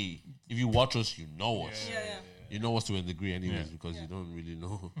 if you watch us, you know us. Yeah. You know us to a degree, anyways, because you don't really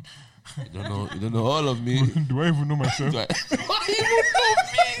know. You don't know all of me. Do I even know myself? Do I even know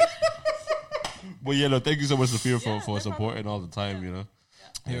me? But yeah, no, thank you so much, Saphira, for supporting all the time. You know.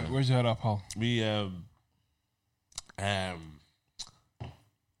 Yeah, where's your head at, pal? We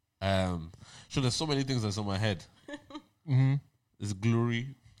so there's so many things that's on my head. There's glory,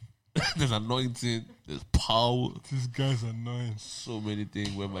 there's anointing, there's power. This guy's annoying. So many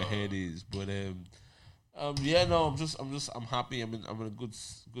things where my head is, but I'm happy. I'm in a good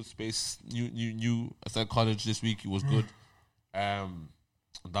space. New. I started college this week. It was good.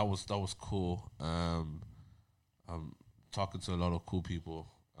 That was cool. I'm talking to a lot of cool people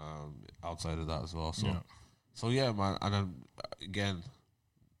outside of that as well. So yeah, man. And then again,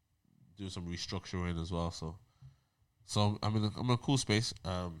 do some restructuring as well. So I'm in a cool space.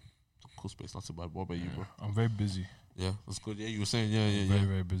 Cool space, not so bad. What about you, bro? I'm very busy. Yeah, that's good. Yeah, you were saying, Very,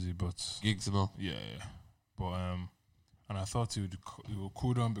 very busy, but gigs and all. yeah. But and I thought it would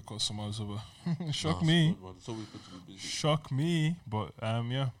cool down because someone was over. Shock me. It's always good to be busy. Shock me. But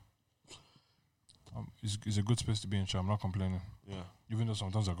yeah. It's a good space to be in, I'm not complaining. Yeah. Even though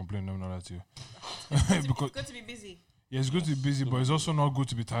sometimes I complain, let me know that to you. Because good to be busy. Yeah, it's good to be busy, but it's also not good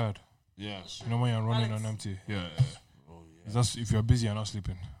to be tired. Yeah. You know, when you're running Balance. on empty. Yeah. Oh That's if you're busy, you're not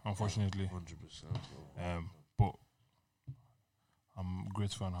sleeping, unfortunately. 100%. But I'm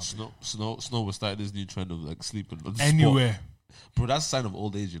grateful and happy. Snow will start this new trend of like sleeping on the spot. Anywhere. Bro, that's a sign of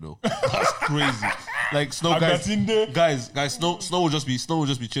old age, you know. That's crazy. Like Snow, guys, Snow will just be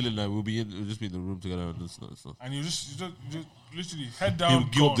chilling. Like we'll just be in the room together and this stuff. And you just literally head down. He'll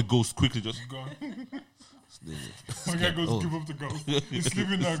give up the ghost quickly. Just gone. Okay, goes give up the ghost. He's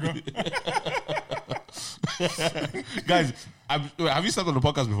sleeping now, gone. Guys, have you slept on the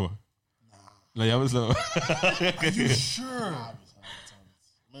podcast before? No, you haven't slept. Are you sure?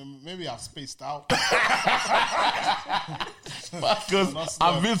 Maybe I've spaced out. Because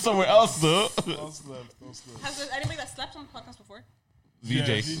I've been somewhere else though. Don't sleep. Has there anybody that slept on the podcast before?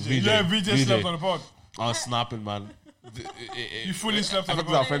 VJ. Yeah, VJ slept on the pod. I was snapping, man. You fully slept on the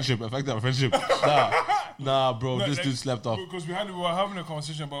Affected our friendship. Nah, bro. This dude slept off. Because we were having a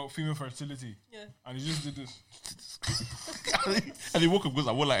conversation about female fertility. Yeah. And he just did this. And he woke up because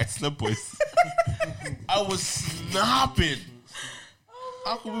I was like, I slept, boys. I was snapping.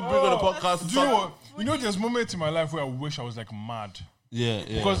 How could we bring on the podcast? Do you know what? You know, there's moments in my life where I wish I was like mad. Yeah.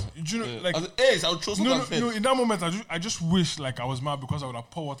 Because do you know, like, I would trust no, in that moment, I just wish like I was mad because I would have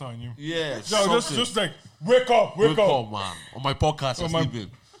poured water on you. Yeah. Just like wake up, man. On my podcast, I'm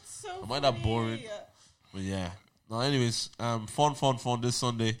sleeping. So Am I that boring? But yeah. No, anyways, fun this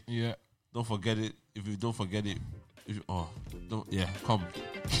Sunday. Yeah. Don't forget it. If you don't forget it, come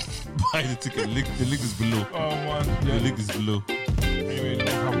buy the ticket. The link is below. Oh man, The link is below. Anyway,